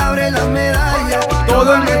pantalla, abre la medalla.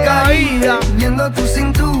 Todo en recaída, viendo tu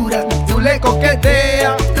cintura, tú le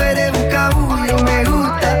coqueteas. Tú eres un cabullo, me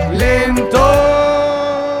gusta lento.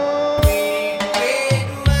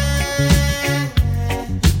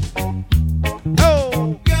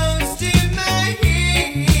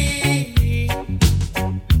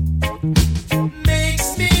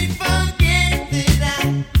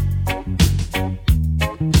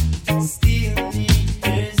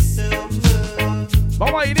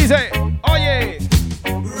 Vamos ahí, dice, oye.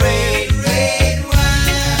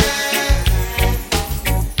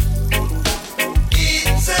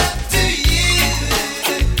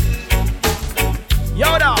 Y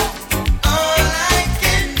ahora.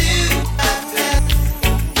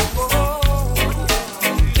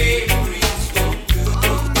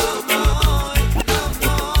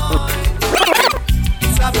 Tú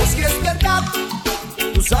sabes que es verdad,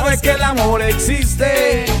 Tú sabes que el amor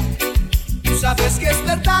existe. tú sabes que es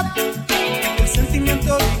verdad, el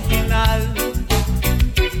sentimiento original.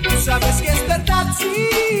 Tú sabes que es verdad,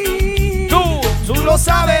 sí. Tú lo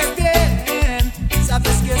sabes bien,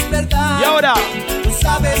 sabes que es verdad. Y ahora. Tú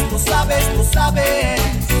sabes, tú sabes, tú sabes.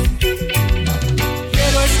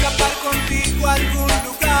 Quiero escapar contigo a algún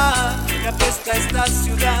lugar. Me apesta esta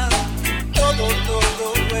ciudad. Todo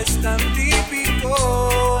es tan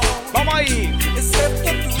típico. Vamos ahí. Excepto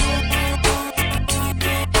tú.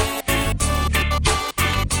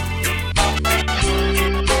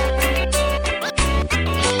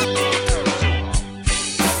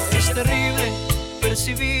 Es terrible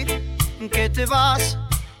percibir que te vas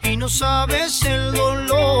y no sabes el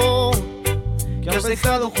dolor que has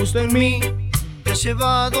dejado justo en mí. Te has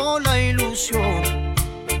llevado la ilusión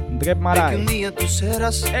Drep de que un día tú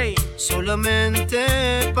serás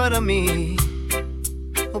solamente para mí,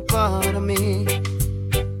 o para mí.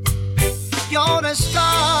 Y ahora estás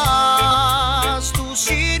tú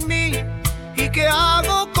sin mí. ¿Y qué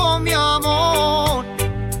hago con mi amor?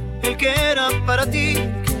 El que era para ti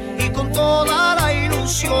y con toda la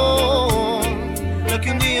ilusión, la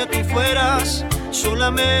que un día tú fueras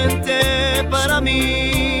solamente para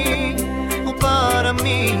mí, o para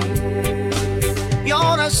mí. Y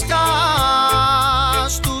ahora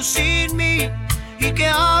estás tú sin mí. ¿Y qué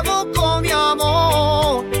hago con mi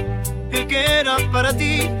amor? El que era para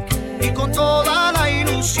ti y con toda la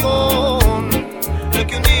ilusión, de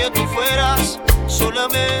que un día tú fueras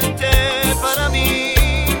solamente para mí,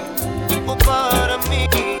 o para mí.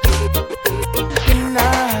 The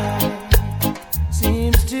night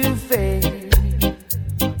seems to fade,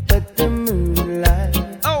 but the moonlight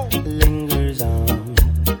lingers on.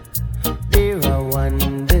 There are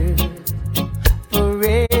wonders for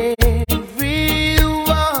everyone.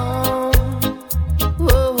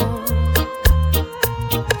 Whoa.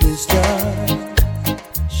 The stars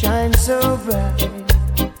shine so bright,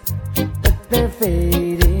 but they're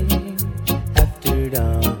fading after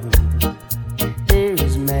dawn. There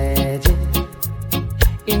is magic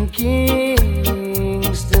in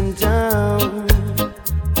Kingston Town.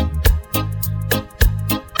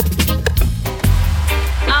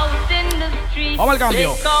 Vamos al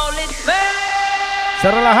cambio. Se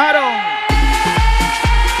relajaron.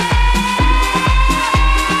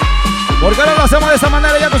 ¿Por qué no lo hacemos de esa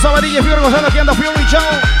manera? Ya tú sabes, DJ Fury gozando aquí en The Fury Show.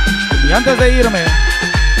 Y antes de irme,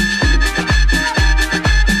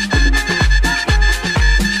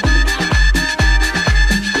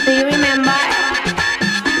 Do you remember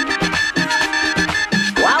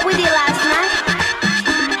what we did last night?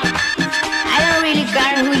 I don't really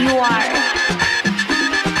care who you are.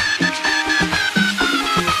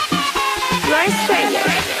 You are a stranger.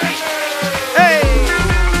 ¡Hey!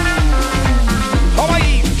 ¡Vamos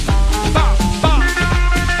ahí! ¡Va, va!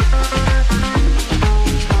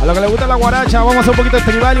 A lo que le gusta la guaracha, vamos a hacer un poquito de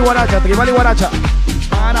tribal y guaracha. Tribal y guaracha.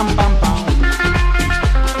 Param, pam, pam.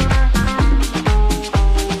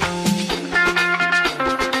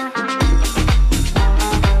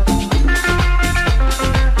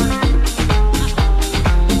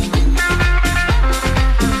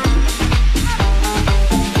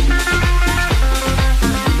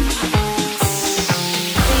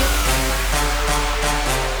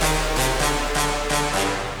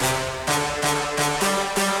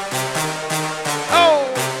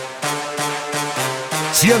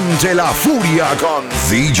 Siente la furia con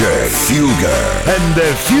DJ Fugger and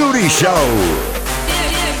the Fury Show.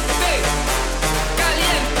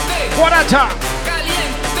 Guaracha.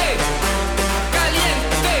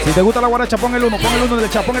 Si te gusta la guaracha, pon el 1 del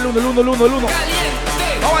chat, pon el 1. Vamos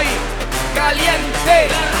ahí. Caliente.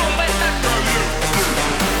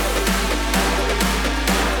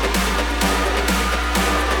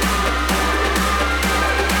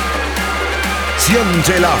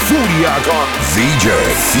 Siente la furia con DJ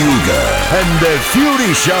Fugger and the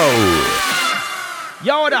Fury Show. Y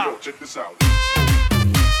ahora.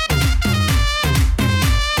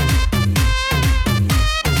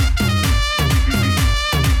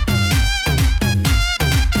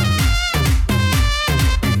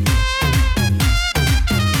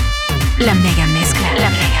 La mega mezcla. La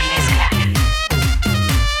mega mezcla.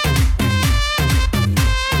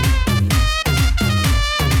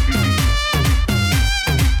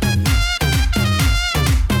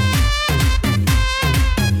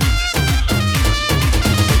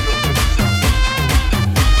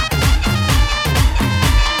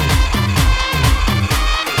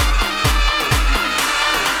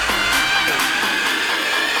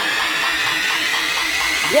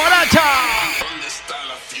 Guaracha.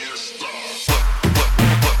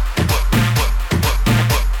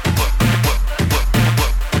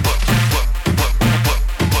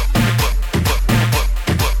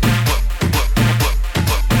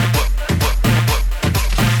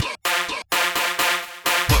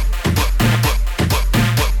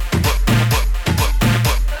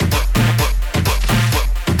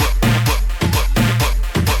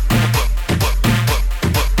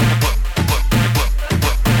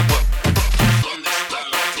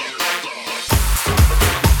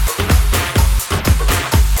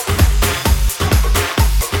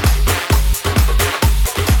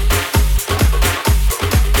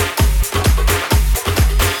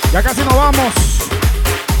 Ya casi nos vamos.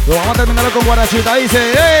 Lo vamos a terminar con guarachita.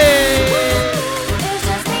 Dice, ¡hey!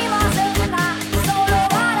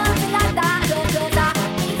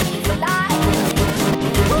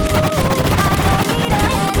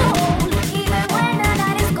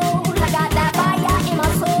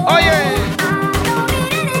 Oye.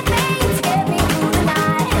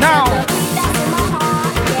 Now.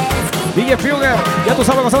 DJ Fugger, ya tú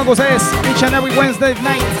sabes, pasando con ustedes each and every Wednesday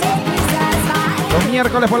night. Los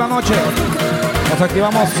miércoles por la noche nos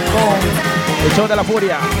activamos con el show de la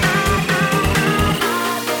furia.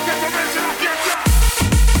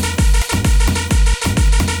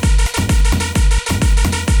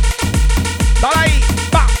 Dale ahí,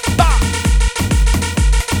 va, va.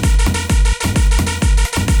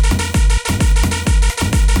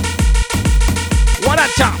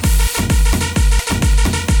 Guaracha.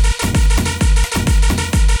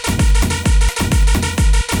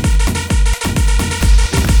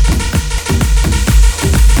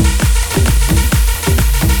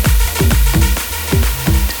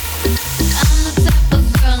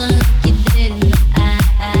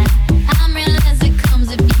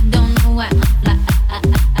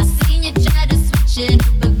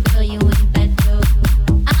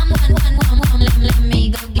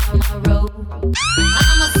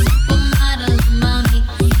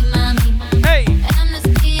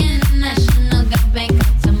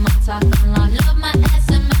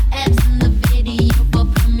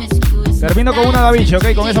 Termino con una Davichi,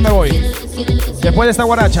 ok, con eso me voy. Después de esta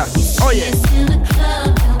guaracha. Oye.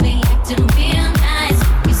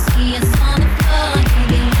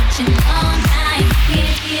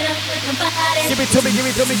 Give it to me, give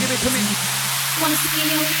it to me, give it to me.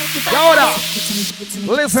 Y ahora,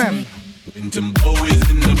 listen. Always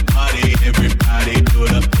in the party, everybody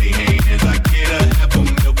put up their hands. I get a half a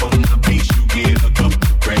milk on my beach, you get a cup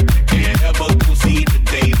of crack. Can't ever go see the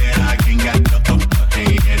day that I can get the upper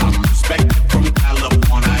hand. I'm respected from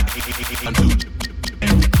California to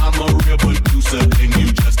Japan. I'm a real producer and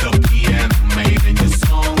you just a piano man. And your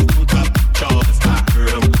songs don't top the charts, I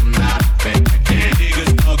heard them from out of bed. And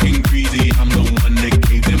niggas talking greasy, I'm the one that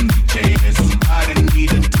gave them the chance. Somebody need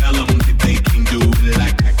to tell them that they can do it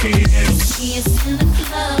like I can. See us in the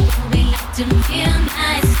club, we like to feel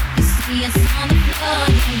nice. You see us on the floor,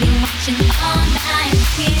 you've been watching all night.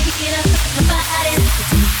 Can't get up the bodies.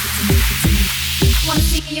 Wanna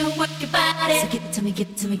see you work your body. So give it to me, give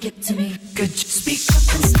it to me, give it to me. Could you speak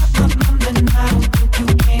up and stop my mumbling? I don't think you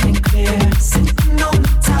can clear. Sitting on the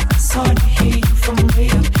top, it's hard to hear you from way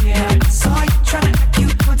up here. Saw you trying to act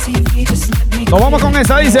cute on TV, just let me. Nos vamos con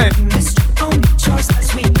esa, dice.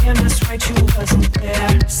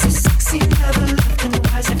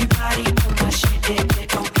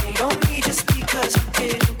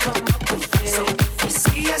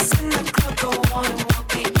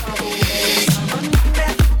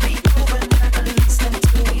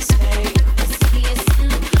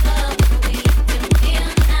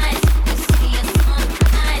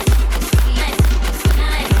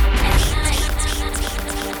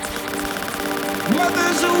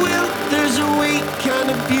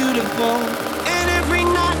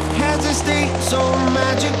 this day so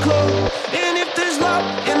magical. And if there's love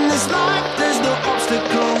in this life, there's no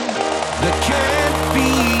obstacle that can't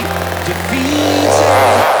be defeated.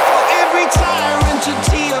 For every tyrant to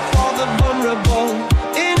tear for the vulnerable,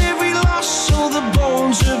 in every loss show the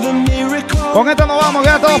bones of a miracle. Con esto nos vamos,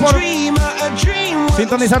 queda todo por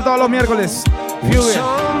sintonizar todos los miércoles. Fury,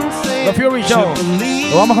 The Fury Show.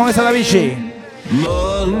 Nos vamos con esa Davichi.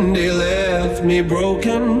 Monday left me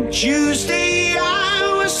broken. Tuesday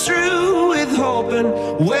I was through with hoping.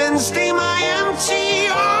 Wednesday my empty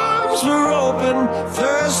arms were open.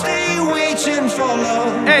 Thursday waiting for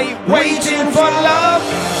love. Hey, waiting for love.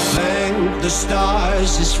 Thank the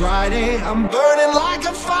stars it's Friday. I'm burning like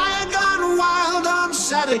a fire gone wild on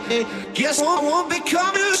Saturday. Guess I won't be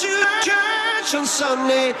coming to church on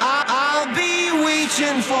Sunday. I'll be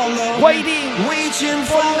waiting for love. Waiting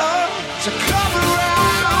for love to come around.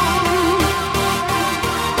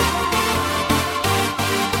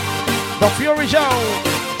 The Fury Show.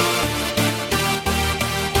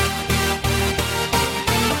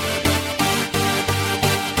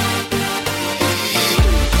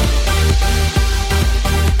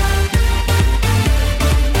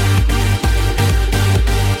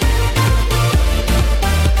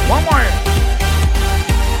 One more.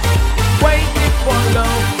 Waiting for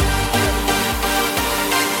love.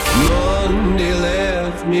 Monday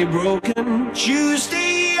left me broken.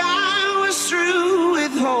 Tuesday I was through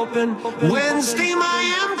with hoping. Wednesday my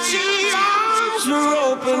empty arms were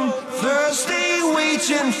open. Thursday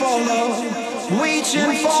waiting for love.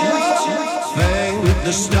 Waiting for love. Thank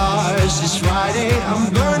the stars it's Friday.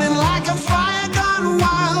 I'm burning like a fire gone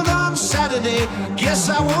wild on Saturday. Guess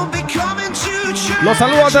I won't be coming to church. Los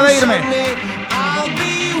saludo antes de irme. I'll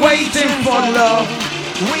be waiting for love.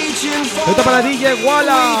 Waiting for esto para DJ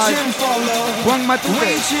Walla, waiting for love. Juan Matute,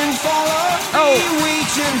 Waiting for love.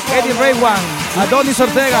 Waiting for Eddie Ray One, Adonis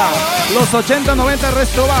Ortega, los 80-90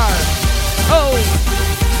 Restobar,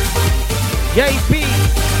 JP,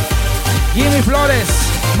 Jimmy Flores,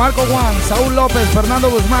 Marco Juan, Saúl López,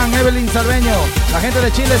 Fernando Guzmán, Evelyn Sarveño, la gente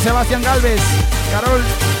de Chile, Sebastián Galvez, Carol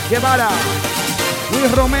Guevara,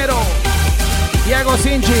 Luis Romero, Diego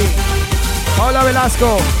Sinchi, Paula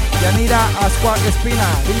Velasco, Yanira Ascuac Espina,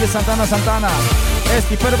 DJ Santana,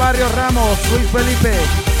 Estifer Barrio Ramos, Luis Felipe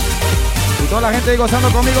y toda la gente ahí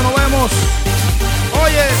gozando conmigo. Nos vemos.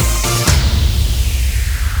 Oye,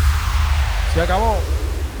 se acabó.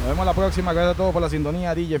 Nos vemos la próxima. Gracias a todos por la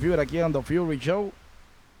sintonía. DJ Fury aquí en The Fury Show.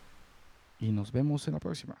 Y nos vemos en la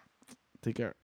próxima. Take care.